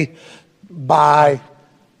day by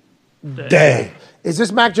day. Is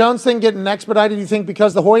this Mac Jones thing getting expedited, you think,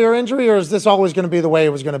 because of the Hoyer injury, or is this always going to be the way it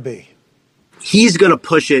was going to be? He's going to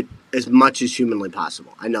push it as much as humanly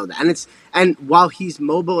possible. I know that. And while he's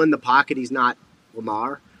mobile in the pocket, he's not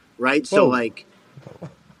Lamar, right? So,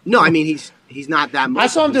 no, I mean, he's not that much. I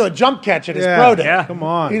saw him do a jump catch at his pro day. Yeah, come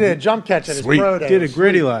on. He did a jump catch at his pro day. Did a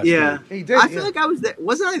gritty last week. He did. I feel like I was there.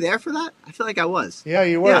 Wasn't I there for that? I feel like I was. Yeah,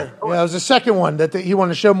 you were. Yeah, it was the second one that he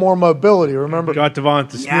wanted to show more mobility, remember? Got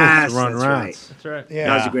Devonta Smith to run routes. Right. That's right. Yeah.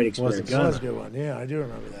 That was a great experience. That was a good one. Yeah, I do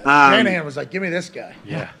remember that. Shanahan was like, give me this guy.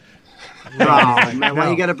 Yeah. Oh, man, why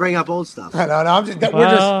you got to bring up old stuff? No, I'm just,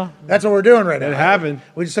 that's what we're doing right now. It happened.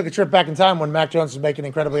 We just took a trip back in time when Mac Jones was making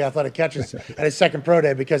incredibly athletic catches at his second pro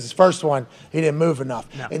day because his first one, he didn't move enough.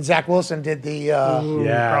 No. And Zach Wilson did the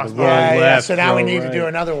so now we need to do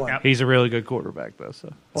another one. He's a really good quarterback, though.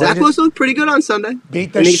 So Zach Wilson looked pretty good on Sunday.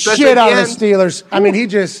 Beat the shit out of the Steelers. I mean, he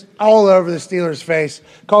just all over the Steelers' face,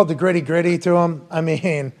 called the gritty to him. I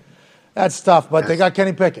mean, that's tough, but they got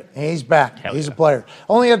Kenny Pickett. He's back. He's a player.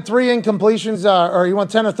 Only had 3 incompletions, or he won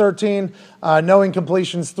 10 or 13, no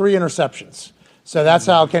incompletions, 3 interceptions. So that's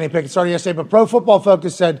how Kenny Pickett started yesterday. But Pro Football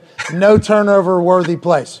Focus said no turnover-worthy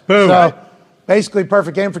plays. Boom. So basically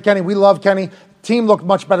perfect game for Kenny. We love Kenny. Team looked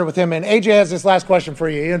much better with him. And AJ has this last question for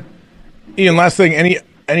you, Ian. Ian, last thing, any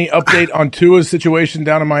update on Tua's situation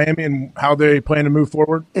down in Miami and how they plan to move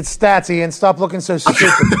forward? It's stats, Ian. Stop looking so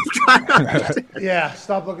stupid. Yeah,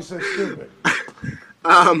 stop looking so stupid.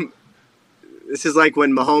 This is like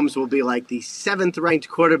when Mahomes will be like the 7th ranked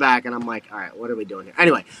quarterback, and I'm like, all right, what are we doing here?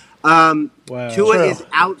 Anyway, Tua is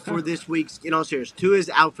out for this week's. In all seriousness, Tua is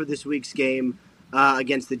out for this week's game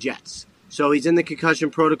against the Jets. So he's in the concussion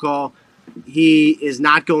protocol. He is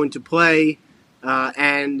not going to play.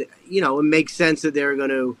 And, it makes sense that they're going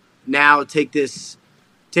to now take his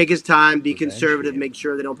time, be conservative, make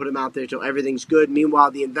sure they don't put him out there until everything's good.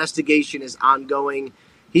 Meanwhile, the investigation is ongoing.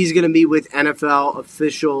 He's going to meet with NFL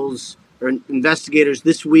officials or investigators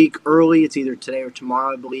this week early. It's either today or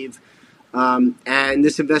tomorrow, I believe. And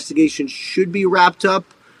this investigation should be wrapped up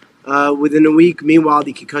within a week. Meanwhile,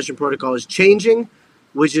 the concussion protocol is changing,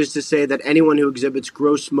 which is to say that anyone who exhibits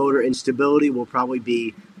gross motor instability will probably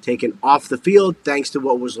be taken off the field thanks to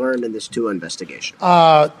what was learned in this Tua investigation.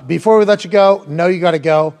 Before we let you go, know you got to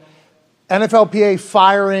go. NFLPA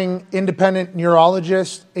firing independent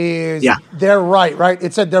neurologists is they're right?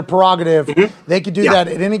 It said their prerogative. They could do that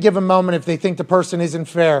at any given moment if they think the person isn't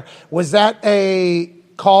fair. Was that a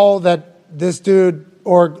call that this dude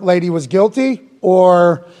or lady was guilty,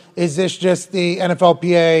 or is this just the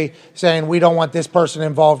NFLPA saying we don't want this person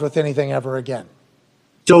involved with anything ever again?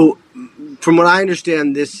 So, from what I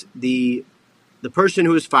understand, the person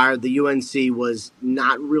who was fired, the UNC, was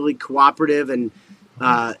not really cooperative and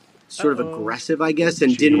sort of aggressive, I guess,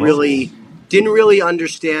 and didn't really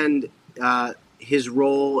understand his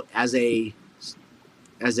role as a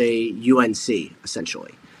UNC,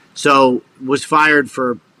 essentially. So was fired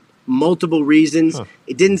for multiple reasons.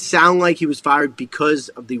 It didn't sound like he was fired because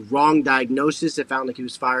of the wrong diagnosis. It found like he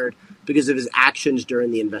was fired because of his actions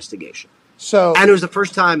during the investigation. And it was the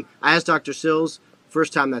first time, I asked Dr. Sills,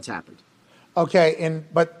 first time that's happened. Okay,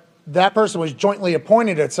 but that person was jointly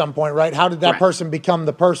appointed at some point, right? How did that person become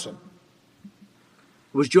the person?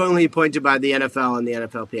 Was jointly appointed by the NFL and the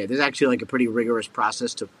NFLPA. There's actually like a pretty rigorous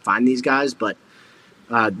process to find these guys, but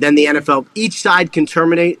then the NFL, each side can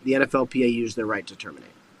terminate. The NFLPA used their right to terminate.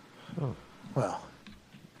 Oh. Well.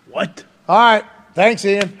 What? All right. Thanks,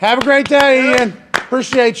 Ian. Have a great day, Ian.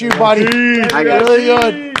 Appreciate you, buddy. Really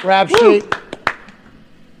good. Rap sheet.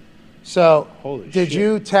 So, did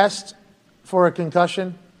you test for a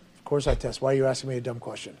concussion? Of course I test. Why are you asking me a dumb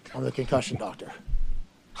question? I'm the concussion doctor.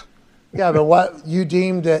 Yeah, but what you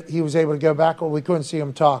deemed that he was able to go back, or we couldn't see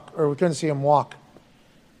him talk, or we couldn't see him walk.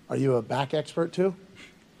 Are you a back expert too?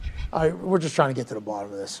 We're just trying to get to the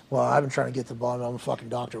bottom of this. Well, I've been trying to get to the bottom. I'm a fucking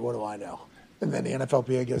doctor. What do I know? And then the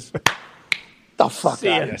NFLPA goes, the fuck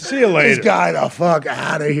out of here. See you later. This guy, the fuck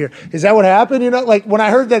out of here. Is that what happened? You know, like when I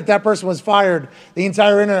heard that person was fired, the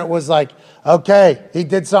entire internet was like, okay, he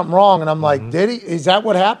did something wrong. And I'm like, did he? Is that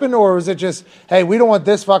what happened? Or was it just, hey, we don't want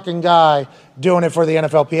this fucking guy doing it for the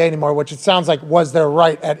NFLPA anymore, which it sounds like was their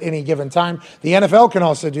right at any given time. The NFL can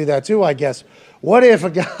also do that too, I guess. What if a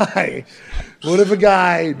guy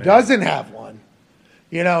doesn't have one,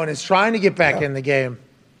 you know, and is trying to get back in the game,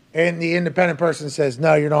 and the independent person says,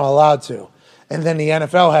 no, you're not allowed to. And then the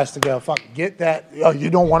NFL has to go, fuck, get that. Oh, you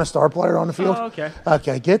don't want a star player on the field? Oh, okay.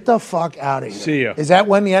 Okay, get the fuck out of here. See ya. Is that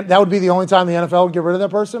when that would be the only time the NFL would get rid of that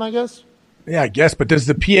person, I guess? Yeah, I guess. But does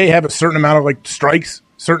the PA have a certain amount of like strikes,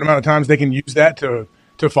 certain amount of times they can use that to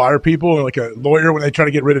fire people, like a lawyer when they try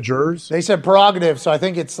to get rid of jurors? They said prerogative, so I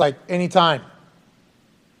think it's like any time.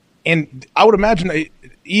 And I would imagine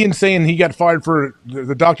Ian saying he got fired for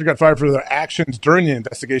the doctor got fired for their actions during the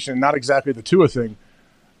investigation, and not exactly the Tua thing.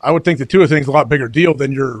 I would think the Tua thing's a lot bigger deal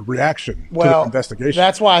than your reaction to the investigation.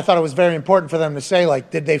 That's why I thought it was very important for them to say, like,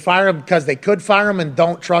 did they fire him because they could fire him and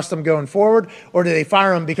don't trust him going forward, or did they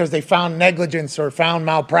fire him because they found negligence or found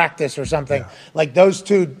malpractice or something? Yeah. Like, those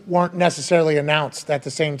two weren't necessarily announced at the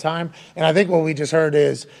same time. And I think what we just heard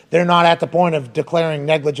is they're not at the point of declaring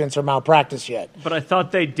negligence or malpractice yet. But I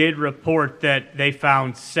thought they did report that they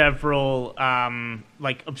found several,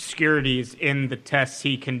 obscurities in the tests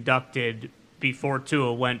he conducted before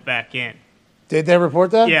Tua went back in. Did they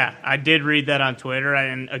report that? Yeah, I did read that on Twitter.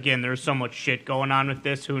 And again, there's so much shit going on with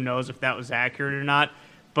this. Who knows if that was accurate or not?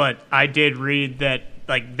 But I did read that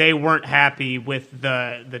they weren't happy with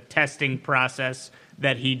the testing process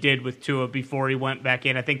that he did with Tua before he went back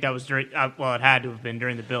in. I think that was during, it had to have been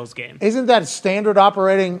during the Bills game. Isn't that standard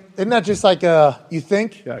operating? Isn't that just like you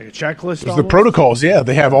think? Yeah, like a checklist. There's the protocols, yeah.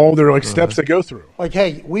 They have all their steps they go through. Like,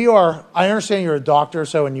 hey, I understand you're a doctor,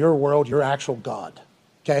 so in your world, you're actual God,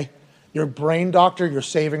 okay? You're a brain doctor, you're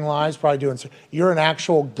saving lives, probably you're an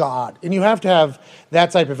actual God. And you have to have that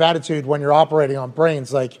type of attitude when you're operating on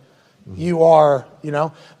brains, like you are,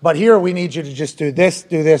 But here we need you to just do this,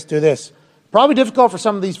 do this, do this. Probably difficult for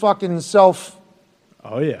some of these fucking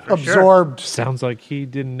absorbed. Sounds like he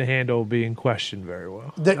didn't handle being questioned very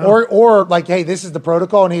well. Or like, hey, this is the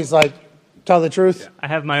protocol, and he's like, tell the truth. Yeah, I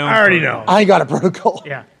have my own. I already know. I ain't got a protocol.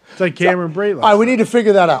 Yeah, it's like Cameron Brate. All right, we need to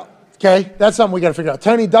figure that out. Okay, that's something we got to figure out.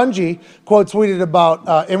 Tony Dungy quote tweeted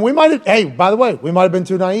about, and we might have. Hey, by the way, we might have been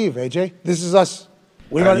too naive. AJ, this is us.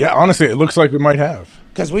 Honestly, it looks like we might have,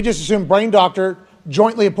 because we just assumed brain doctor,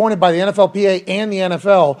 jointly appointed by the NFLPA and the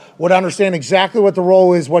NFL, would understand exactly what the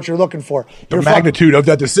role is, what you're looking for. The magnitude of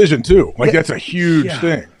that decision, too. That's a huge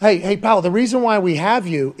thing. Hey, pal, the reason why we have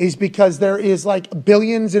you is because there is like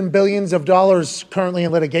billions and billions of dollars currently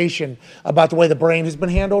in litigation about the way the brain has been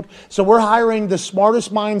handled. So we're hiring the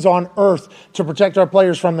smartest minds on earth to protect our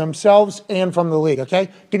players from themselves and from the league, okay?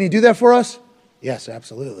 Can you do that for us? Yes,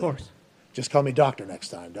 absolutely. Of course. Just call me doctor next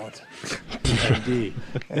time, don't. Indeed.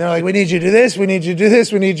 And they're like, we need you to do this, we need you to do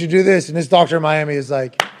this, we need you to do this. And this doctor in Miami is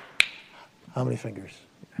like, how many fingers?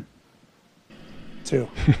 2.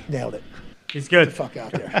 Nailed it. He's good. Get the fuck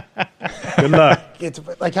out there. Good luck. It's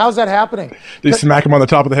like, how's that happening? They smack him on the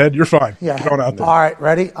top of the head. You're fine. Yeah. Keep going out there. All right,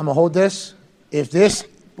 ready? I'm gonna hold this.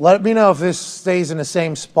 Let me know if this stays in the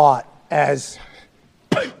same spot as.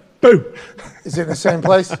 Boom. Is it in the same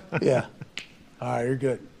place? Yeah. All right, you're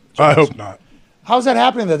good. I hope not. How's that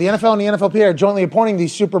happening though? The NFL and the NFLPA are jointly appointing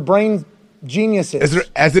these super brain geniuses.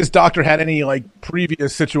 Has this doctor had any like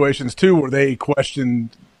previous situations too where they questioned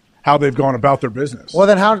how they've gone about their business? Well,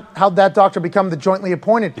 then how'd that doctor become the jointly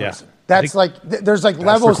appointed person? That's like, there's like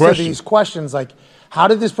levels to these questions. Like, how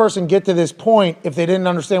did this person get to this point if they didn't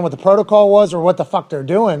understand what the protocol was or what the fuck they're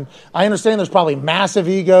doing? I understand there's probably massive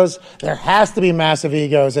egos. There has to be massive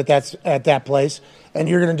egos at that place, and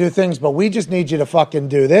you're going to do things, but we just need you to fucking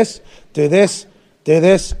do this,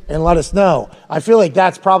 and let us know. I feel like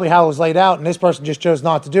that's probably how it was laid out, and this person just chose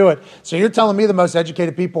not to do it. So you're telling me the most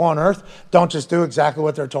educated people on earth don't just do exactly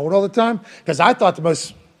what they're told all the time? Because I thought the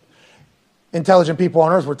most intelligent people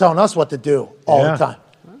on earth were telling us what to do all the time.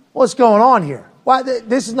 What's going on here? Why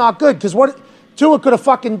this is not good? Because Tua could have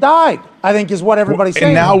fucking died, I think, is what everybody's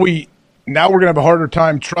saying. And now we're going to have a harder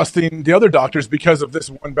time trusting the other doctors because of this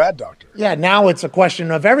one bad doctor. Yeah, now it's a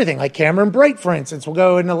question of everything. Like Cameron Brate, for instance, will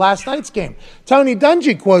go into last night's game. Tony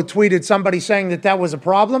Dungy quote tweeted somebody saying that was a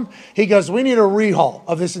problem. He goes, we need a rehaul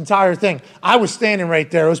of this entire thing. I was standing right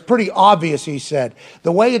there. It was pretty obvious, he said.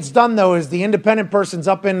 The way it's done, though, is the independent person's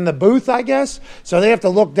up in the booth, I guess. So they have to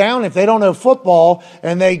look down. If they don't know football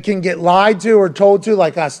and they can get lied to or told to,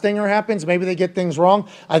 like a stinger happens, maybe they get things wrong.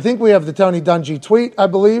 I think we have the Tony Dungy tweet, I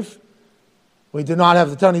believe. We do not have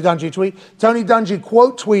the Tony Dungy tweet. Tony Dungy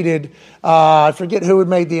quote tweeted, I forget who had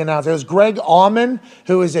made the announcement. It was Greg Auman,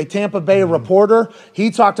 who is a Tampa Bay reporter.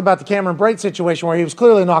 He talked about the Cameron Brate situation where he was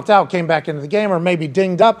clearly knocked out, came back into the game, or maybe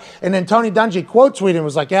dinged up. And then Tony Dungy quote tweeted and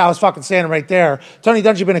was like, yeah, I was fucking standing right there. Tony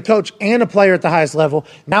Dungy been a coach and a player at the highest level.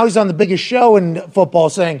 Now he's on the biggest show in football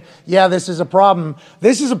saying, yeah, this is a problem.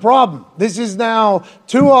 This is a problem. This is now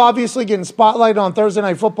Tua obviously getting spotlighted on Thursday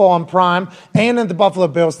Night Football on Prime and in the Buffalo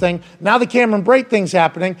Bills thing. Now the Cameron Brate things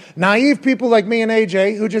happening. Naive people like me and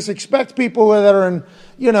AJ who just expect people that are in,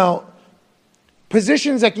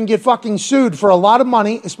 positions that can get fucking sued for a lot of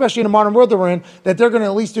money, especially in the modern world that we're in, that they're going to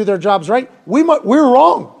at least do their jobs right. We're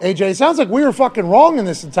wrong, AJ. It sounds like we were fucking wrong in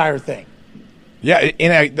this entire thing. Yeah,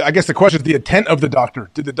 and I guess the question is the intent of the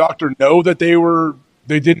doctor. Did the doctor know that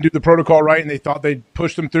they didn't do the protocol right and they thought they'd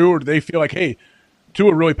push them through, or do they feel like, hey,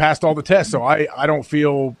 Tua really passed all the tests, so I don't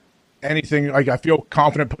feel anything, like I feel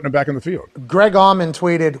confident putting him back in the field. Greg Auman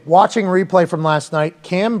tweeted, watching replay from last night,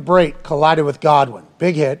 Cam Brate collided with Godwin.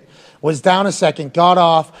 Big hit. Was down a second, got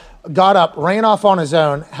up, ran off on his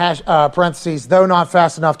own, parentheses, though not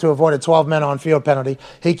fast enough to avoid a 12-men on-field penalty.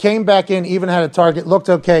 He came back in, even had a target, looked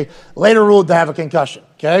okay, later ruled to have a concussion,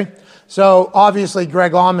 okay? So obviously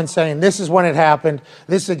Greg Auman saying this is when it happened,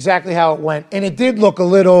 this is exactly how it went, and it did look a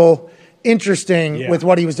little interesting with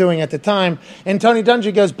what he was doing at the time. And Tony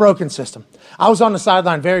Dungy goes, broken system. I was on the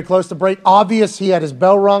sideline very close to Brate. Obvious he had his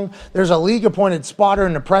bell rung. There's a league-appointed spotter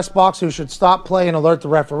in the press box who should stop play and alert the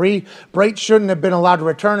referee. Brate shouldn't have been allowed to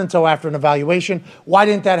return until after an evaluation. Why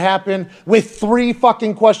didn't that happen? With 3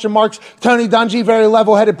 fucking question marks. Tony Dungy, very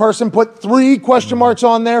level-headed person, put 3 question marks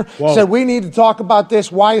on there. Whoa. Said, we need to talk about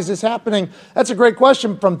this. Why is this happening? That's a great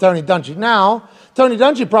question from Tony Dungy. Now, Tony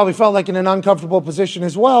Dungy probably felt like in an uncomfortable position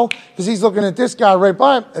as well because he's looking at this guy right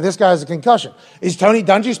by him. This guy has a concussion. Is Tony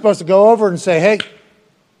Dungy supposed to go over and say, hey,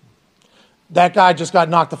 that guy just got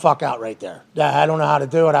knocked the fuck out right there. I don't know how to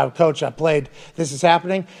do it. I'm a coach. I played. This is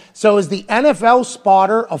happening. So is the NFL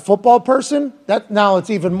spotter a football person? Now it's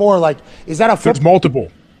even more like, is that a football? It's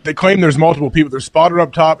multiple. They claim there's multiple people. There's spotter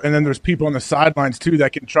up top, and then there's people on the sidelines too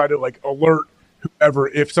that can try to like alert whoever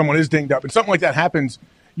if someone is dinged up. And something like that happens,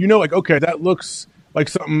 like, okay, that looks like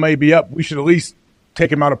something may be up. We should at least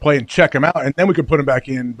take him out of play and check him out, and then we can put him back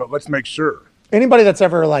in, but let's make sure. Anybody that's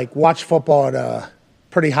ever, watched football at a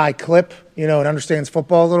pretty high clip, and understands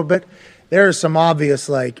football a little bit, there's some obvious,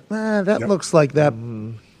 looks like that.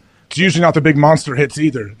 It's usually not the big monster hits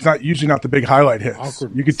either. It's not usually not the big highlight hits.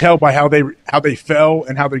 Awkward. You could tell by how they fell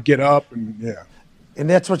and how they get up, and yeah. And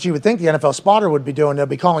that's what you would think the NFL spotter would be doing. They'll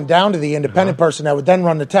be calling down to the independent person that would then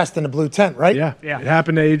run the test in the blue tent, right? Yeah. It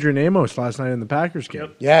happened to Adrian Amos last night in the Packers game.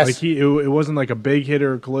 Yep. Yes. It wasn't like a big hit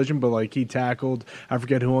or a collision, but he tackled, I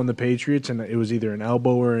forget who on the Patriots, and it was either an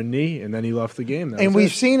elbow or a knee, and then he left the game. And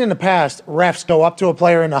we've seen in the past refs go up to a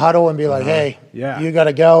player in the huddle and be like, hey, you got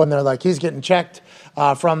to go. And they're like, he's getting checked.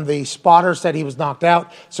 from the spotter said he was knocked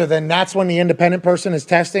out. So then that's when the independent person is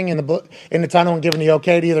testing in the tunnel and giving the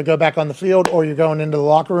okay to either go back on the field or you're going into the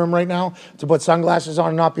locker room right now to put sunglasses on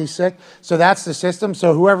and not be sick. So that's the system.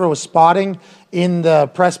 So whoever was spotting in the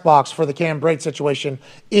press box for the Cam Brate situation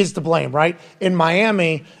is to blame, right? In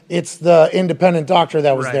Miami, it's the independent doctor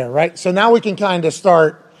that was there, right? So now we can kind of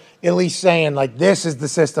start at least saying, like, this is the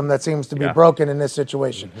system that seems to be broken in this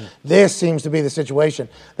situation. This seems to be the situation.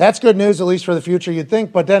 That's good news, at least for the future, you'd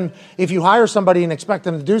think. But then if you hire somebody and expect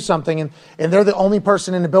them to do something and they're the only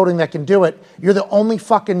person in the building that can do it, you're the only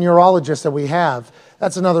fucking neurologist that we have.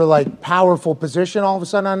 That's another, like, powerful position all of a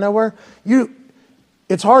sudden out of nowhere.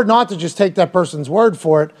 It's hard not to just take that person's word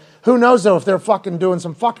for it. Who knows, though, if they're fucking doing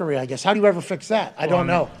some fuckery, I guess. How do you ever fix that? I don't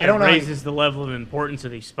know. It raises the level of importance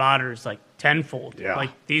of these spotters, like, tenfold. Yeah. Like,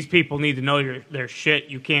 these people need to know their shit.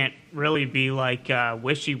 You can't really be, like,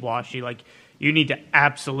 wishy-washy. Like, you need to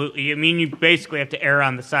absolutely, you basically have to err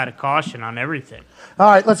on the side of caution on everything.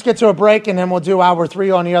 All right, let's get to a break, and then we'll do hour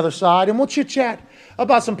 3 on the other side, and we'll chit-chat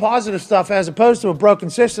about some positive stuff as opposed to a broken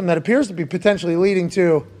system that appears to be potentially leading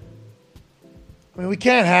to... we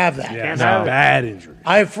can't have that. Yeah, it's a bad injury.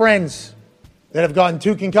 I have friends that have gotten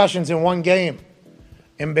 2 concussions in one game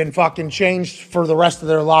and been fucking changed for the rest of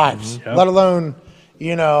their lives, let alone,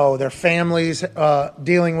 their families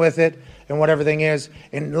dealing with it and what everything is,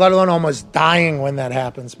 and let alone almost dying when that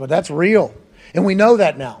happens. But that's real. And we know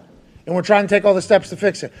that now. And we're trying to take all the steps to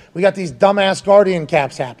fix it. We got these dumbass guardian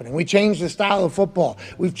caps happening. We changed the style of football.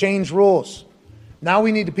 We've changed rules. Now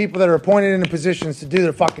we need the people that are appointed into positions to do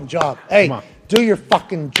their fucking job. Hey, do your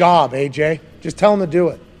fucking job, AJ. Just tell them to do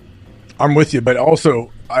it. I'm with you, but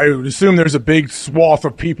also I would assume there's a big swath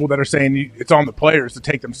of people that are saying it's on the players to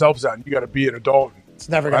take themselves out, and you got to be an adult. It's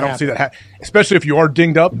never going to happen. I don't see that especially if you are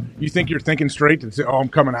dinged up. You think you're thinking straight and say, "Oh, I'm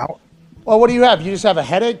coming out." Well, what do you have? You just have a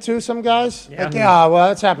headache too, some guys? Yeah. Well,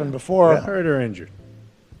 that's happened before. Hurt or injured.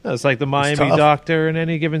 No, it's like the Miami doctor in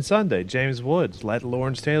Any Given Sunday. James Woods let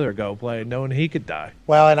Lawrence Taylor go play knowing he could die.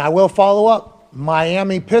 Well, and I will follow up.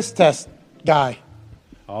 Miami piss test guy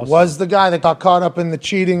was the guy that got caught up in the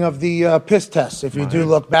cheating of the piss tests, if you do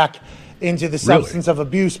look back into the substance of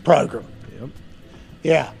abuse program. Yep.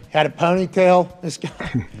 Yeah. Had a ponytail, this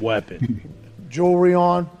guy. Weapon. Jewelry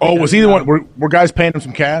on. Oh, was he the one? Were guys paying him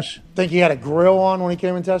some cash? Think he had a grill on when he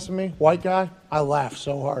came and tested me? White guy? I laughed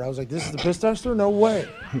so hard. I was like, this is the piss tester? No way.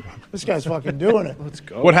 This guy's fucking doing it. Let's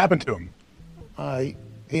go. What happened to him?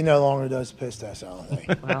 He no longer does piss tests, I don't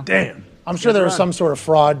think. Well, damn. I'm sure there was some sort of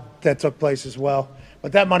fraud that took place as well.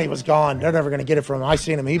 But that money was gone. They're never going to get it from him. I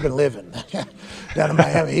seen him. He'd been living down in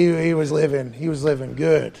Miami. He was living. He was living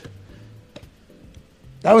good.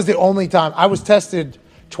 That was the only time. I was tested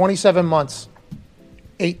 27 months,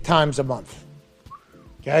 8 times a month.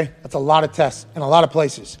 Okay? That's a lot of tests in a lot of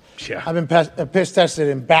places. Yeah. I've been piss tested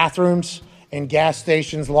in bathrooms, in gas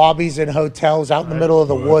stations, lobbies, in hotels, out in the middle of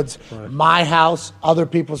the woods, my house, other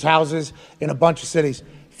people's houses, in a bunch of cities.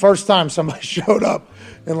 First time somebody showed up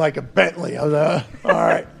in like a Bentley, I was like, all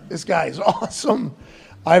right, this guy is awesome.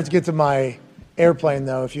 I have to get to my airplane,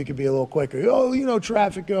 though, if you could be a little quicker. Oh,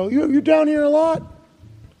 traffic, you down here a lot?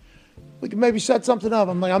 We could maybe set something up.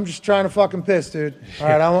 I'm like, I'm just trying to fucking piss, dude. All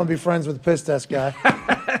right, I want to be friends with the piss test guy.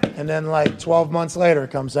 And then like 12 months later,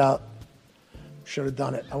 it comes out. Should have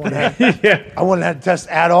done it. I wouldn't have had to test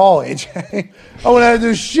at all, AJ. I wouldn't have to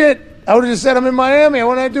do shit. I would have just said I'm in Miami. I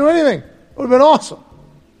wouldn't have to do anything. It would have been awesome.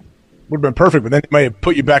 Would have been perfect, but then it may have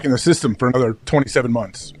put you back in the system for another 27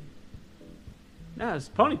 months. No, it's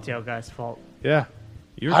the ponytail guy's fault. Yeah.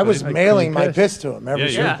 I was mailing my piss to him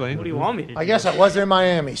every Yeah, what do you want me to do? I guess I wasn't in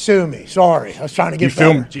Miami. Sue me. Sorry. I was trying to get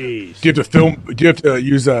film. better. Jeez. Do you have to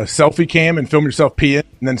use a selfie cam and film yourself peeing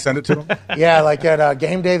and then send it to them? Yeah, like at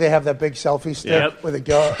game day, they have that big selfie stick with a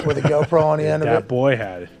GoPro on the end of it. That boy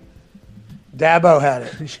had it. Dabo had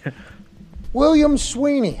it. William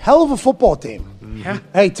Sweeney. Hell of a football team. Yeah.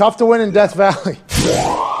 Hey, tough to win in Death Valley.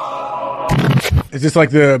 Is this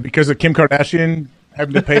like because of Kim Kardashian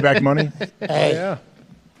having to pay back money? Hey. Yeah.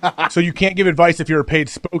 So you can't give advice if you're a paid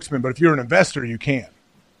spokesman, but if you're an investor, you can.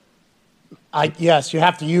 Yes, you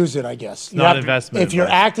have to use it, I guess. Not investment If you're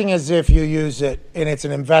advice. acting as if you use it and it's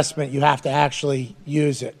an investment, you have to actually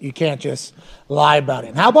use it. You can't just lie about it.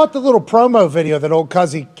 And how about the little promo video that old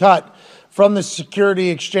Cuzzy cut from the Security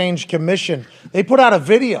Exchange Commission? They put out a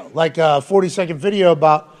video, like a 40-second video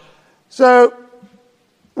about, so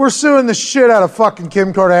we're suing the shit out of fucking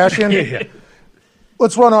Kim Kardashian. Yeah.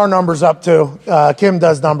 Let's run our numbers up too. Kim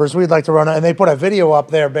does numbers. We'd like to run it. And they put a video up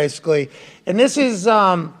there basically. And this is,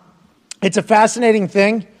 it's a fascinating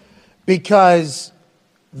thing because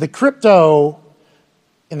the crypto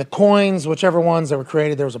and the coins, whichever ones that were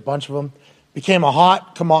created, there was a bunch of them. became a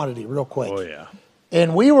hot commodity real quick. Oh, yeah.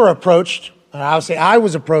 And we were approached, and I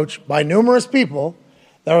was approached by numerous people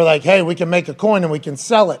that were like, hey, we can make a coin and we can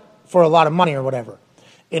sell it for a lot of money or whatever.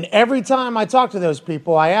 And every time I talked to those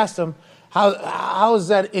people, I asked them, how is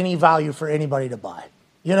that any value for anybody to buy?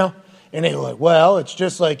 You know? And they were like, well, it's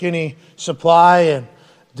just like any supply and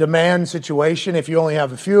demand situation. If you only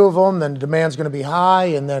have a few of them, then the demand's going to be high,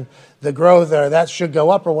 and then the growth there, that should go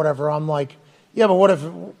up or whatever. I'm like, yeah, but what if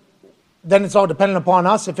then it's all dependent upon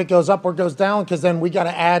us if it goes up or goes down, because then we got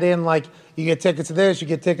to add in, like, you get tickets to this, you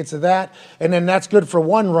get tickets to that, and then that's good for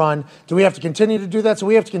one run. Do we have to continue to do that? So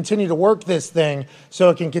we have to continue to work this thing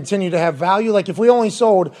so it can continue to have value. Like, if we only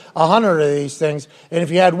sold 100 of these things, and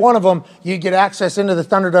if you had one of them, you get access into the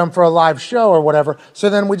Thunderdome for a live show or whatever. So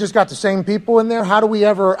then we just got the same people in there. How do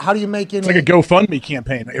you make it? It's like a GoFundMe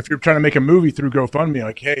campaign. If you're trying to make a movie through GoFundMe,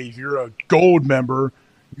 like, hey, if you're a gold member,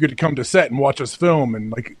 you get to come to set and watch us film,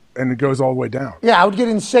 and it goes all the way down. Yeah, I would get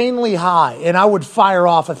insanely high, and I would fire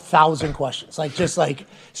off 1,000 questions.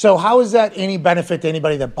 So how is that any benefit to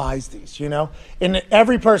anybody that buys these, you know? And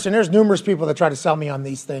every person, there's numerous people that try to sell me on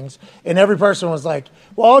these things, and every person was like,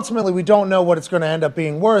 well, ultimately, we don't know what it's going to end up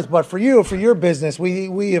being worth, but for you, for your business,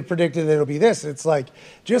 we have predicted that it'll be this. It's like,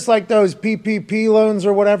 just like those PPP loans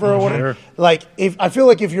or whatever. Sure. Like, I feel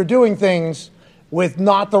like if you're doing things with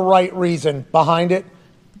not the right reason behind it,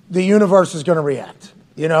 the universe is going to react.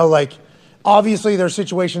 You know, like, obviously there's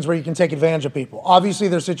situations where you can take advantage of people. Obviously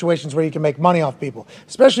there's situations where you can make money off people,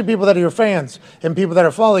 especially people that are your fans and people that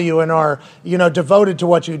are follow you and are, you know, devoted to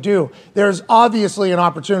what you do. There's obviously an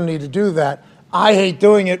opportunity to do that. I hate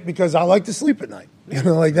doing it because I like to sleep at night. You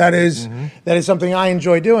know, like that is something I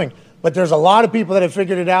enjoy doing. But there's a lot of people that have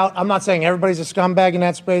figured it out. I'm not saying everybody's a scumbag in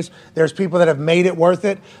that space. There's people that have made it worth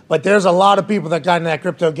it. But there's a lot of people that got in that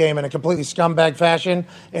crypto game in a completely scumbag fashion.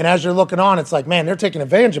 And as you're looking on, it's like, man, they're taking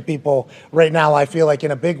advantage of people right now, I feel like, in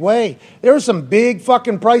a big way. There are some big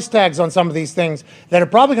fucking price tags on some of these things that are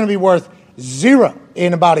probably going to be worth zero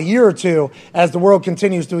in about a year or two as the world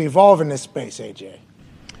continues to evolve in this space, AJ.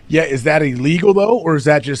 Yeah, is that illegal, though? Or is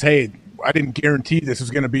that just, hey, I didn't guarantee this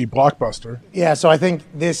is going to be Blockbuster? Yeah, so I think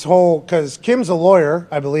this whole, because Kim's a lawyer,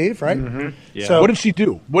 I believe, right? Mm-hmm. Yeah. So what did she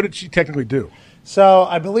do? What did she technically do? So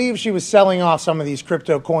I believe she was selling off some of these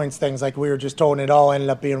crypto coins things, like we were just told, and it all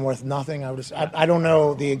ended up being worth nothing. I don't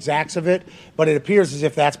know the exacts of it, but it appears as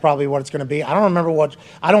if that's probably what it's going to be. I don't remember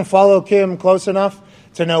I don't follow Kim close enough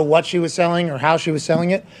to know what she was selling or how she was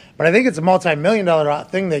selling it, but I think it's a multi-million-dollar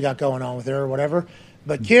thing they got going on with her or whatever.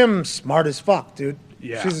 But Kim's smart as fuck, dude.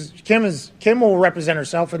 Yeah. Kim will represent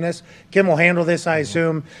herself in this. Kim will handle this, I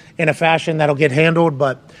assume, in a fashion that'll get handled.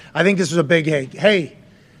 But I think this is a big hey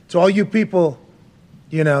to all you people,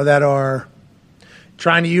 you know, that are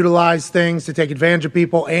trying to utilize things to take advantage of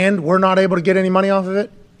people, and we're not able to get any money off of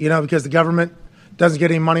it, you know, because the government doesn't get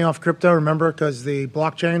any money off crypto. Remember, because the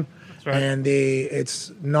blockchain and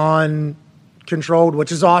it's non-controlled,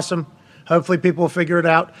 which is awesome. Hopefully people will figure it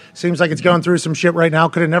out. Seems like it's going through some shit right now.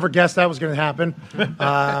 Could have never guessed that was going to happen.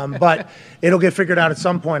 But it'll get figured out at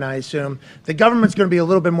some point, I assume. The government's going to be a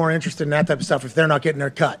little bit more interested in that type of stuff if they're not getting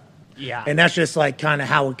their cut. Yeah. And that's just like kind of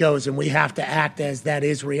how it goes. And we have to act as that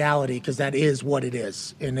is reality, because that is what it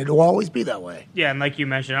is. And it'll always be that way. Yeah, and like you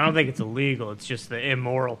mentioned, I don't think it's illegal. It's just the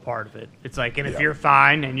immoral part of it. It's like, and if you're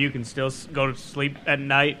fine and you can still go to sleep at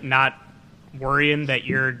night, not worrying that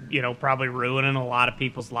you're, you know, probably ruining a lot of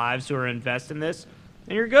people's lives who are investing in this,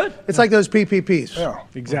 and you're good. It's like those PPPs. Yeah,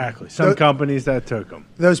 exactly. Some companies that took them.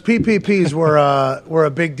 Those PPPs were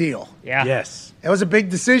a big deal. Yeah. Yes. It was a big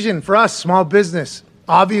decision for us, small business,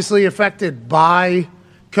 obviously affected by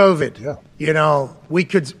COVID. Yeah. You know, we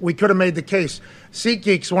could have made the case.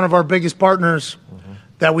 SeatGeek's one of our biggest partners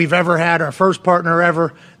that we've ever had, our first partner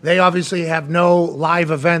ever. They obviously have no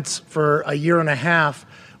live events for a year and a half.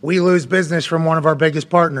 We lose business from one of our biggest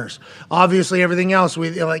partners. Obviously, everything else,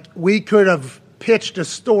 we could have pitched a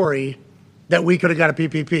story that we could have got a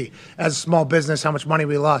PPP as a small business, how much money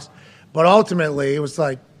we lost. But ultimately, it was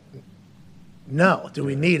like, no, do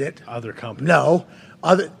we need it? Other companies. No.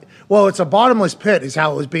 Well, it's a bottomless pit is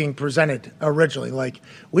how it was being presented originally. Like,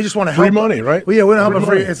 we just want to help. Free money, right? Well, yeah, we don't help Free it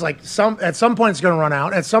free. money. It's like at some point it's going to run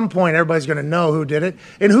out. At some point, everybody's going to know who did it.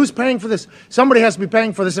 And who's paying for this? Somebody has to be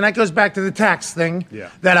paying for this. And that goes back to the tax thing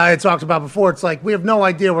that I had talked about before. It's like, we have no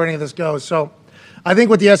idea where any of this goes. So I think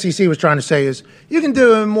what the SEC was trying to say is, you can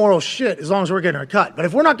do immoral shit as long as we're getting our cut. But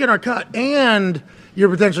if we're not getting our cut and you're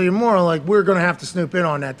potentially immoral, like, we're going to have to snoop in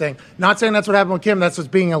on that thing. Not saying that's what happened with Kim. That's what's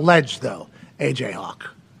being alleged, though, AJ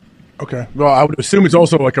Hawk. Okay. Well, I would assume it's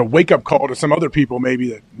also like a wake-up call to some other people maybe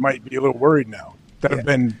that might be a little worried now that have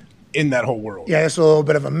been in that whole world. Yeah, that's a little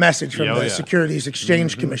bit of a message from the Securities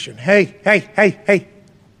Exchange Commission. Hey.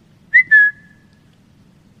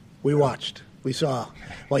 We watched. We saw.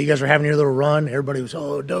 While you guys were having your little run, everybody was,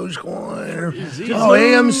 Dogecoin.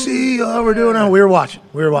 AMC. We're doing it. We were watching.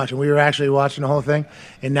 We were actually watching the whole thing.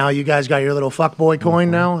 And now you guys got your little fuckboy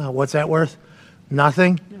coin now. What's that worth?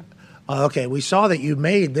 Nothing? Yeah. Okay, we saw that you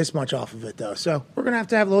made this much off of it, though. So we're going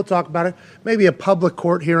to have a little talk about it. Maybe a public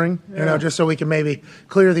court hearing, just so we can maybe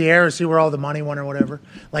clear the air and see where all the money went or whatever.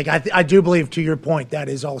 Like, I do believe, to your point, that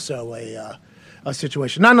is also a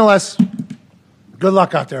situation. Nonetheless, good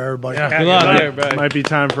luck out there, everybody. Yeah, good luck, everybody. Might be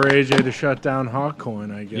time for AJ to shut down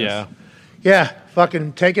Hawkcoin, I guess. Yeah,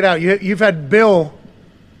 fucking take it out. You've had Bill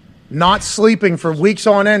not sleeping for weeks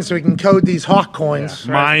on end so he can code these Hawkcoins.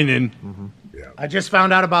 Yeah. Mining. Mm-hmm. I just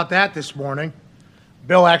found out about that this morning.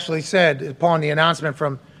 Bill actually said, upon the announcement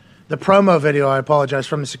from the promo video, I apologize,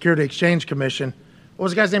 from the Security Exchange Commission. What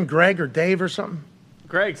was the guy's name, Greg or Dave or something?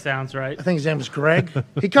 Greg sounds right. I think his name was Greg.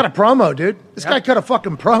 He cut a promo, dude. This guy cut a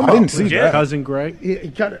fucking promo. I didn't see that. Cousin Greg? He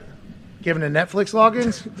cut it. Giving the Netflix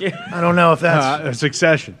logins? Yeah. I don't know if that's...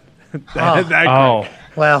 Succession. Well,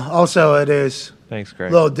 also it is... Thanks,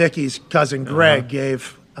 Greg. Lil Dicky's cousin Greg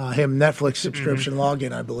gave him Netflix subscription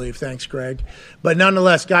login, I believe. Thanks, Greg. But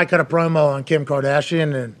nonetheless, guy cut a promo on Kim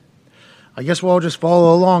Kardashian, and I guess we'll all just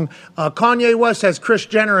follow along. Kanye West has Kris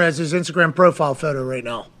Jenner as his Instagram profile photo right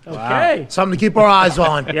now. Okay. Something to keep our eyes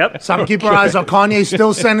on. Yep. Something to keep our eyes on. Kanye's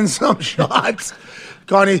still sending some shots.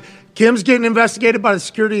 Kim's getting investigated by the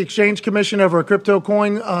Security Exchange Commission over a crypto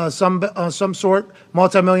coin, some sort,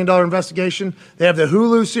 multi-million-dollar investigation. They have the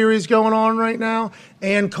Hulu series going on right now,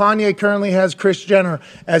 and Kanye currently has Kris Jenner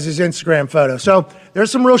as his Instagram photo. So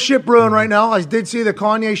there's some real shit brewing right now. I did see that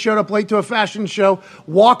Kanye showed up late to a fashion show,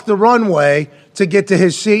 walked the runway to get to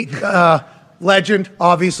his seat. Legend,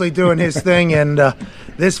 obviously doing his thing, and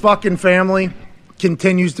this fucking family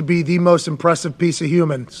continues to be the most impressive piece of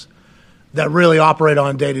humans that really operate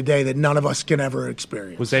on day to day that none of us can ever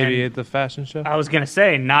experience. Was AB at the fashion show? I was going to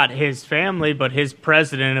say, not his family, but his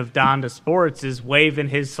president of Donda Sports is waving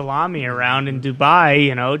his salami around in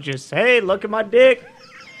Dubai, just, hey, look at my dick.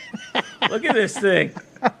 Look at this thing.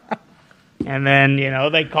 And then,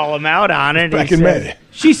 they call him out on it. Back in May.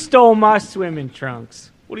 She stole my swimming trunks.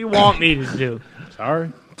 What do you want me to do?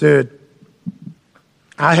 Sorry. Dude,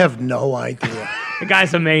 I have no idea. The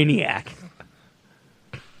guy's a maniac.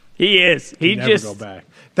 He is. He never just go back.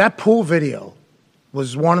 That pool video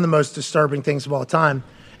was one of the most disturbing things of all time.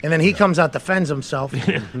 And then he comes out, defends himself.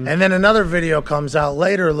 And then another video comes out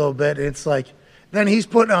later a little bit. It's like, then he's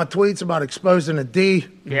putting out tweets about exposing a D.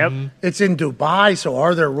 Yep. It's in Dubai, so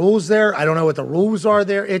are there rules there? I don't know what the rules are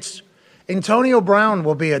there. It's Antonio Brown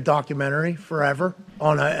will be a documentary forever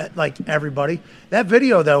on everybody. That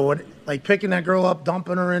video though, picking that girl up,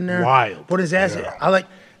 dumping her in there, wild. Put his ass. Yeah.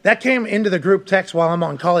 That came into the group text while I'm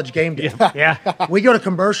on College Game Day. Yeah. We go to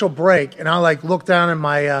commercial break, and I look down in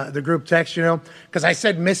my the group text, because I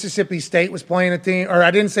said Mississippi State was playing a team, or I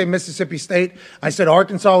didn't say Mississippi State. I said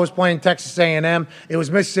Arkansas was playing Texas A&M. It was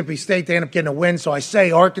Mississippi State. They ended up getting a win, so I say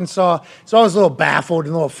Arkansas. So I was a little baffled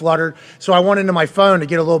and a little fluttered. So I went into my phone to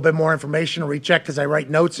get a little bit more information to recheck because I write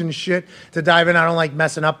notes and shit to dive in. I don't like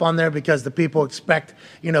messing up on there because the people expect,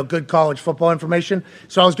 good college football information.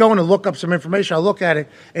 So I was going to look up some information. I look at it,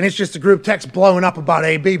 and it's just a group text blowing up about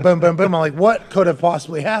AB, boom, boom, boom. I'm like, what could have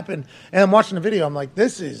possibly happened? And I'm watching the video. I'm like,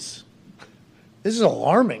 this is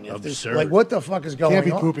alarming. What the fuck is going on?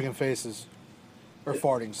 Can't be pooping in faces. Or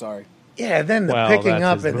farting, sorry. Yeah, then the picking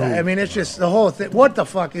up. It's just the whole thing. What the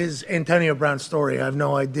fuck is Antonio Brown's story? I have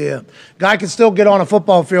no idea. Guy can still get on a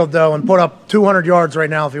football field, though, and put up 200 yards right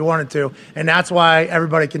now if he wanted to. And that's why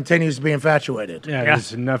everybody continues to be infatuated. Yeah,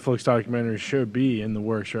 this Netflix documentary should be in the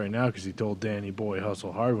works right now because he told Danny Boy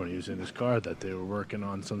Hustle Hard when he was in his car that they were working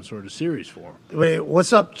on some sort of series for him. Wait,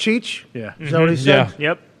 what's up, Cheech? Yeah. Is that what he said? Yeah.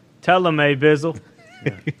 Yep. Tell him, Bizzle.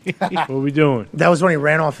 What are we doing? That was when he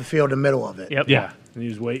ran off the field in the middle of it. Yep. Yeah. And he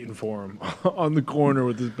was waiting for him on the corner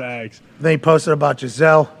with his bags. Then he posted about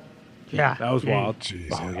Giselle. Yeah. That was wild. Jeez.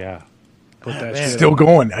 Oh, yeah. Put that shit Still on.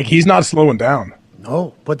 going. He's not slowing down.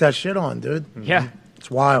 No, put that shit on, dude. Yeah. It's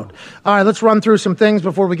wild. All right, let's run through some things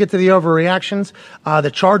before we get to the overreactions. The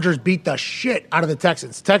Chargers beat the shit out of the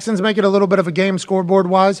Texans. Texans make it a little bit of a game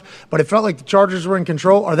scoreboard-wise, but it felt like the Chargers were in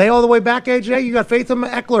control. Are they all the way back, AJ? You got faith in them?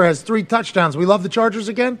 Eckler has 3 touchdowns. We love the Chargers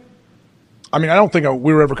again? I mean, I don't think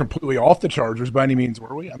we were ever completely off the Chargers by any means,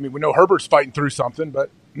 were we? I mean, we know Herbert's fighting through something, but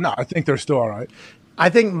no, I think they're still all right. I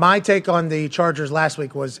think my take on the Chargers last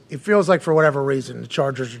week was it feels like for whatever reason, the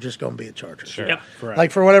Chargers are just going to be the Chargers. Yep. Correct.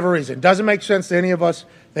 Like for whatever reason. Doesn't make sense to any of us.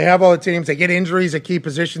 They have all the teams. They get injuries at key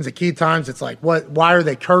positions at key times. It's like, what? Why are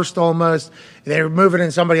they cursed almost? They're moving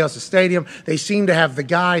in somebody else's stadium. They seem to have the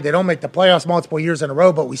guy. They don't make the playoffs multiple years in a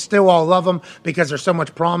row, but we still all love them because there's so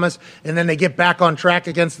much promise. And then they get back on track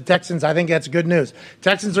against the Texans. I think that's good news.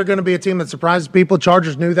 Texans are going to be a team that surprises people.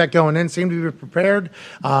 Chargers knew that going in, seemed to be prepared,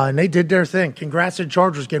 and they did their thing. Congrats to the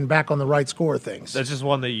Chargers getting back on the right score of things. That's just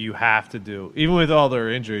one that you have to do. Even with all their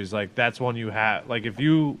injuries, like that's one you have. Like if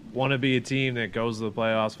you want to be a team that goes to the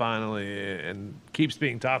playoffs finally and keeps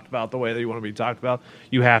being talked about the way that you want to be talked about,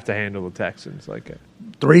 you have to handle the Texans. Like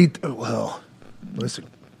listen,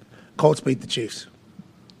 Colts beat the Chiefs.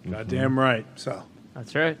 Goddamn right. So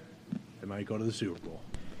that's right. They might go to the Super Bowl.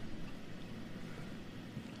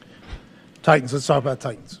 Titans. Let's talk about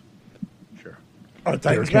Titans. Sure. Are the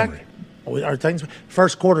Titans back? Are Titans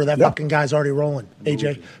first quarter? That fucking guy's already rolling.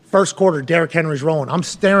 AJ, first quarter, Derrick Henry's rolling. I'm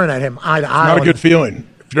staring at him eye to eye. Not a good feeling.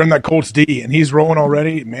 If you're in that Colts D and he's rolling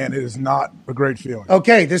already, man, it is not a great feeling.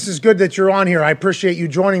 Okay, this is good that you're on here. I appreciate you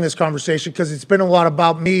joining this conversation because it's been a lot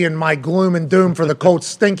about me and my gloom and doom for the Colts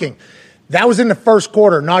stinking. That was in the first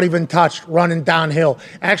quarter, not even touched, running downhill.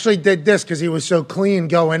 Actually did this because he was so clean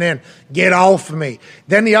going in. Get off me.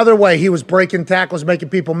 Then the other way, he was breaking tackles, making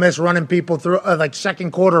people miss, running people through, like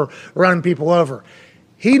second quarter, running people over.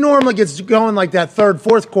 He normally gets going like that third,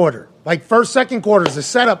 fourth quarter. Like first, second quarter is a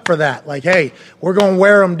setup for that. Like, hey, we're going to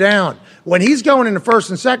wear them down. When he's going in the first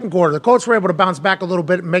and second quarter, the Colts were able to bounce back a little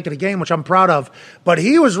bit and make it a game, which I'm proud of. But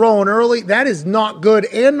he was rolling early. That is not good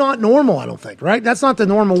and not normal, I don't think, right? That's not the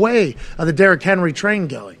normal way of the Derrick Henry train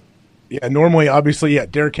going. Yeah, normally, obviously,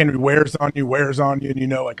 Derrick Henry wears on you, and you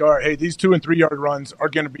know, like, all right, hey, these 2 and 3 yard runs are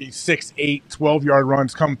going to be 6, 8, 12-yard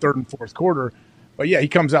runs come third and fourth quarter. But, yeah, he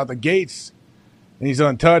comes out the gates. And he's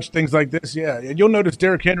untouched, things like this, yeah. And you'll notice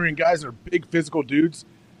Derrick Henry and guys that are big physical dudes.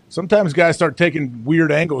 Sometimes guys start taking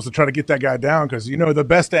weird angles to try to get that guy down because, you know, the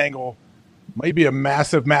best angle might be a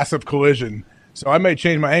massive, massive collision. So I may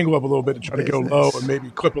change my angle up a little bit to try to go low and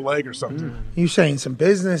maybe clip a leg or something. You saying some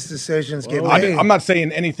business decisions get made. I'm not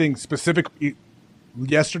saying anything specifically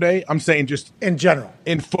yesterday. I'm saying just in general.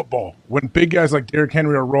 In football, when big guys like Derrick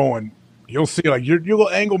Henry are rolling, you'll see like your little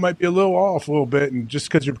angle might be a little off a little bit, and just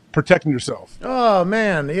because you're protecting yourself. Oh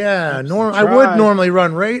man, yeah. I would normally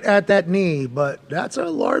run right at that knee, but that's a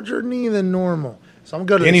larger knee than normal. So I'm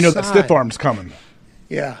going to. And you know that stiff arm's coming.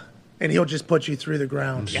 Yeah, and he'll just put you through the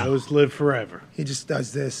ground. Those live forever. He just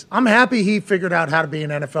does this. I'm happy he figured out how to be an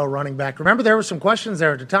NFL running back. Remember, there were some questions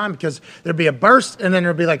there at the time because there'd be a burst and then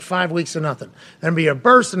there'd be like 5 weeks of nothing. Then there'd be a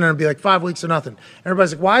burst and then there'd be like 5 weeks of nothing.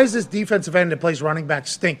 Everybody's like, why is this defensive end that plays running back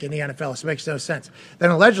stink in the NFL? This makes no sense. Then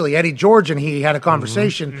allegedly, Eddie George and he had a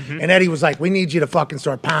conversation, and Eddie was like, we need you to fucking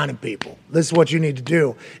start pounding people. This is what you need to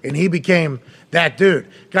do. And he became that dude.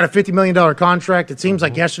 Got a $50 million contract. It seems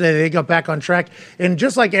like yesterday they got back on track. And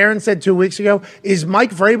just like Aaron said 2 weeks ago, is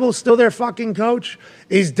Mike Vrabel still their fucking coach?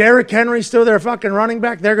 Is Derrick Henry still their fucking running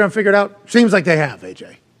back? They're going to figure it out. Seems like they have,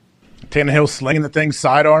 AJ. Tannehill slinging the thing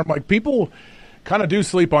sidearm. Like, people kind of do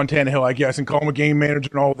sleep on Tannehill, I guess, and call him a game manager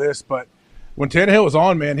and all this. But when Tannehill is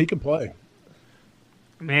on, man, he can play.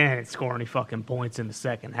 Man, it's scoring any fucking points in the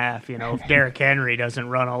second half. You know, if Derrick Henry doesn't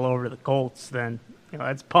run all over the Colts, then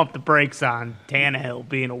let's pump the brakes on Tannehill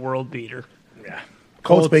being a world beater. Yeah,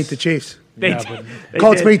 Colts beat the Chiefs.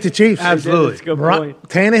 Colts beat the Chiefs. Absolutely. That's a good point.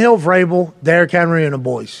 Tannehill, Vrabel, Derrick Henry, and the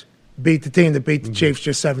boys beat the team that beat the Chiefs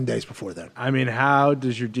just 7 days before that. I mean, how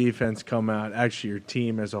does your defense come out, actually your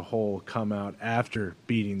team as a whole come out after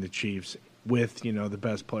beating the Chiefs with, the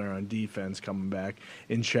best player on defense coming back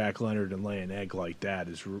in Shaq Leonard and laying an egg like that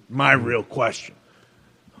is my real question.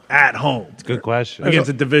 At home. It's a good question. Against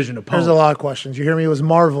a division opponent. There's a lot of questions. You hear me? It was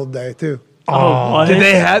Marvel Day, too. Oh, what? Did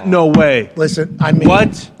they have? No way. Listen,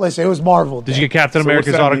 what? Listen, it was Marvel Day. Did you get Captain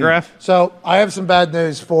America's autograph? So I have some bad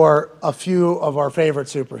news for a few of our favorite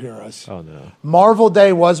superheroes. Oh, no. Marvel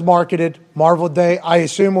Day was marketed. Marvel Day, I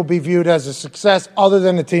assume, will be viewed as a success other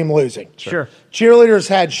than the team losing. Sure. Cheerleaders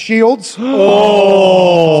had shields.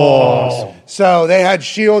 Awesome. So they had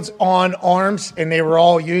shields on arms, and they were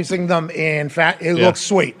all using them. In fact, it looked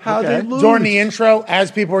sweet. How'd they lose? During the intro,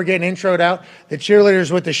 as people were getting introed out, the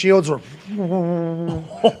cheerleaders with the shields were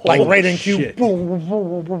like right in cue.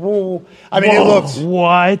 I mean, it looked.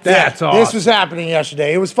 What? That's awesome. This was happening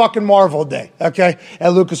yesterday. It was fucking Marvel Day, okay,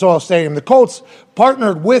 at Lucas Oil Stadium. The Colts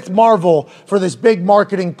partnered with Marvel for this big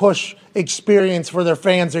marketing push experience for their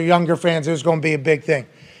fans, their younger fans. It was going to be a big thing.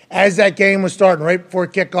 As that game was starting, right before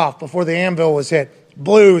kickoff, before the anvil was hit,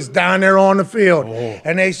 Blues down there on the field.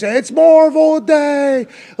 And they say, it's Marvel Day.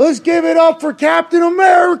 Let's give it up for Captain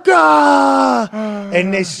America.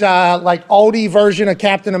 And this like oldie version of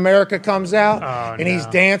Captain America comes out, and he's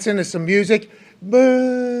dancing to some music.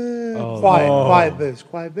 Boo. Quiet boos.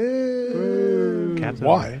 Quiet boos. Captain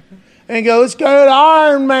Why? America. And go, let's go to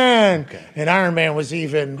Iron Man. Okay. And Iron Man was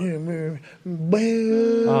even.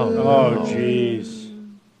 Boo. Oh, jeez.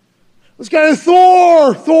 Let's go to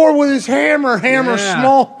Thor. Thor with his hammer. Hammer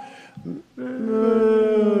small.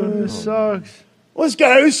 This sucks. Let's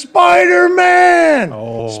go Spider-Man.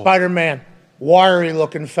 Spider-Man. Wiry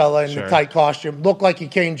looking fella in the tight costume. Looked like he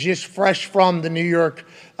came just fresh from the New York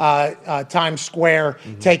Times Square.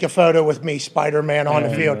 Take a photo with me, Spider-Man, on the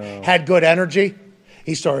field. Had good energy.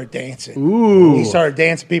 He started dancing. Ooh. He started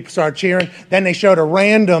dancing. People started cheering. Then they showed a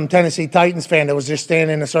random Tennessee Titans fan that was just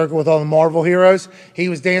standing in a circle with all the Marvel heroes. He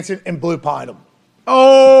was dancing and blue pied him.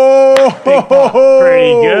 Oh,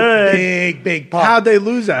 Pretty good. Big pop. How'd they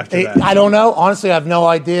lose after that? I don't know. Honestly, I have no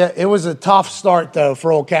idea. It was a tough start, though,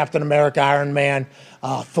 for old Captain America, Iron Man,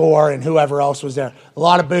 Thor, and whoever else was there. A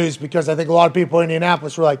lot of boos because I think a lot of people in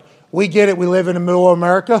Indianapolis were like, we get it. We live in the middle of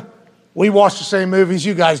America. We watch the same movies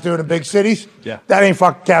you guys do in the big cities. Yeah. That ain't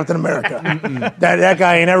fucking Captain America. that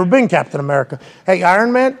guy ain't ever been Captain America. Hey,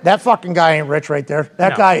 Iron Man, that fucking guy ain't rich right there.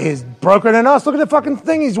 That guy is broker than us. Look at the fucking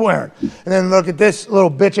thing he's wearing. And then look at this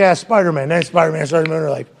little bitch-ass Spider-Man. Then Spider-Man started moving. We're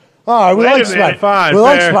like, all right, we like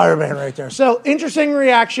Spider-Man right there. So, interesting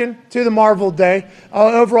reaction to the Marvel Day.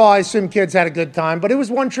 Overall, I assume kids had a good time. But it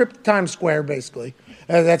was one trip to Times Square, basically.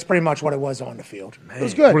 That's pretty much what it was on the field. It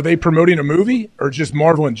was good. Were they promoting a movie or just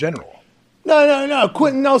Marvel in general? No.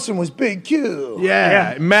 Quentin Nelson was Big Q.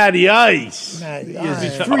 Yeah. Matty Ice. Matty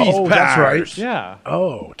His Ice. freeze powers. That's right. Yeah.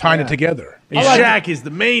 Oh, tying it together. And Shaq is the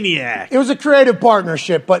maniac. It was a creative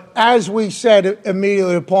partnership, but as we said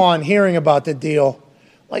immediately upon hearing about the deal,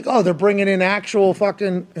 like, oh, they're bringing in actual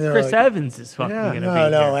fucking... Chris Evans is fucking going to be here.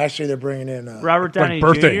 No, actually they're bringing in... Robert Downey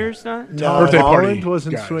Jr.'s not? No, birthday party Holland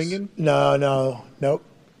wasn't guys. swinging? Nope.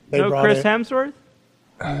 They No brought Chris in- Hemsworth?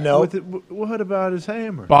 Nope. What about his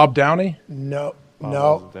hammer? Bob Downey? No.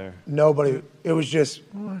 wasn't there. Nobody. It was just...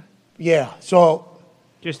 Yeah, so...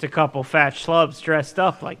 Just a couple fat schlubs dressed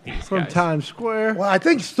up like these From guys. Times Square? Well, I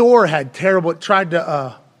think Thor had terrible...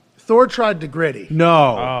 Thor tried to gritty.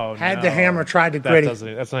 No. Had the hammer, tried to gritty.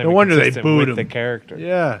 That's not No even wonder they consistent booed with him. the character.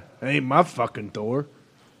 Yeah. Ain't my fucking Thor.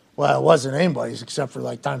 Well, it wasn't anybody's except for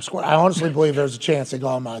like Times Square. I honestly believe there's a chance they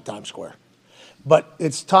got him out of Times Square. But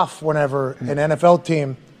it's tough whenever an NFL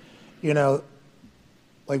team,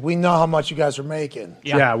 like we know how much you guys are making.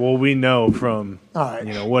 Yeah, well, we know from All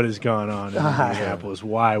right. what has gone on in Minneapolis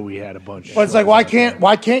why we had a bunch of. But it's like why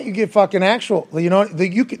can't you get fucking actual?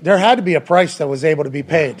 There had to be a price that was able to be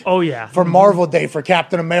paid. Oh, yeah. For Marvel Day for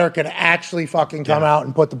Captain America to actually fucking come out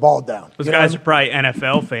and put the ball down. Those guys are probably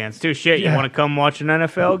NFL fans, too. Shit, you want to come watch an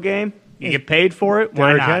NFL game? You get paid for it? Why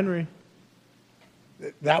Derrick not? Henry.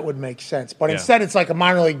 That would make sense. But instead, it's like a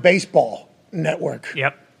minor league baseball network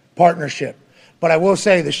partnership. But I will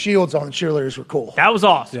say the shields on the cheerleaders were cool. That was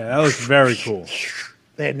awesome. Yeah, that was very cool.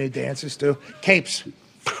 They had new dances too. Capes.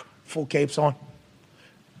 Full capes on.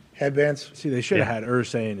 Headbands. See, they should have had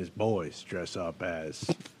Ursay and his boys dress up as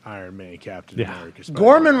Iron Man, Captain America.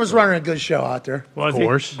 Gorman was running a good show out there. Of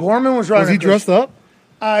course. Gorman was running. Was he dressed up?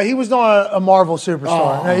 He was not a Marvel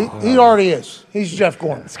superstar. No, he already is. He's Jeff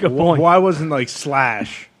Gorman. That's a good point. Why wasn't like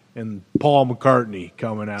Slash and Paul McCartney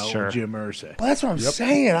coming out with Jim Irsay? Well, that's what I'm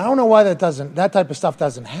saying. I don't know why that type of stuff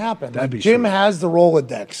doesn't happen. That'd be Jim sweet. has the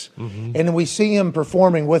Rolodex, and we see him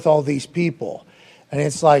performing with all these people, and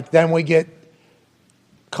it's like then we get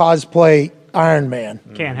cosplay Iron Man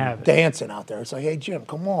Can't have it. dancing out there. It's like, hey Jim,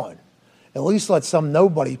 come on, at least let some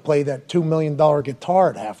nobody play that $2 million guitar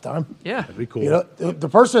at halftime. Yeah. That'd be cool. The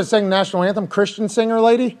person that sang the national anthem, Christian singer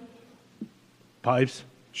lady, Pipes.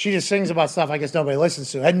 she just sings about stuff I guess nobody listens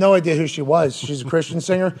to. I had no idea who she was. She's a Christian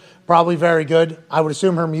singer, probably very good. I would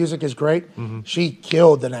assume her music is great. She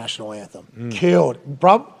killed the national anthem. Killed.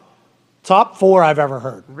 Top 4 I've ever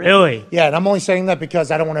heard. Really? Yeah, and I'm only saying that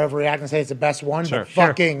because I don't want to overreact and say it's the best one. But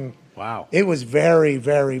fucking, wow. It was very,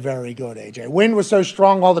 very, very good, AJ. Wind was so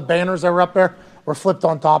strong, all the banners that were up there were flipped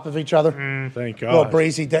on top of each other. Thank God. Little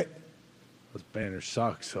breezy day. Those banners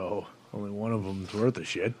suck, so only one of them's worth a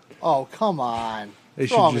shit. Oh, come on. They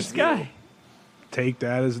What's wrong should with just Guy. take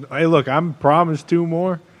that as. Hey, look, I'm promised 2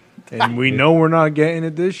 more, and we know we're not getting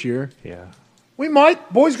it this year. Yeah. We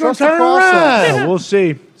might. Boys going to Trust the turn process. around. So we'll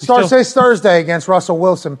see. Start this Thursday against Russell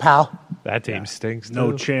Wilson, pal. That team stinks,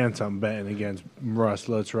 No too. chance I'm betting against Russ.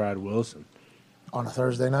 Let's ride Wilson. On a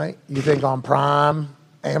Thursday night? You think on Prime,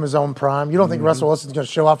 Amazon Prime? You don't think Russell Wilson's going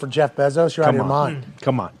to show up for Jeff Bezos? You're out of your mind.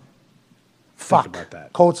 Come on. Fuck. about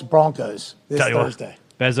that. Colts Broncos this Tell you what, Thursday.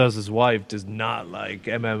 Bezos' wife does not like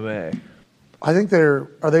MMA. I think are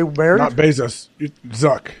they married? Not Bezos.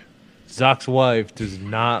 Zuck. Zuck's wife does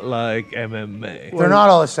not like MMA. They're not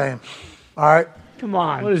all the same. All right? Come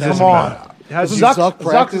on. What is Come this on. about? How's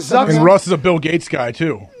Zuck, And Russ is a Bill Gates guy,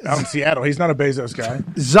 too, out in Seattle. He's not a Bezos guy.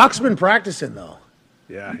 Zuck's been practicing, though.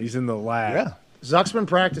 Yeah, he's in the lab. Yeah. Zuck's been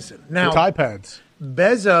practicing. The Now, Tide pads.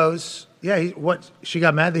 Bezos, she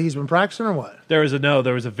got mad that he's been practicing or what? There was a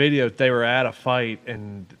video. They were at a fight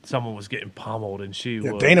and someone was getting pummeled, and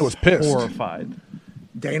Dana was pissed. horrified.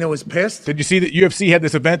 Dana was pissed? Did you see that UFC had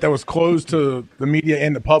this event that was closed to the media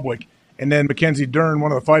and the public? And then Mackenzie Dern,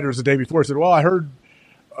 one of the fighters the day before, said, well, I heard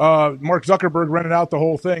Mark Zuckerberg rented out the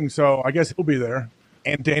whole thing, so I guess he'll be there.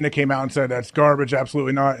 And Dana came out and said, that's garbage,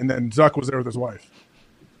 absolutely not. And then Zuck was there with his wife.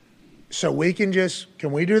 So we can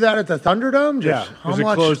we do that at the Thunderdome? Yeah. How Was it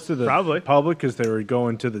much? closed to the Probably. public because they were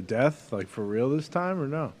going to the death, like for real this time, or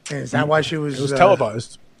no? And is that why she was? It was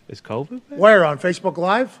televised. Is COVID bad? Where, on Facebook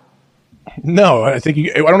Live? No, I think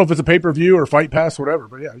I don't know if it's a pay-per-view or Fight Pass or whatever,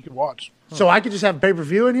 but yeah, you can watch. So I could just have a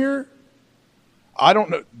pay-per-view in here? I don't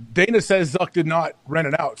know. Dana says Zuck did not rent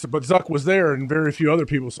it out, but Zuck was there and very few other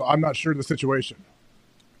people, so I'm not sure the situation.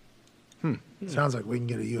 Sounds like we can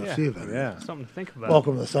get a UFC event. Yeah. Something to think about.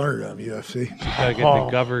 Welcome to the Thunderdome, UFC. Gotta get the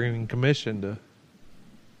governing commission to.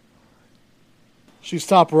 She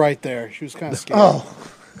stopped right there. She was kind of scared. Oh.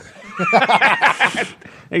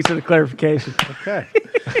 Thanks for the clarification. Okay.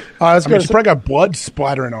 All right, let's I go. mean, she probably got blood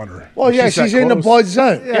splattering on her. Well, yeah, that she's in the close. blood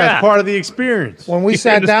zone. Yeah, it's part of the experience. When we You're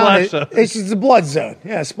sat in the down, splash zone. it's the blood zone.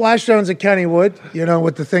 Yeah, splash zone's at Kennywood. You know,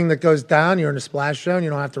 with the thing that goes down, you're in the splash zone. You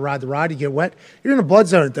don't have to ride the ride. You get wet. You're in the blood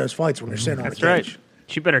zone at those fights when you're sitting on That's the right. cage.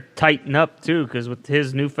 She better tighten up, too, because with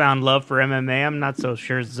his newfound love for MMA, I'm not so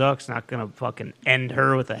sure Zuck's not going to fucking end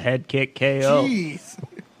her with a head kick KO. Jeez.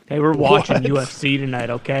 Hey, we're watching UFC tonight,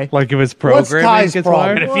 okay? Like if it's What's programming Ty's gets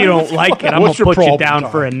problem? And wired. if you don't like it, I'm going What's to your put you problem,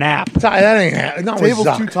 down for a nap. Ty, that ain't not with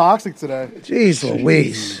Table's too Zuck. toxic today. Jeez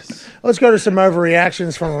Louise. Let's go to some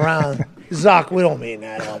overreactions from around. Zuck, we don't mean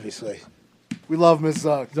that, obviously. We love Miss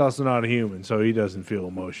Zuck. He's also not a human, so he doesn't feel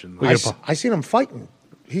emotion. I seen him fighting.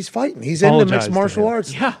 He's fighting. He's into Apologize mixed to martial him.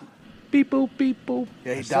 arts. Yeah. Beep, boop, beep, boop.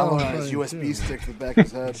 Yeah, he downloaded on his USB stick to the back of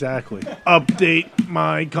his head. Exactly. Update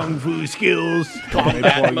my kung fu skills.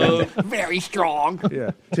 Combat mode. Very strong.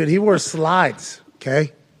 Yeah. Dude, he wore slides,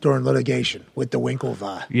 okay, during litigation with the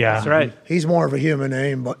Winklevi. Yeah, That's right. He's more of a human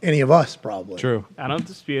than any of us, probably. True. I don't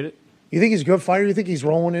dispute it. You think he's a good fighter? You think he's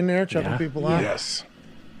rolling in there, choking Yeah. people out? Yes.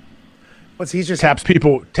 He's just Taps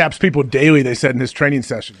people daily, they said in his training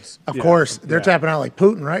sessions. Of course, they're tapping out like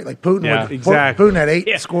Putin, right? Like Putin, Yeah, exactly. Putin had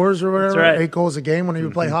 8 scores or whatever, right. 8 goals a game when he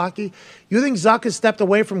would play hockey. You think Zuck has stepped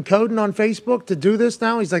away from coding on Facebook to do this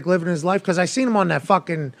now? He's like living his life because I seen him on that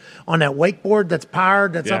wakeboard that's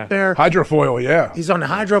powered, that's Yeah. up there. Hydrofoil, yeah. He's on the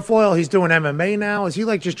hydrofoil. He's doing MMA now. Is he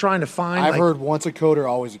like just trying to find? I've like, heard once a coder,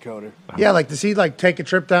 always a coder. Yeah, like does he like take a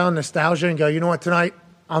trip down nostalgia and go? You know what? Tonight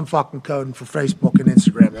I'm fucking coding for Facebook and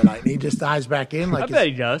Instagram tonight, and he just dives back in. Like I bet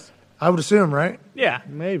he does. I would assume, right? Yeah.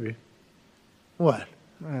 Maybe. What?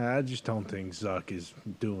 I just don't think Zuck is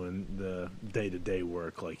doing the day-to-day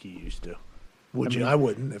work like he used to. Would you? I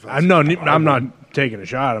wouldn't. If I I'm not taking a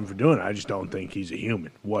shot at him for doing it. I just don't think he's a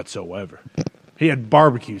human whatsoever. He had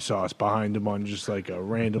barbecue sauce behind him on just like a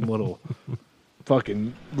random little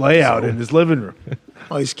fucking layout in his living room.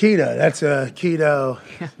 Oh, he's keto. That's a keto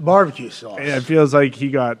barbecue sauce. Yeah, it feels like he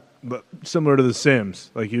got similar to The Sims.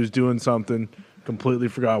 Like he was doing something, completely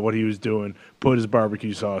forgot what he was doing, put his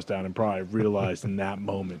barbecue sauce down, and probably realized in that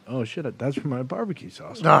moment, oh shit, that's for my barbecue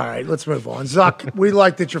sauce. All right, let's move on. Zuck, we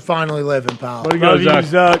like that you're finally living, pal. Way to go,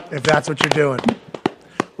 Zuck. If that's what you're doing.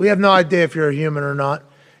 We have no idea if you're a human or not.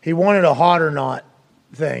 He wanted a hot or not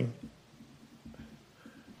thing.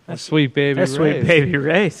 That's sweet baby. That's sweet baby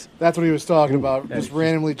race. That's what he was talking about. Just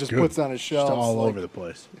randomly just puts on his shelves. Just all like, over the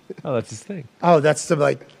place. Oh, that's his thing. Oh, that's the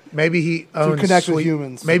like. Maybe he owns connect with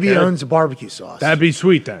humans. Maybe he owns a barbecue sauce. That'd be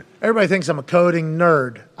sweet then. Everybody thinks I'm a coding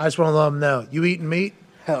nerd. I just want to let them know. You eating meat?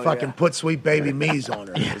 Hell Fucking yeah. put sweet baby me's on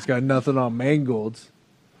her. It's got nothing on Mangolds.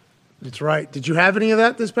 That's right. Did you have any of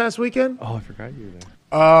that this past weekend? Oh, I forgot you were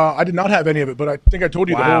there. I did not have any of it, but I think I told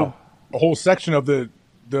you Wow. the whole section of the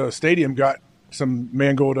stadium got some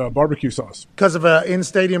Mangold barbecue sauce. Because of an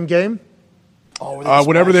in-stadium game? Oh, were they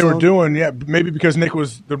Whatever they splash were zone? doing, yeah, maybe because Nick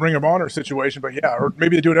was the Ring of Honor situation, but yeah, or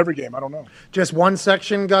maybe they do it every game. I don't know. Just one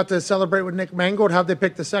section got to celebrate with Nick Mangold? How'd they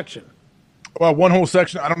pick the section? Well, one whole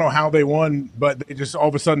section, I don't know how they won, but they just all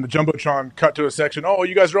of a sudden the Jumbotron cut to a section. Oh,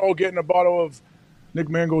 you guys are all getting a bottle of Nick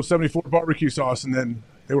Mangold 74 barbecue sauce, and then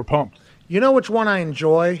they were pumped. You know which one I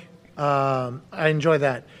enjoy? I enjoy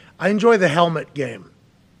that. I enjoy the helmet game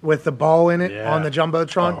with the ball in it Yeah. on the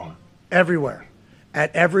Jumbotron everywhere.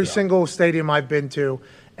 At every single stadium I've been to.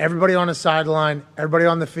 everybody on the sideline, everybody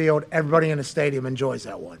on the field, everybody in the stadium enjoys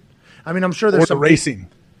that one. I mean, I'm sure there's or the racing.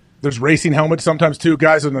 There's racing helmets sometimes too.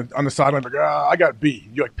 Guys on the sideline like, I got B.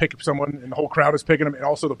 You like pick up someone, and the whole crowd is picking them, and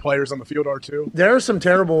also the players on the field are too. There are some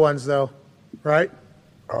terrible ones though, right?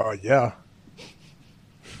 Yeah.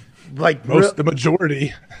 Like the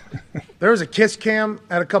majority. There was a kiss cam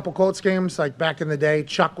at a couple Colts games, like back in the day.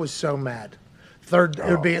 Chuck was so mad. It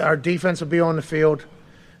would be our defense would be on the field,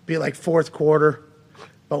 be like fourth quarter,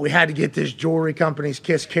 but we had to get this jewelry company's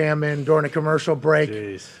kiss cam in during a commercial break.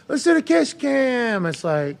 Jeez. Let's do the kiss cam. It's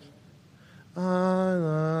like, I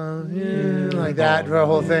love you, like that, the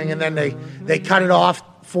whole thing, and then they cut it off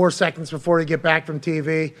 4 seconds before they get back from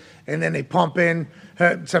TV, and then they pump in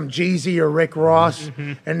some Jeezy or Rick Ross,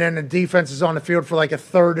 and then the defense is on the field for like a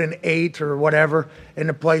 3rd and 8 or whatever, and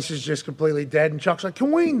the place is just completely dead. And Chuck's like,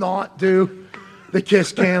 can we not do the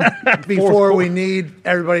kiss cam before we need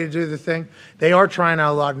everybody to do the thing? They are trying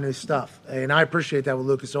out a lot of new stuff, and I appreciate that with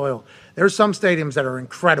Lucas Oil. There's some stadiums that are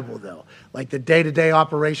incredible, though. Like the day-to-day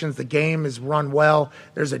operations, the game is run well.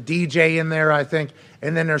 There's a DJ in there, I think.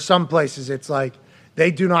 And then there's some places it's like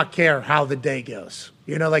they do not care how the day goes.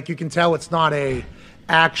 You know, like you can tell it's not a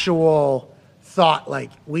actual thought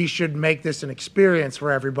like we should make this an experience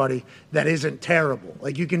for everybody that isn't terrible.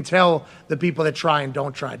 Like you can tell the people that try and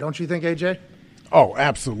don't try. Don't you think, AJ? Oh,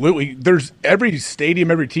 absolutely. There's every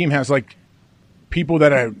stadium, every team has like people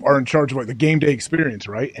that are in charge of like the game day experience,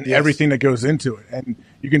 right? And everything that goes into it. And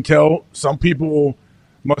you can tell some people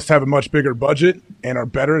must have a much bigger budget and are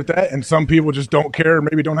better at that, and some people just don't care or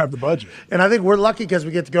maybe don't have the budget. And I think we're lucky because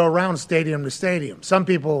we get to go around stadium to stadium. Some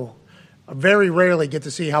people very rarely get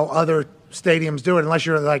to see how other stadiums do it unless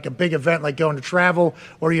you're like a big event like going to travel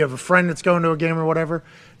or you have a friend that's going to a game or whatever.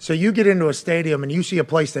 So you get into a stadium and you see a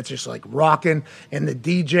place that's just like rocking and the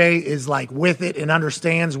DJ is like with it and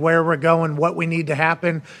understands where we're going, what we need to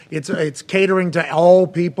happen. It's catering to all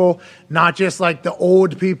people, not just like the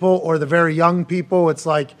old people or the very young people. It's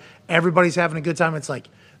like everybody's having a good time. It's like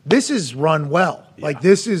this is run well. Yeah. Like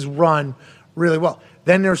this is run really well.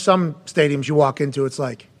 Then there's some stadiums you walk into, it's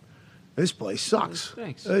like, this place sucks.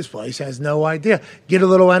 Thanks. This place has no idea. Get a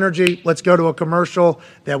little energy. Let's go to a commercial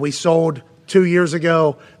that we sold 2 years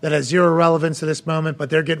ago that has zero relevance to this moment, but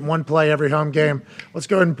they're getting one play every home game. Let's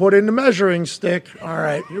go ahead and put in the measuring stick. All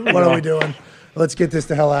right, what are we doing? Let's get this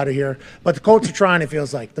the hell out of here. But the Colts are trying, it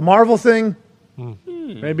feels like. The Marvel thing?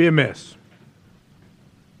 Maybe a miss.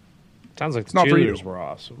 Sounds like the cheerleaders were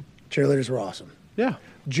awesome. Cheerleaders were awesome. Yeah.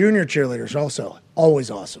 Junior cheerleaders also,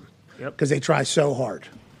 always awesome. Yep. Because they try so hard.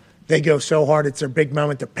 They go so hard. It's their big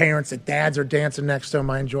moment. Their parents, their dads are dancing next to them.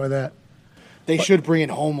 I enjoy that. They should bring in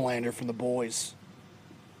Homelander from The Boys.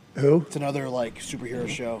 Who? It's another like superhero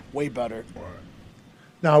show. Way better.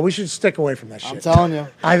 No, we should stick away from that shit. I'm telling you.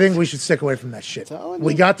 I think we should stick away from that shit. Telling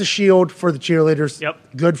We you. got the shield for the cheerleaders. Yep.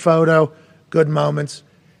 Good photo, good moments.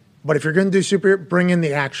 But if you're going to do superhero, bring in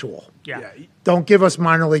the actual. Yeah. Don't give us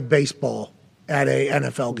minor league baseball at a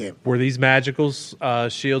NFL game. Were these magical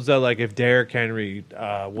shields though? Like if Derrick Henry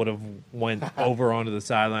would have went over onto the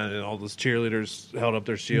sideline and all those cheerleaders held up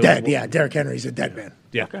their shields? Dead, yeah. Derrick Henry's a dead man.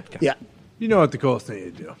 Yeah. Yeah. You know what the Colts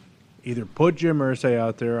need to do? Either put Jim Irsay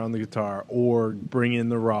out there on the guitar or bring in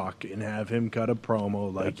The Rock and have him cut a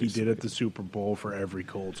promo like he did at the Super Bowl for every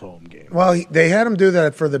Colts home game. Well, they had him do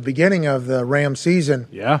that for the beginning of the Ram season.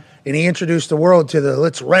 Yeah. And he introduced the world to the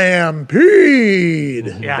Let's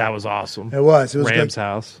Rampede. Yeah. That was awesome. It was Rams good.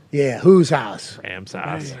 house. Yeah, whose house? Rams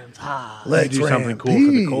house. Let's do something cool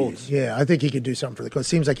for the Colts. Yeah, I think he could do something for the Colts.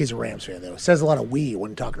 Seems like he's a Rams fan, though. Says a lot of we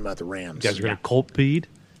when talking about the Rams. You guys are going to Colt-peed?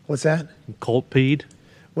 What's that? Colt-peed?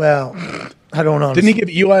 Well, I don't know. Didn't he give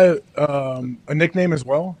Eli a nickname as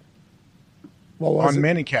well? What was on it?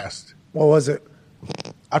 Manningcast? What was it?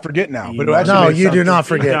 I forget now. But No, you do not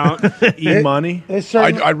forget. E-money?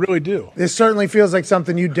 I really do. This certainly feels like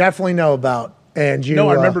something you definitely know about. And you, No,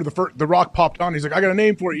 I remember the Rock popped on. He's like, I got a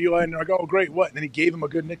name for it, Eli. And I go, oh, great, what? And then he gave him a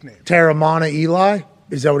good nickname. Terramana Eli?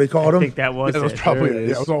 Is that what he called him? I think that was That was it. probably There it it.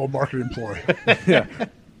 Yeah, is. it was all a marketing ploy. Yeah.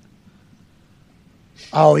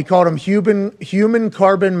 Oh, he called him human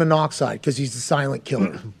carbon monoxide because he's the silent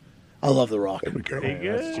killer. I love The Rock. I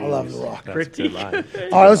love The Rock. That's a good line.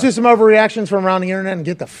 All right, let's do some overreactions from around the internet and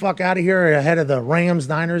get the fuck out of here ahead of the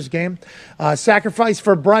Rams-Niners game. Sacrifice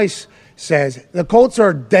for Bryce says, the Colts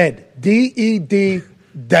are dead. D-E-D,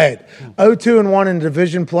 dead. 0-2-1 in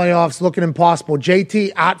division playoffs, looking impossible.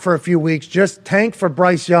 JT out for a few weeks. Just tank for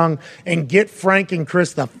Bryce Young and get Frank and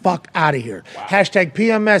Chris the fuck out of here. Wow. Hashtag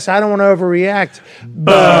PMS. I don't want to overreact,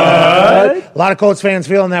 but a lot of Colts fans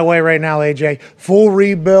feeling that way right now, AJ. Full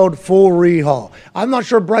rebuild, full rehaul. I'm not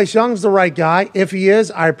sure Bryce Young's the right guy. If he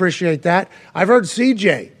is, I appreciate that. I've heard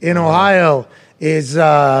CJ in Ohio is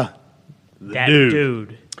that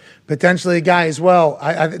dude. Potentially a guy as well.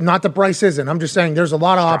 Not that Bryce isn't. I'm just saying there's a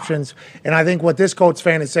lot of options. And I think what this Colts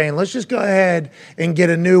fan is saying, let's just go ahead and get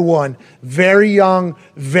a new one. Very young,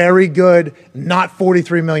 very good, not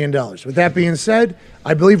 $43 million. With that being said,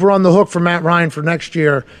 I believe we're on the hook for Matt Ryan for next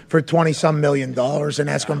year for $20-some million, and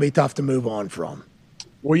that's going to be tough to move on from.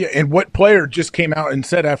 Well, yeah, and what player just came out and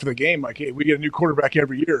said after the game, like, hey, we get a new quarterback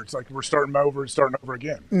every year. It's like we're starting over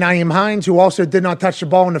again. Nyheim Hines, who also did not touch the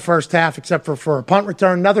ball in the first half except for a punt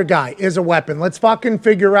return. Another guy is a weapon. Let's fucking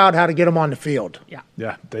figure out how to get him on the field.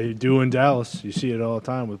 Yeah, they do in Dallas. You see it all the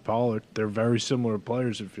time with Pollard. They're very similar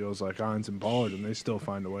players, it feels like, Hines and Pollard, and they still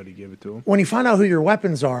find a way to give it to him. When you find out who your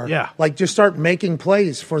weapons are, like just start making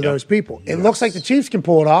plays for those people. It looks like the Chiefs can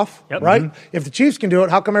pull it off, right? Mm-hmm. If the Chiefs can do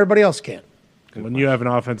it, how come everybody else can't? When you have an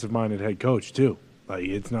offensive-minded head coach, too. Like,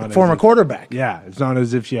 it's not a former quarterback. Yeah, it's not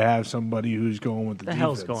as if you have somebody who's going with the defense.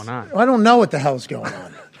 Hell's going on? I don't know what the hell's going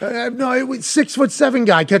on. No, 6'7"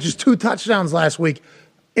 guy catches 2 touchdowns last week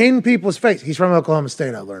in people's face. He's from Oklahoma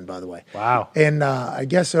State, I learned, by the way. Wow. And I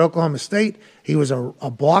guess at Oklahoma State, he was a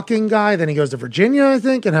blocking guy. Then he goes to Virginia, I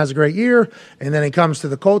think, and has a great year. And then he comes to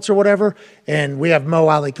the Colts or whatever. And we have Mo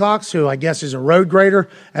Alley Cox, who I guess is a road grader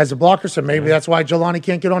as a blocker. So maybe that's why Jelani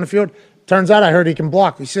can't get on the field. Turns out I heard he can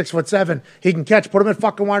block. He's 6'7". He can catch. Put him at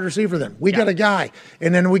fucking wide receiver then. We got a guy.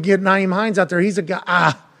 And then we get Nyheim Hines out there. He's a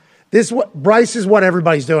guy. Bryce is what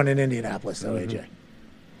everybody's doing in Indianapolis, though, AJ.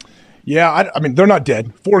 Yeah, I mean, they're not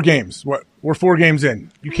dead. 4 games. We're 4 games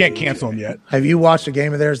in. You can't cancel them yet. Have you watched a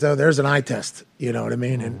game of theirs, though? There's an eye test. You know what I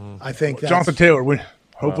mean? And I think Jonathan Taylor,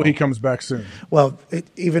 hopefully he comes back soon. Well,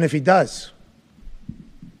 even if he does.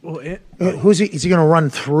 Is he going to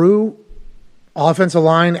run through offensive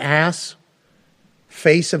line,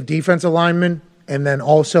 face of defensive lineman, and then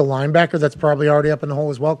also linebacker that's probably already up in the hole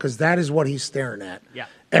as well? Because that is what he's staring at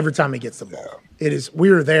every time he gets the ball. It is. We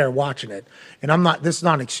were there watching it. And this is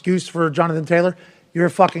not an excuse for Jonathan Taylor. You're a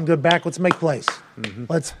fucking good back. Let's make plays. Mm-hmm.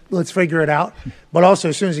 Let's figure it out. But also,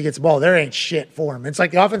 as soon as he gets the ball, there ain't shit for him. It's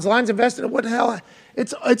like the offensive line's invested. What the hell?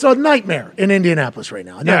 It's a nightmare in Indianapolis right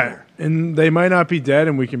now. A nightmare. And they might not be dead,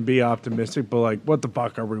 and we can be optimistic, but, like, what the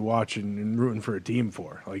fuck are we watching and rooting for a team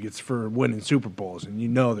for? Like, it's for winning Super Bowls, and you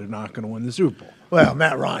know they're not going to win the Super Bowl. Well,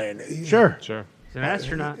 Matt Ryan. Sure. He's an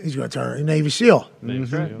astronaut. He's going to turn Navy SEAL.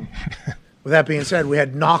 Mm-hmm. With that being said, we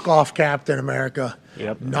had knockoff Captain America,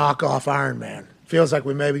 knockoff Iron Man. Feels like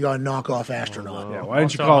we maybe got a knockoff astronaut. Yeah, why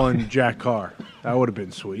didn't you call in Jack Carr? That would have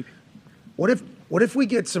been sweet. What if we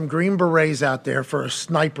get some Green Berets out there for a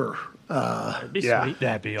sniper? That'd be sweet.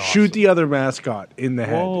 That'd be awesome. Shoot the other mascot in the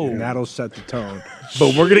head, and that'll set the tone.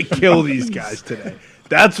 But we're going to kill these guys today.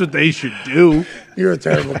 That's what they should do. You're a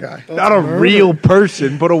terrible guy. Not a real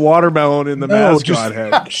person. Put a watermelon in the mascot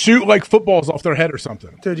head. Shoot like footballs off their head or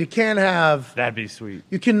something. Dude, you can't have... That'd be sweet.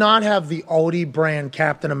 You cannot have the Aldi brand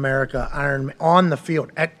Captain America Iron Man on the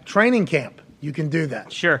field. At training camp, you can do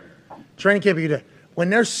that. Sure. Training camp, you can do it. When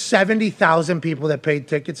there's 70,000 people that paid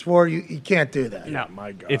tickets for it, you can't do that. No.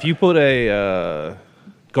 My God. If you put a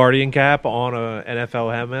Guardian cap on an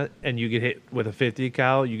NFL helmet and you get hit with a 50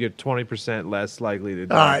 cal, you get 20% less likely to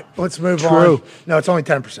die. All right, let's move on. No, it's only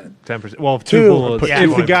 10%. 10%. Well, if two bullets.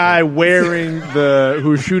 If the guy wearing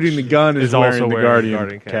who's shooting the gun is also wearing the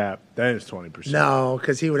Guardian cap, then it's 20%. No,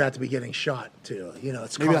 because he would have to be getting shot too. You know,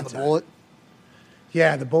 it's maybe contact. on the bullet.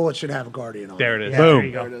 Yeah, the bullet should have a Guardian on There it is. Yeah. Boom. There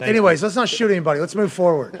you go. Anyways, let's not shoot anybody. Let's move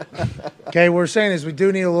forward. Okay, what we're saying is we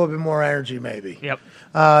do need a little bit more energy, maybe. Yep.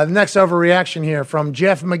 The next overreaction here from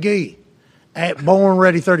Jeff McGee at Born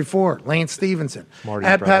Ready 34, Lance Stevenson Marty's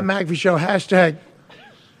at brother. Pat McAfee Show hashtag.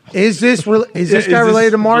 Is this guy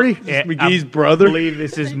related to Marty? Yeah, McGee's I brother? believe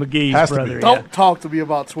this is McGee's Has to be. brother. Don't talk to me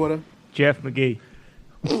about Twitter. Jeff McGee.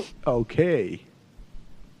 Okay.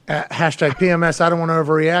 Hashtag PMS, I don't want to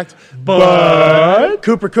overreact. But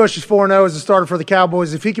Cooper Kush is 4-0 as a starter for the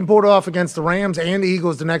Cowboys. If he can pull it off against the Rams and the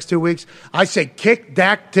Eagles the next 2 weeks, I say kick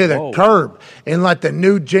Dak to the curb and let the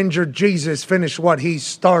new Ginger Jesus finish what he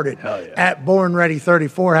started. At Born Ready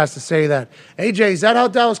 34 has to say that. AJ, is that how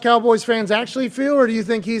Dallas Cowboys fans actually feel, or do you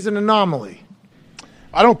think he's an anomaly?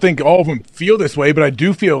 I don't think all of them feel this way, but I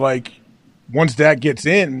do feel like once Dak gets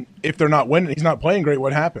in, if they're not winning, he's not playing great,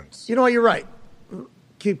 what happens? You know what? You're right.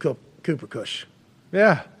 Keep Cooper Kush.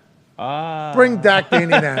 Yeah. Bring Dak to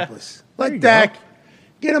Indianapolis. Let Dak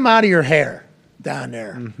Get him out of your hair down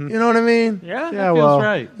there. Mm-hmm. You know what I mean? Yeah, that feels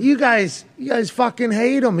right. You guys fucking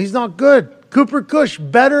hate him. He's not good. Cooper Kush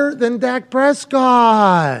better than Dak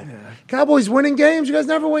Prescott. Cowboys winning games. You guys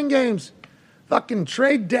never win games. Fucking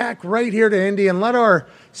trade Dak right here to Indy and let our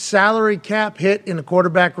salary cap hit in the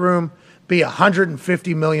quarterback room be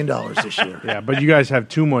 $150 million this year. Yeah, but you guys have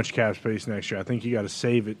too much cap space next year. I think you got to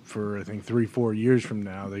save it for, 3-4 years from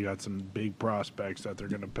now. They got some big prospects that they're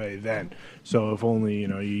going to pay then. So if only,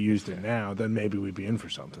 you used it now, then maybe we'd be in for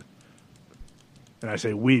something. And I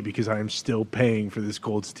say we because I am still paying for this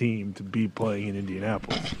Colts team to be playing in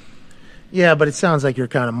Indianapolis. Yeah, but it sounds like you're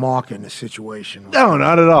kind of mocking the situation. No,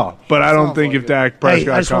 not at all. But I don't think if Dak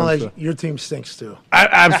Prescott I just want comes to let your team stinks too.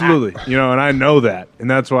 Absolutely. And I know that. And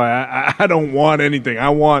that's why I don't want anything.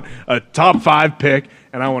 I want a top 5 pick,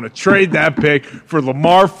 and I want to trade that pick for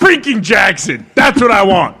Lamar freaking Jackson. That's what I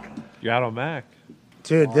want. You got on Mac.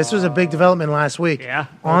 Dude, this was a big development last week. Yeah.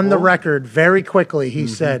 On the record, very quickly, he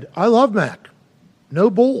said, I love Mac. No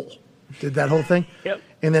bull. Did that whole thing. Yep.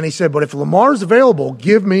 And then he said, but if Lamar's available,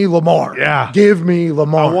 give me Lamar. Yeah. Give me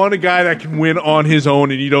Lamar. I want a guy that can win on his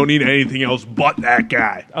own, and you don't need anything else but that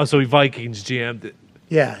guy. Oh, so he Vikings GM'd it.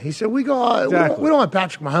 Yeah. He said, we don't have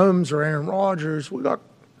Patrick Mahomes or Aaron Rodgers. We got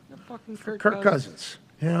Fucking Kirk Cousins.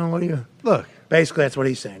 What do you... Look. Basically, that's what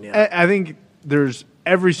he's saying, yeah. I think there's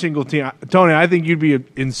every single team. Tony, I think you'd be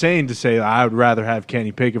insane to say that I would rather have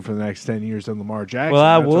Kenny Pickett for the next 10 years than Lamar Jackson. Well,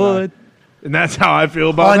 I would. And that's how I feel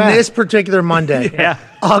about that. On this particular Monday,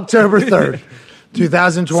 October 3rd,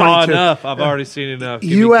 2022. Saw enough. I've already seen enough. Give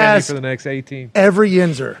You me Kenny asked for the next 18. every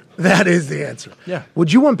Yinzer. That is the answer. Yeah.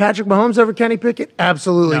 Would you want Patrick Mahomes over Kenny Pickett?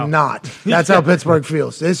 Absolutely not. That's how Pittsburgh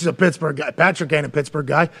feels. This is a Pittsburgh guy. Patrick ain't a Pittsburgh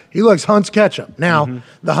guy. He likes Hunt's ketchup. Now,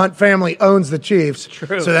 the Hunt family owns the Chiefs,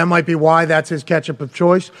 so that might be why that's his ketchup of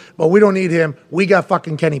choice. But we don't need him. We got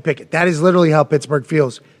fucking Kenny Pickett. That is literally how Pittsburgh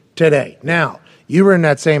feels today. Now, you were in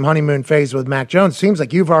that same honeymoon phase with Mac Jones. Seems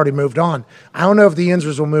like you've already moved on. I don't know if the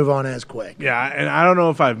Yinzers will move on as quick. Yeah, and I don't know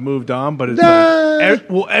if I've moved on, but it's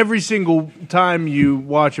every single time you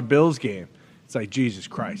watch a Bills game, it's like, Jesus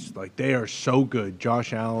Christ. Like, they are so good.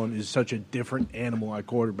 Josh Allen is such a different animal at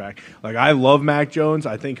quarterback. Like, I love Mac Jones.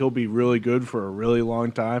 I think he'll be really good for a really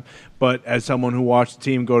long time. But as someone who watched the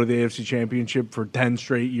team go to the AFC Championship for 10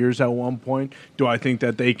 straight years at one point, do I think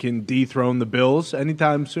that they can dethrone the Bills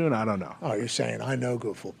anytime soon? I don't know. Oh, you're saying I know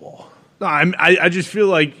good football. No, I just feel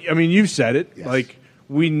like, you said it. Yes. Like,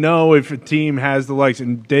 we know if a team has the likes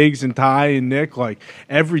and Diggs and Ty and Nick, like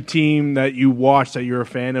every team that you watch that you're a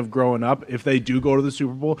fan of growing up, if they do go to the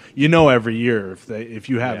Super Bowl, every year if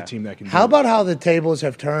you have a team that can do How it. about how the tables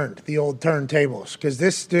have turned, the old turntables? Because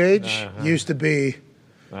this stage used to be,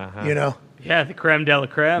 Yeah, the creme de la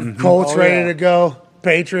creme. Colts ready to go.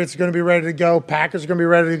 Patriots are going to be ready to go. Packers are going to be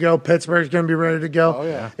ready to go. Pittsburgh's going to be ready to go. Oh,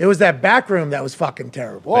 yeah. It was that back room that was fucking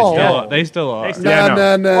terrible. They still are. No.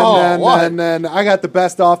 I got the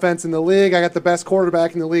best offense in the league. I got the best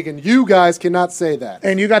quarterback in the league, and you guys cannot say that.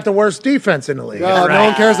 And you got the worst defense in the league. No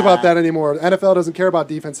one cares about that anymore. The NFL doesn't care about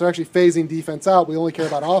defense. They're actually phasing defense out. We only care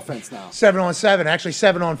about offense now. 7-on-7, actually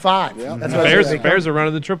 7-on-5. Yeah. That's what Bears are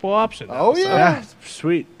running the triple option. Oh, yeah. Yeah,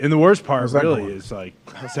 sweet. And the worst part that really going? is like,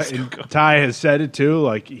 and Ty has said it too.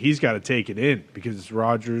 Like he's got to take it in because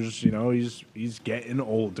Rodgers, he's getting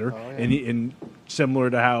older, and similar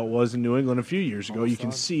to how it was in New England a few years ago, you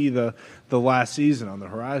can see the last season on the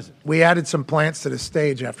horizon. We added some plants to the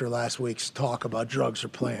stage after last week's talk about drugs or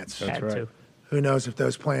plants. Had to. Who knows if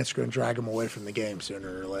those plants are going to drag them away from the game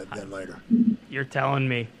sooner than later. You're telling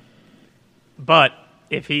me. But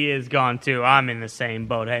if he is gone too, I'm in the same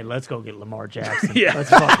boat. Hey, let's go get Lamar Jackson. Let's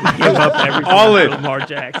fucking give up everything All in. for Lamar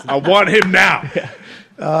Jackson. I want him now.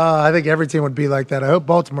 I think every team would be like that. I hope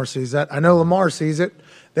Baltimore sees that. I know Lamar sees it.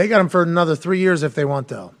 They got him for another 3 years if they want,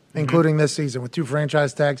 though, including this season with 2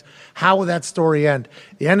 franchise tags. How will that story end?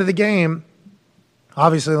 The end of the game,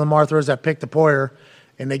 obviously Lamar throws that pick to Poyer,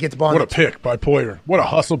 and they get the ball. What a pick by Poyer. What a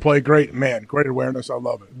hustle play. Great awareness. I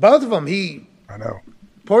love it. Both of them, I know.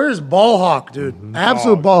 Poyer's ball hawk, dude.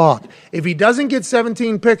 Absolute ball hawk. If he doesn't get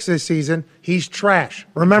 17 picks this season, he's trash.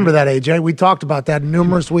 Remember that, AJ. We talked about that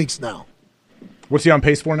numerous weeks now. What's he on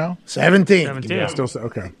pace for now? 17. 17. Yeah, still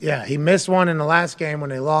okay. Yeah, he missed one in the last game when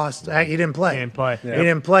they lost. He didn't play. He didn't play. He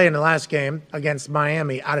didn't play in the last game against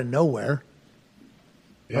Miami out of nowhere.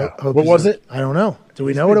 Yeah. Hope What was it? I don't know. Do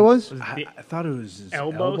we know what it was? I thought it was his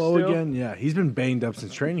Elbow elbow still? again. Yeah, he's been banged up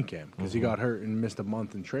since training camp because he got hurt and missed a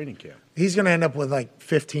month in training camp. He's going to end up with like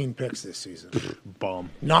 15 picks this season.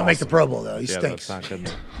 Bum. Not make the Pro Bowl, though. He Yeah, stinks. that's not good.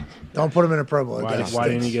 Don't put him in a Pro Bowl. Why He didn't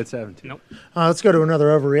stinks. he get 17? Nope. Let's go to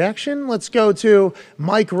another overreaction. Let's go to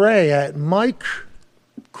Mike Ray at Mike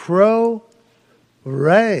Crow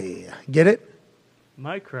Ray. Get it?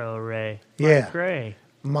 Micro Ray. Yeah. Mike Ray.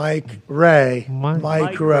 Mike Ray.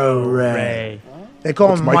 Micro Ray. They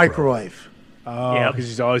call him microwave. Oh, because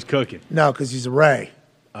he's always cooking. No, because he's a Ray.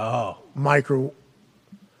 Oh.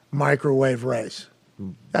 Microwave Rays.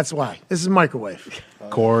 That's why. This is microwave.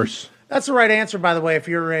 Of course. That's the right answer, by the way. If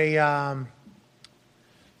you're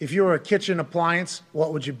a kitchen appliance,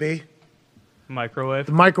 what would you be? Microwave.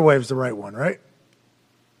 The microwave's the right one, right?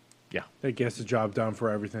 Yeah. It gets the job done for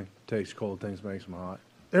everything. Takes cold things, makes them hot.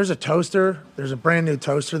 There's a toaster. There's a brand new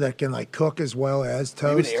toaster that can like cook as well as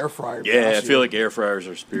toast. Even air fryer. Yeah, I feel like air fryers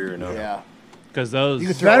are superior now. Yeah. Because those...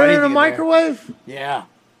 Better than a microwave? Yeah.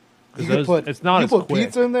 You can put, it's not you as put quick.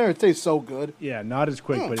 pizza in there, it tastes so good. Yeah, not as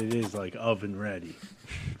quick, but it is like oven ready.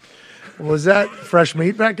 Was that fresh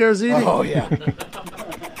meat back there, Ziti? Oh, yeah.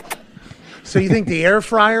 So you think the air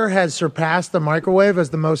fryer has surpassed the microwave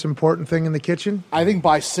as the most important thing in the kitchen? I think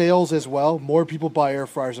by sales as well, more people buy air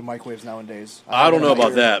fryers than microwaves nowadays. I don't know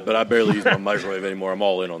about that, but I barely use my microwave anymore. I'm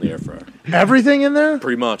all in on the air fryer. Everything in there?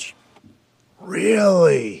 Pretty much.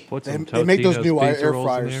 Really? They make those new air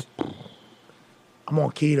fryers. I'm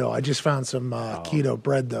on keto. I just found some keto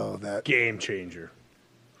bread, though. That Game changer.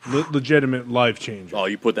 Legitimate life changer. Oh,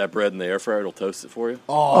 you put that bread in the air fryer, it'll toast it for you?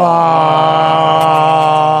 Oh.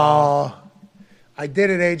 I did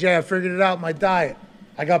it, AJ. I figured it out in my diet.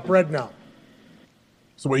 I got bread now.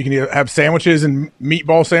 So what, you can have sandwiches and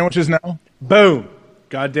meatball sandwiches now? Boom.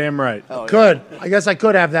 Goddamn right. Could. I guess I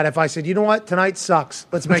could have that if I said, you know what? Tonight sucks.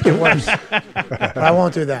 Let's make it worse. But I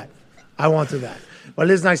won't do that. But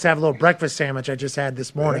it is nice to have a little breakfast sandwich I just had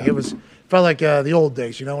this morning. Yeah. It felt like the old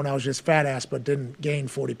days, when I was just fat ass but didn't gain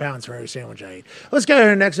 40 pounds for every sandwich I ate. Let's go to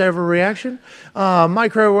the next overreaction.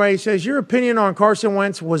 Microwave says, your opinion on Carson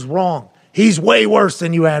Wentz was wrong. He's way worse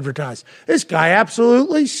than you advertised. This guy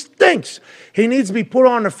absolutely stinks. He needs to be put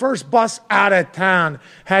on the first bus out of town.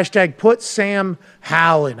 Hashtag put Sam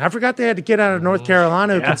Howell in. I forgot they had to get out of North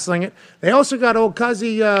Carolina who can sling it. They also got old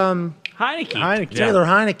Cuzzy Heineke. Taylor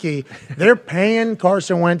Heineke. They're paying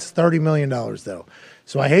Carson Wentz $30 million, though.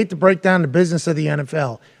 So I hate to break down the business of the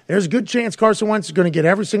NFL. There's a good chance Carson Wentz is going to get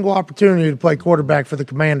every single opportunity to play quarterback for the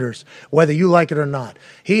Commanders, whether you like it or not.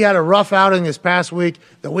 He had a rough outing this past week.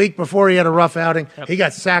 The week before he had a rough outing, he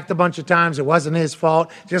got sacked a bunch of times. It wasn't his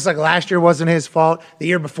fault. Just like last year wasn't his fault. The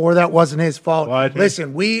year before that wasn't his fault. What?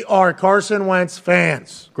 Listen, we are Carson Wentz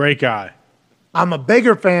fans. Great guy. I'm a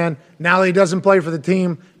bigger fan now that he doesn't play for the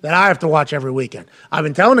team that I have to watch every weekend. I've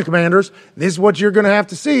been telling the Commanders, this is what you're going to have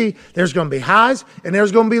to see. There's going to be highs and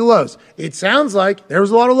there's going to be lows. It sounds like there was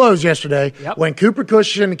a lot of lows yesterday when Cooper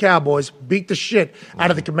Kush and the Cowboys beat the shit out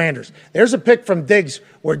of the Commanders. There's a pick from Diggs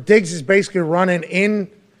where Diggs is basically running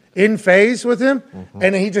in phase with him,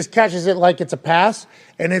 and he just catches it like it's a pass.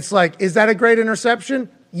 And it's like, is that a great interception?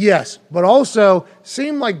 Yes, but also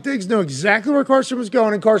seemed like Diggs knew exactly where Carson was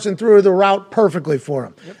going, and Carson threw the route perfectly for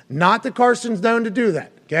him. Not that Carson's known to do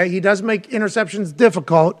that. Okay, he does make interceptions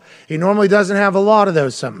difficult. He normally doesn't have a lot of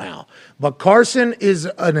those somehow. But Carson is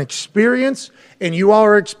an experience, and you all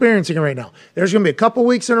are experiencing it right now. There's going to be a couple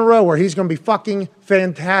weeks in a row where he's going to be fucking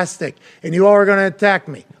fantastic, and you all are going to attack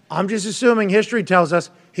me. I'm just assuming history tells us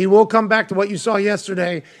he will come back to what you saw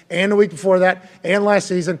yesterday and the week before that and last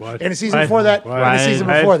season and the season before that and the season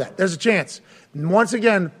before that. There's a chance. And once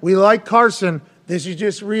again, we like Carson. This is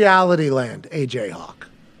just reality land, AJ Hawk.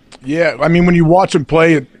 Yeah, I mean, when you watch him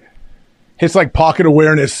play, his like pocket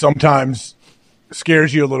awareness sometimes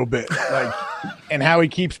scares you a little bit, like, and how he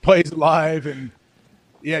keeps plays alive, and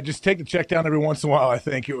just take the check down every once in a while. I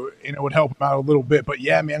think it would help him out a little bit. But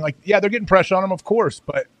yeah, man, they're getting pressure on him, of course,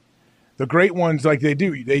 but the great ones,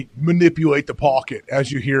 they manipulate the pocket,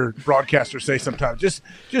 as you hear broadcasters say sometimes. Just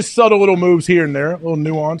subtle little moves here and there, a little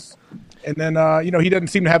nuance. And then, he doesn't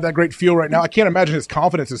seem to have that great feel right now. I can't imagine his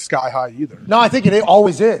confidence is sky high either. No, I think it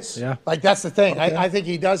always is. Yeah. Like, that's the thing. Okay. I think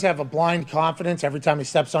he does have a blind confidence every time he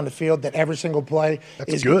steps on the field that every single play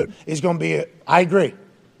is good. Is going to be I agree.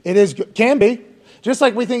 It is good. Can be. Just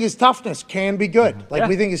like we think his toughness can be good. Like,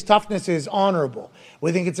 we think his toughness is honorable.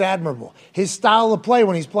 We think it's admirable. His style of play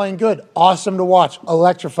when he's playing good, awesome to watch,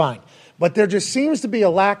 electrifying. But there just seems to be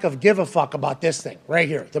a lack of give a fuck about this thing right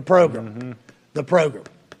here, the program. Mm-hmm. The program.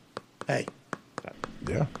 Hey.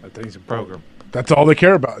 Yeah. That thing's a program. That's all they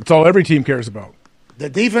care about. It's all every team cares about. The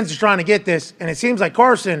defense is trying to get this, and it seems like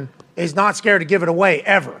Carson is not scared to give it away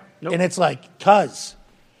ever. Nope. And it's like, just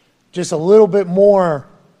a little bit more,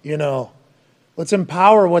 let's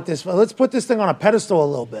empower let's put this thing on a pedestal a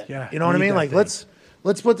little bit. Yeah, you know what I mean? Like, let's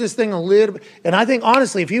put this thing a little bit. And I think,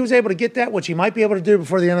 honestly, if he was able to get that, which he might be able to do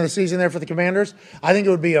before the end of the season there for the Commanders, I think it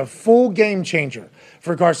would be a full game changer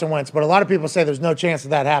for Carson Wentz. But a lot of people say there's no chance of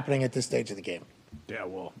that happening at this stage of the game. Yeah,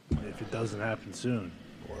 well, if it doesn't happen soon,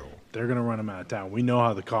 they're going to run them out of town. We know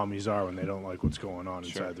how the commies are when they don't like what's going on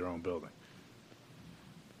inside their own building.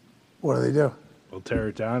 What do they do? They'll tear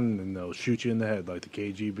it down, and then they'll shoot you in the head like the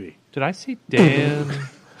KGB. Did I see Dan?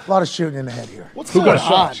 A lot of shooting in the head here. Who got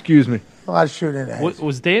shot? Excuse me. A lot of shooting in the head.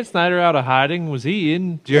 Was Dan Snyder out of hiding? Was he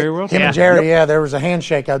in Jerry World? Him and Jerry, yeah, there was a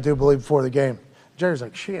handshake, I do believe, before the game. Jerry's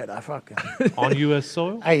like, shit, I fucking... On U.S.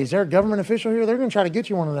 soil? Hey, is there a government official here? They're going to try to get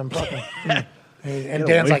you one of them fucking... And Get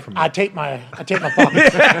Dan's away like, from me. I tape my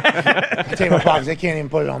pockets. I tape my pockets. They can't even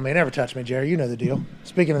put it on me. Never touch me, Jerry. You know the deal.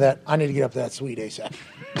 Speaking of that, I need to get up to that suite ASAP.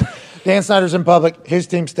 Dan Snyder's in public. His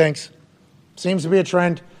team stinks. Seems to be a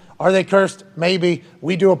trend. Are they cursed? Maybe.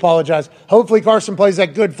 We do apologize. Hopefully Carson plays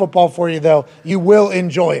that good football for you, though. You will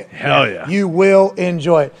enjoy it. Hell yeah. You will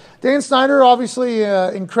enjoy it. Dan Snyder, obviously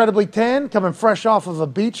incredibly tan, coming fresh off of a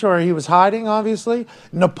beach where he was hiding, obviously.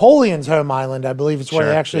 Napoleon's home island, I believe, is where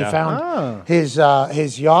they actually found his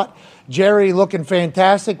yacht. Jerry looking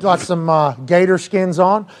fantastic. Got some gator skins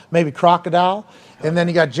on, maybe crocodile. And then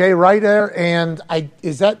you got Jay Wright there. And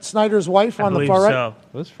is that Snyder's wife on the far right? So.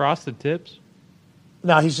 Those frosted tips?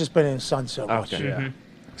 No, he's just been in the sun so much. Okay. Mm-hmm.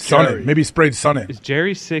 Sun in. Maybe sprayed sun in. Is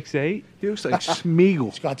Jerry 6'8"? He looks like Smeagol.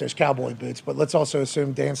 He's got those cowboy boots, but let's also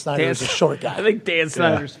assume Dan Snyder is a short guy. I think Dan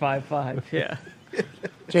Snyder's 5'5". Yeah.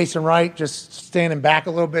 Jason Wright just standing back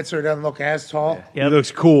a little bit so he doesn't look as tall. He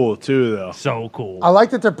looks cool, too, though. So cool. I like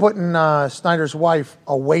that they're putting Snyder's wife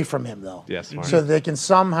away from him, though. Yes, smart. So they can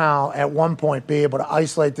somehow, at one point, be able to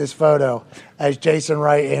isolate this photo as Jason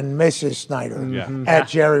Wright and Mrs. Snyder at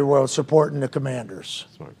Jerry World supporting the Commanders.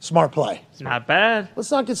 Smart play. It's not bad.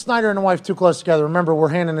 Let's not get Snyder and the wife too close together. Remember, we're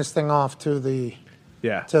handing this thing off to the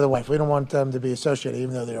wife. We don't want them to be associated,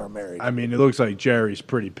 even though they are married. I mean, it looks like Jerry's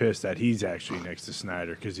pretty pissed that he's actually next to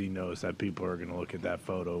Snyder because he knows that people are going to look at that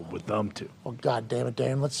photo with them too. Well, God damn it,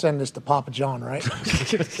 Dan. Let's send this to Papa John, right?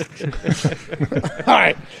 All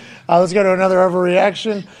right. Let's go to another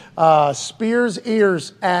overreaction. Spears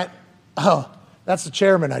ears at... Oh, that's the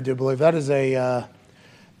chairman, I do believe. That is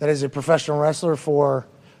a professional wrestler for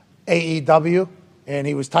AEW, and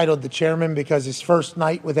he was titled the chairman because his first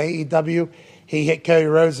night with AEW, he hit Cody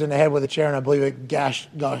Rhodes in the head with a chair, and I believe it gushed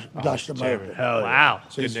him open. Wow.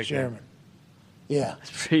 So he's the chairman. Yeah.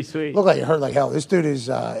 That's pretty sweet. Look like it hurt like hell. This dude is,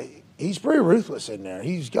 he's pretty ruthless in there.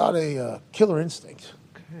 He's got a killer instinct.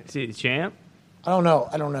 Is he the champ? I don't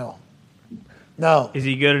know. No. Is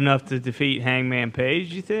he good enough to defeat Hangman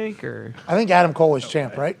Page, you think? Or I think Adam Cole is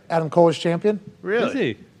champ, right? Adam Cole is champion? Really? Is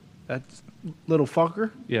he? That's little fucker?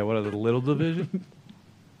 Yeah, what, the little division?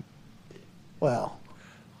 Well,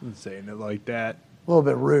 I'm saying it like that. a little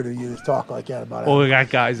bit rude of you to talk like that about Well, him. that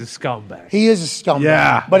guy's a scumbag. He is a scumbag.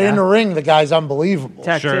 Yeah. But in the ring, the guy's unbelievable.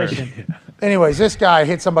 tactician? Anyways, this guy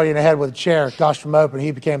hit somebody in the head with a chair, gushed him open.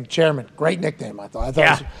 He became the chairman. Great nickname, I thought. I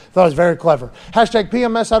thought it was very clever. Hashtag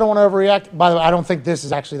PMS, I don't want to overreact. By the way, I don't think this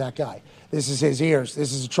is actually that guy. This is his ears.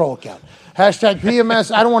 This is a troll account. Hashtag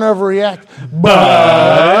PMS, I don't want to overreact.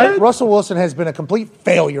 But Russell Wilson has been a complete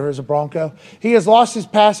failure as a Bronco. He has lost his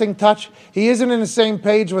passing touch. He isn't in the same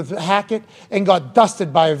page with Hackett and got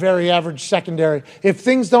dusted by a very average secondary. If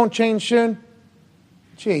things don't change soon,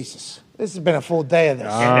 Jesus. This has been a full day of this.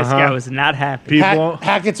 Yeah, this guy was not happy.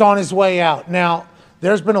 Hackett's on his way out. Now,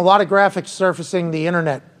 there's been a lot of graphics surfacing the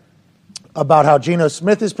internet about how Geno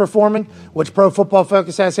Smith is performing, which Pro Football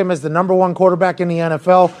Focus has him as the #1 quarterback in the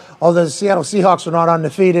NFL. Although the Seattle Seahawks are not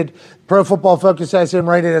undefeated, Pro Football Focus has him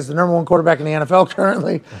rated as the #1 quarterback in the NFL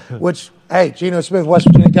currently, which, hey, Geno Smith, West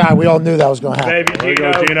Virginia guy, we all knew that was going to happen.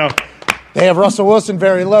 Baby Geno. They have Russell Wilson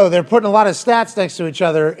very low. They're putting a lot of stats next to each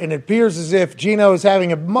other, and it appears as if Geno is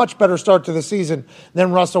having a much better start to the season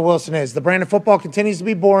than Russell Wilson is. The brand of football continues to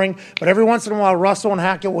be boring, but every once in a while, Russell and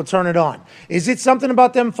Hackett will turn it on. Is it something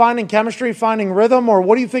about them finding chemistry, finding rhythm, or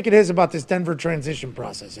what do you think it is about this Denver transition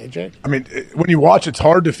process, AJ? I mean, when you watch, it's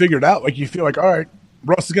hard to figure it out. Like, you feel like, all right,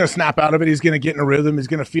 Russ is going to snap out of it. He's going to get in a rhythm. He's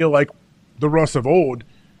going to feel like the Russ of old.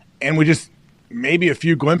 And we just maybe a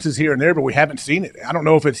few glimpses here and there, but we haven't seen it. I don't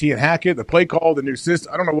know if it's he and Hackett, the play call, the new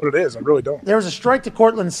system. I don't know what it is. I really don't. There was a strike to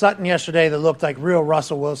Cortland Sutton yesterday that looked like real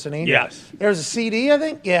Russell Wilson. Yes. There was a CD, I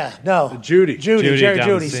think. Yeah, no. Judy. Jerry down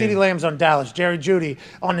Judy. the seam. CD Lamb's on Dallas. Jerry Judy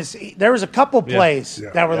on this. There was a couple plays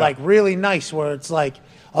that were like really nice where it's like,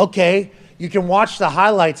 okay, you can watch the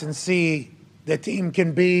highlights and see the team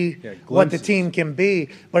can be what the team can be,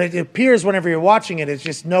 but it appears whenever you're watching it, it's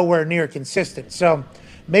just nowhere near consistent. So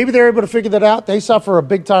maybe they're able to figure that out. They suffer a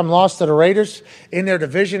big-time loss to the Raiders in their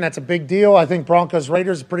division. That's a big deal. I think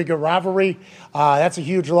Broncos-Raiders is a pretty good rivalry. That's a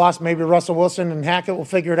huge loss. Maybe Russell Wilson and Hackett will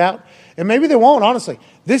figure it out. And maybe they won't, honestly.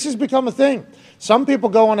 This has become a thing. Some people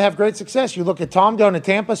go on to have great success. You look at Tom going to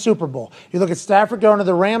Tampa, Super Bowl. You look at Stafford going to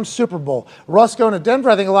the Rams, Super Bowl. Russ going to Denver.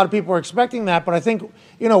 I think a lot of people are expecting that, but I think,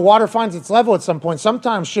 water finds its level at some point.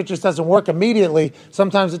 Sometimes shit just doesn't work immediately.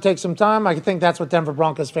 Sometimes it takes some time. I think that's what Denver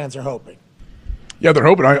Broncos fans are hoping. Yeah, they're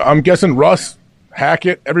hoping. I'm guessing Russ,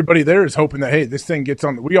 Hackett, everybody there is hoping that, hey, this thing gets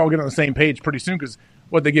on. We all get on the same page pretty soon because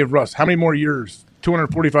what they give Russ, how many more years?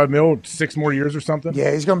 245 mil, 6 more years or something?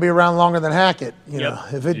 Yeah, he's going to be around longer than Hackett. You know,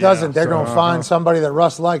 if it doesn't, they're going to find somebody that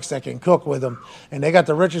Russ likes that can cook with him. And they got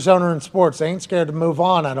the richest owner in sports. They ain't scared to move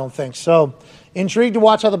on, I don't think. So, intrigued to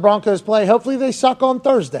watch how the Broncos play. Hopefully they suck on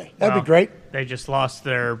Thursday. That'd be great. They just lost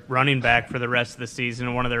their running back for the rest of the season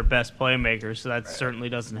and one of their best playmakers, so that certainly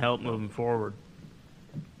doesn't help moving forward.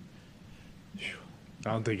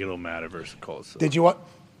 I don't think it'll matter versus Colts. Did you what?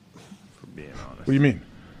 For being honest. What do you mean?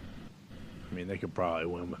 I mean, they could probably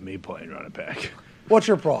win with me playing running back. What's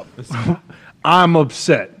your problem? I'm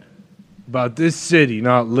upset about this city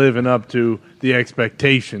not living up to the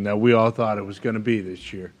expectation that we all thought it was going to be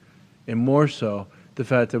this year. And more so, the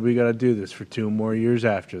fact that we got to do this for 2 more years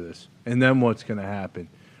after this. And then what's going to happen?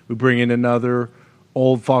 We bring in another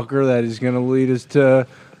old fucker that is going to lead us to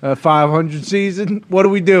a 500 season. What are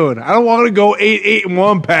we doing? I don't want to go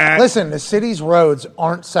 8-1, Pat. Listen, the city's roads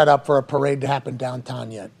aren't set up for a parade to happen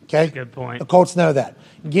downtown yet. Okay, good point. The Colts know that.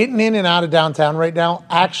 Getting in and out of downtown right now,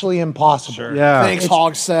 actually impossible. Sure. Yeah. Thanks,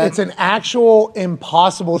 Hogsett. It's an actual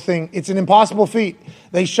impossible thing. It's an impossible feat.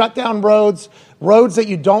 They shut down roads that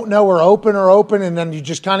you don't know are open, and then you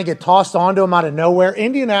just kind of get tossed onto them out of nowhere.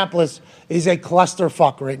 Indianapolis is a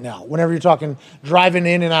clusterfuck right now, whenever you're talking driving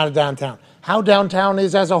in and out of downtown. How downtown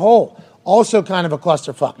is as a whole, also kind of a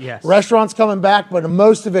clusterfuck. Yes. Restaurants coming back, but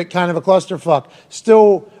most of it kind of a clusterfuck.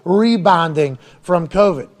 Still rebounding from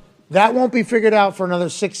COVID. That won't be figured out for another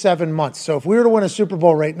 6-7 months. So if we were to win a Super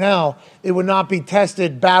Bowl right now, it would not be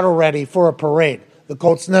tested battle ready for a parade. The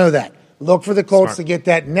Colts know that. Look for the Colts to get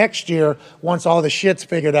that next year once all the shit's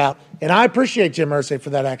figured out. And I appreciate Jim Irsay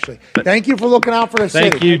for that, actually. Thank you for looking out for the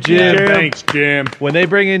city. Thank you, Jim. Thanks, Jim. When they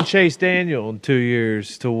bring in Chase Daniel in 2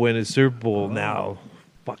 years to win a Super Bowl now,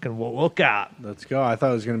 fucking look out. Let's go. I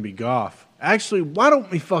thought it was going to be Goff. Actually, why don't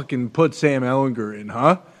we fucking put Sam Ehlinger in,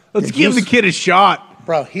 huh? Let's give the kid a shot.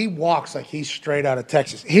 Bro, he walks like he's straight out of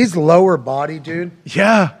Texas. His lower body, dude.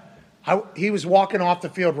 Yeah. He was walking off the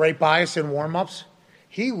field right by us in warm-ups.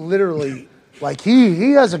 He literally, like,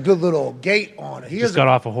 he has a good little gait on it. He Just got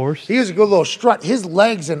off a horse? He has a good little strut. His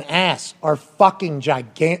legs and ass are fucking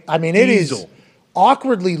gigantic. I mean, it is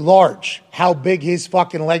awkwardly large how big his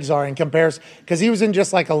fucking legs are in comparison. Because he was in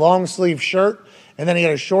just like a long-sleeve shirt, and then he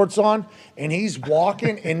had his shorts on, and he's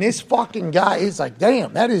walking, and this fucking guy is like,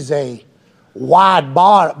 damn, that is a wide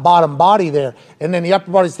bottom body there. And then the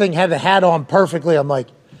upper body's thing had the hat on perfectly. I'm like,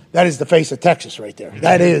 that is the face of Texas right there.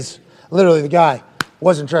 That is literally the guy.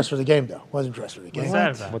 Wasn't dressed for the game, though. Wasn't dressed for the game.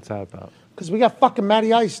 What's that about? Because we got fucking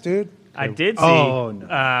Matty Ice, dude. I did see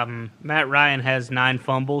Matt Ryan has 9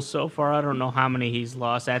 fumbles so far. I don't know how many he's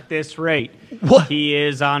lost. At this rate, he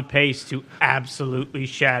is on pace to absolutely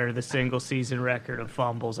shatter the single-season record of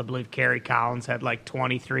fumbles. I believe Kerry Collins had like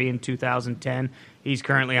 23 in 2010. He's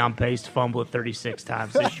currently on pace to fumble 36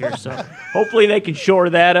 times this year. So hopefully they can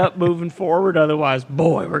shore that up moving forward. Otherwise,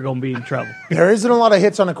 boy, we're going to be in trouble. There isn't a lot of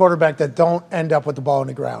hits on a quarterback that don't end up with the ball on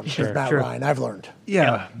the ground. With Matt Ryan, I've learned.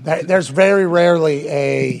 Yeah. There's very rarely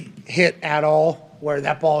a hit at all where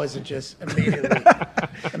that ball isn't just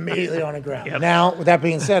immediately on the ground. Yep. Now, with that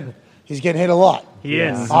being said, he's getting hit a lot. He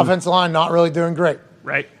is. Offensive line not really doing great.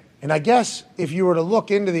 Right. And I guess if you were to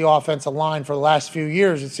look into the offensive line for the last few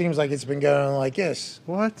years, it seems like it's been going like this.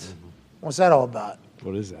 What? What's that all about?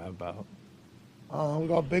 What is that about? We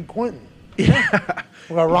got Big Quentin. Yeah.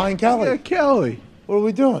 We got Ryan Kelly. Yeah, Kelly. What are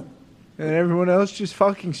we doing? And everyone else just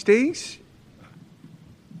fucking stinks?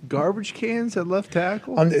 Garbage cans at left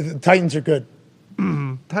tackle? The Titans are good.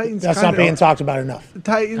 Titans. That's not being talked about enough. The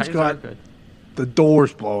Titans got the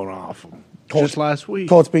doors blown off them just last week.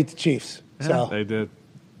 Colts beat the Chiefs. Yeah, So They did.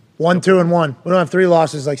 1-2-1. We don't have 3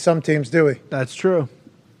 losses like some teams, do we? That's true.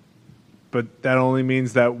 But that only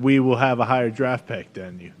means that we will have a higher draft pick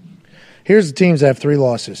than you. Here's the teams that have 3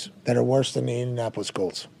 losses that are worse than the Indianapolis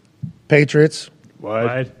Colts. Patriots.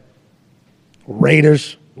 Wide.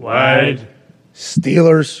 Raiders. Wide.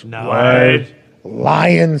 Steelers. No. Wide.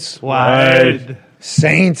 Lions. Wide.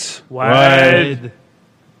 Saints. Wide.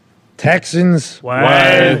 Texans.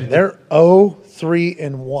 Wide. They're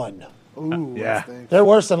 0-3-1. Ooh, Yeah. They're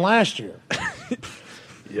worse than last year.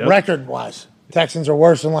 Yep. Record-wise, Texans are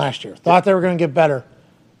worse than last year. Thought they were going to get better.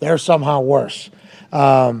 They're somehow worse.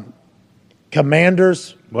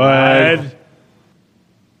 Commanders. Wide.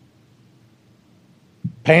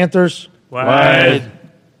 Panthers. Wide.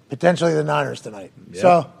 Potentially the Niners tonight. Yep.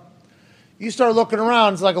 So you start looking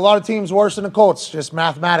around, it's like a lot of teams worse than the Colts, just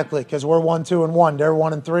mathematically, because we're 1-2-1. They're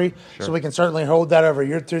 1-3. Sure. So we can certainly hold that over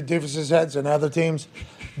your two defenses' heads and other teams.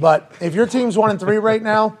 But if your team's 1-3 right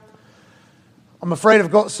now, I'm afraid I've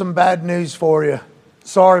got some bad news for you.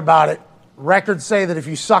 Sorry about it. Records say that if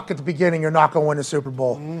you suck at the beginning, you're not going to win the Super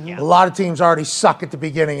Bowl. Yeah. A lot of teams already suck at the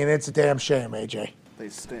beginning, and it's a damn shame, AJ. They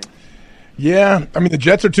stink. Yeah, I mean, the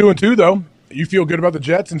Jets are 2-2, though. You feel good about the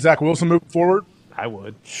Jets and Zach Wilson moving forward? I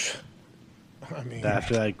would. I mean,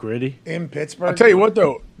 after that gritty in Pittsburgh. I'll tell you what,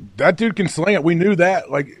 though, that dude can sling it. We knew that.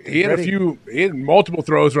 Like, he had multiple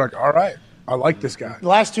throws. We're like, all right, I like this guy. The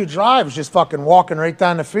last two drives, just fucking walking right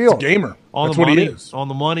down the field. He's a gamer. That's the what money, he is. On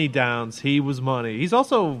the money downs, he was money. He's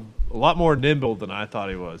also a lot more nimble than I thought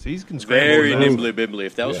he was. He's can scramble. Very down. nimbly bimbly.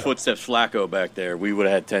 If that was Footsteps Flacco back there, we would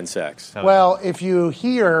have had 10 sacks. Well, if you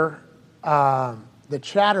hear the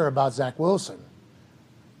chatter about Zach Wilson,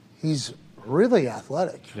 he's really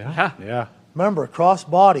athletic. Yeah. Remember, cross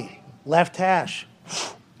body, left hash,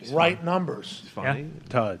 right numbers. Funny.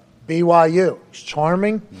 Todd. BYU. He's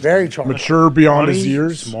charming, very charming. Mature beyond his Funny,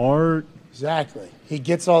 years. Smart. Exactly. He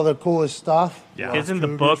gets all the coolest stuff. Yeah. Isn't the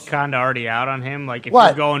book kind of already out on him? Like, if What?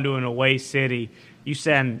 you're going to an away city, you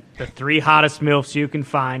send the 3 hottest MILFs you can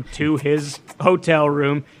find to his hotel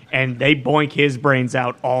room, and they boink his brains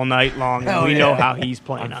out all night long. Hell And we yeah. know how he's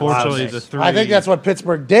playing. Unfortunately, on the Sundays. 3. I think that's what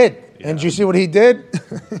Pittsburgh did. And did you see what he did?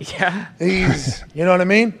 Yeah. He's, you know what I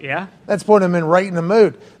mean? Yeah. That's putting him in right in the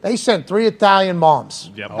mood. They sent 3 Italian moms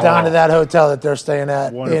down to that hotel that they're staying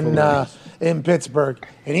at in Pittsburgh.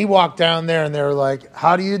 And he walked down there, and they were like,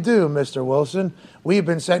 how do you do, Mr. Wilson? We've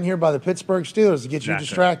been sent here by the Pittsburgh Steelers to get you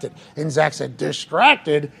distracted. And Zach said,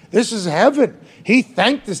 distracted? This is heaven. He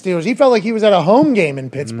thanked the Steelers. He felt like he was at a home game in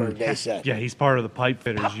Pittsburgh, they said. Yeah, he's part of the pipe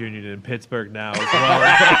fitters union in Pittsburgh now as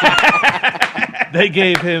well. They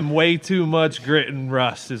gave him way too much grit and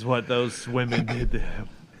rust is what those women did to him.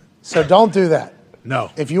 So don't do that.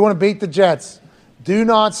 No. If you want to beat the Jets, do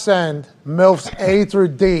not send MILFs A through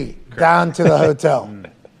D down to the hotel.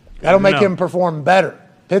 That'll make him perform better.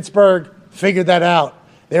 Pittsburgh figured that out.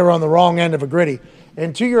 They were on the wrong end of a gritty.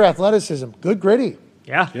 And to your athleticism, good gritty.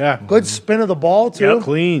 Yeah. Good spin of the ball, too. Yeah,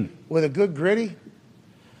 clean. With a good gritty.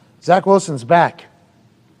 Zach Wilson's back.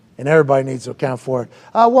 And everybody needs to account for it.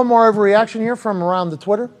 One more overreaction here from around the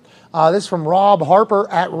Twitter. This is from Rob Harper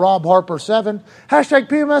at RobHarper7. Hashtag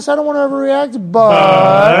PMS, I don't want to overreact,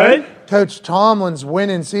 but Coach Tomlin's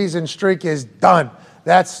winning season streak is done.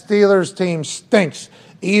 That Steelers team stinks.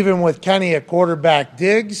 Even with Kenny at quarterback.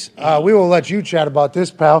 Diggs, we will let you chat about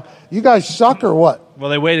this, pal. You guys suck or what?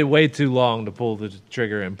 Well, they waited way too long to pull the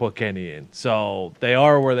trigger and put Kenny in. So they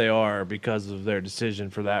are where they are because of their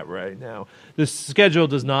decision for that right now. The schedule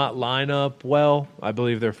does not line up well. I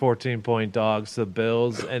believe they're 14-point dogs to the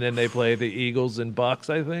Bills, and then they play the Eagles and Bucks,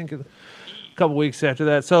 I think, a couple weeks after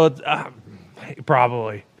that. So it's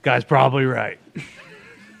probably. Guy's probably right.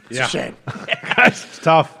 It's a shame. It's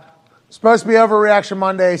tough. Supposed to be Overreaction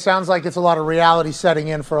Monday. Sounds like it's a lot of reality setting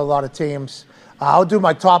in for a lot of teams. I'll do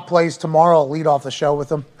my top plays tomorrow. I'll lead off the show with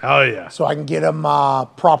them. Hell yeah. So I can get them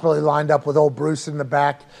properly lined up with old Bruce in the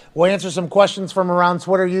back. We'll answer some questions from around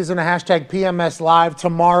Twitter using the hashtag PMS Live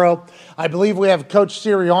tomorrow. I believe we have Coach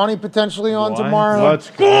Sirianni potentially on tomorrow. Let's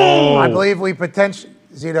go. I believe we potentially...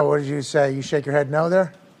 Zito, what did you say? You shake your head no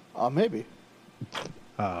there? Maybe.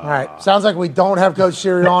 All right. Sounds like we don't have Coach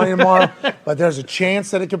Sirianni tomorrow, but there's a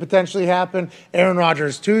chance that it could potentially happen. Aaron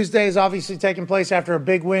Rodgers Tuesday is obviously taking place after a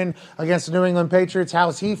big win against the New England Patriots.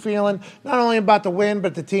 How's he feeling? Not only about the win,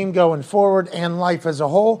 but the team going forward and life as a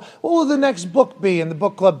whole. What will the next book be in the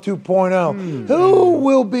Book Club 2.0? Who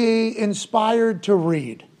will be inspired to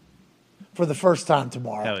read for the first time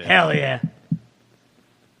tomorrow? Hell yeah.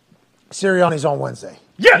 Sirianni's on Wednesday.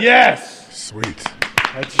 Yes. Sweet.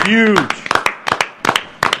 That's huge.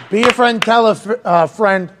 Be a friend, tell a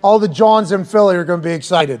friend. All the Johns in Philly are going to be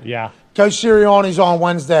excited. Yeah. Coach Sirianni's on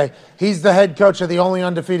Wednesday. He's the head coach of the only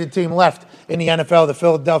undefeated team left in the NFL, the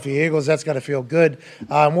Philadelphia Eagles. That's got to feel good.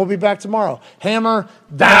 We'll be back tomorrow. Hammer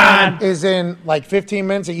Don is in like 15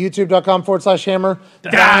 minutes at youtube.com/Hammer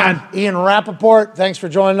Don. Ian Rapoport, thanks for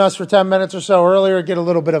joining us for 10 minutes or so earlier. Get a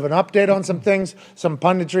little bit of an update on some things, some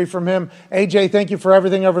punditry from him. AJ, thank you for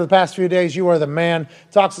everything over the past few days. You are the man.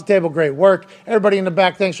 Talks the table, great work. Everybody in the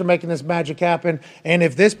back, thanks for making this magic happen. And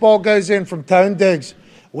if this ball goes in from Tone Diggs,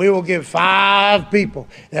 we will give 5 people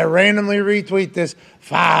that randomly retweet this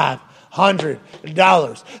 $500.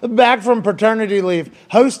 $500. Back from paternity leave,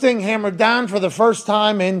 hosting Hammered Down for the first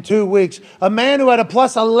time in 2 weeks. A man who had a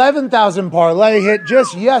plus 11,000 parlay hit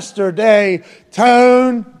just yesterday,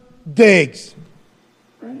 Tone Diggs.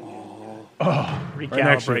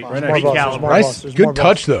 Recalibrate. Nice, good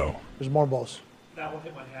touch though. There's more balls. That will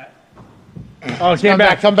hit my hat. Oh, Come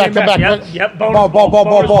back. Yep. Ball.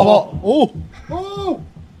 Bonus. Oh.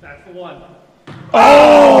 That's the one.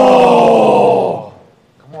 Oh.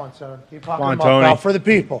 Come on, Tone. Keep popping Come on, them up, Tony. pal, for the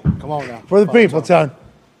people. Come on now. For the people, Tone.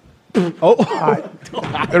 Oh,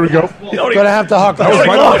 there we go. Gonna have to huck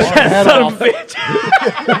that. Son of a bitch.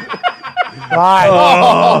 All right.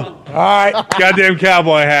 All right. Goddamn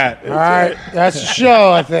cowboy hat. All right. That's the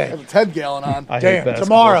show, I think. Have a 10-gallon on. Damn.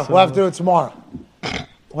 Tomorrow. We'll have to do it tomorrow.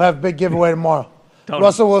 We'll have a big giveaway tomorrow. Tony.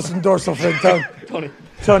 Russell Wilson dorsal fin.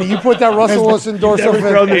 Tony, you put that Russell Wilson dorsal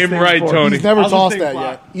fin. Aim right, Tony. He's never tossed that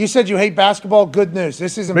yet. You said you hate basketball. Good news.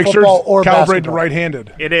 This isn't Make sure football it's or calibrated to basketball.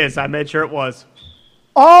 right-handed. It is. I made sure it was.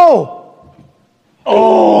 Oh. It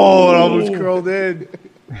almost curled in.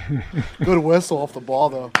 Good whistle off the ball,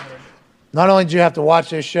 though. Not only do you have to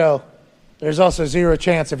watch this show, there's also zero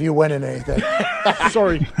chance of you winning anything.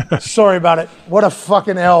 Sorry about it. What a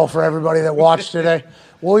fucking L for everybody that watched today.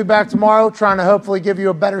 We'll be back tomorrow trying to hopefully give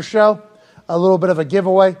you a better show, a little bit of a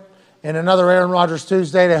giveaway, and another Aaron Rodgers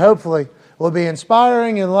Tuesday that hopefully will be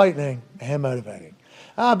inspiring, enlightening, and motivating.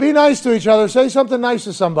 Be nice to each other. Say something nice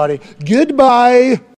to somebody. Goodbye.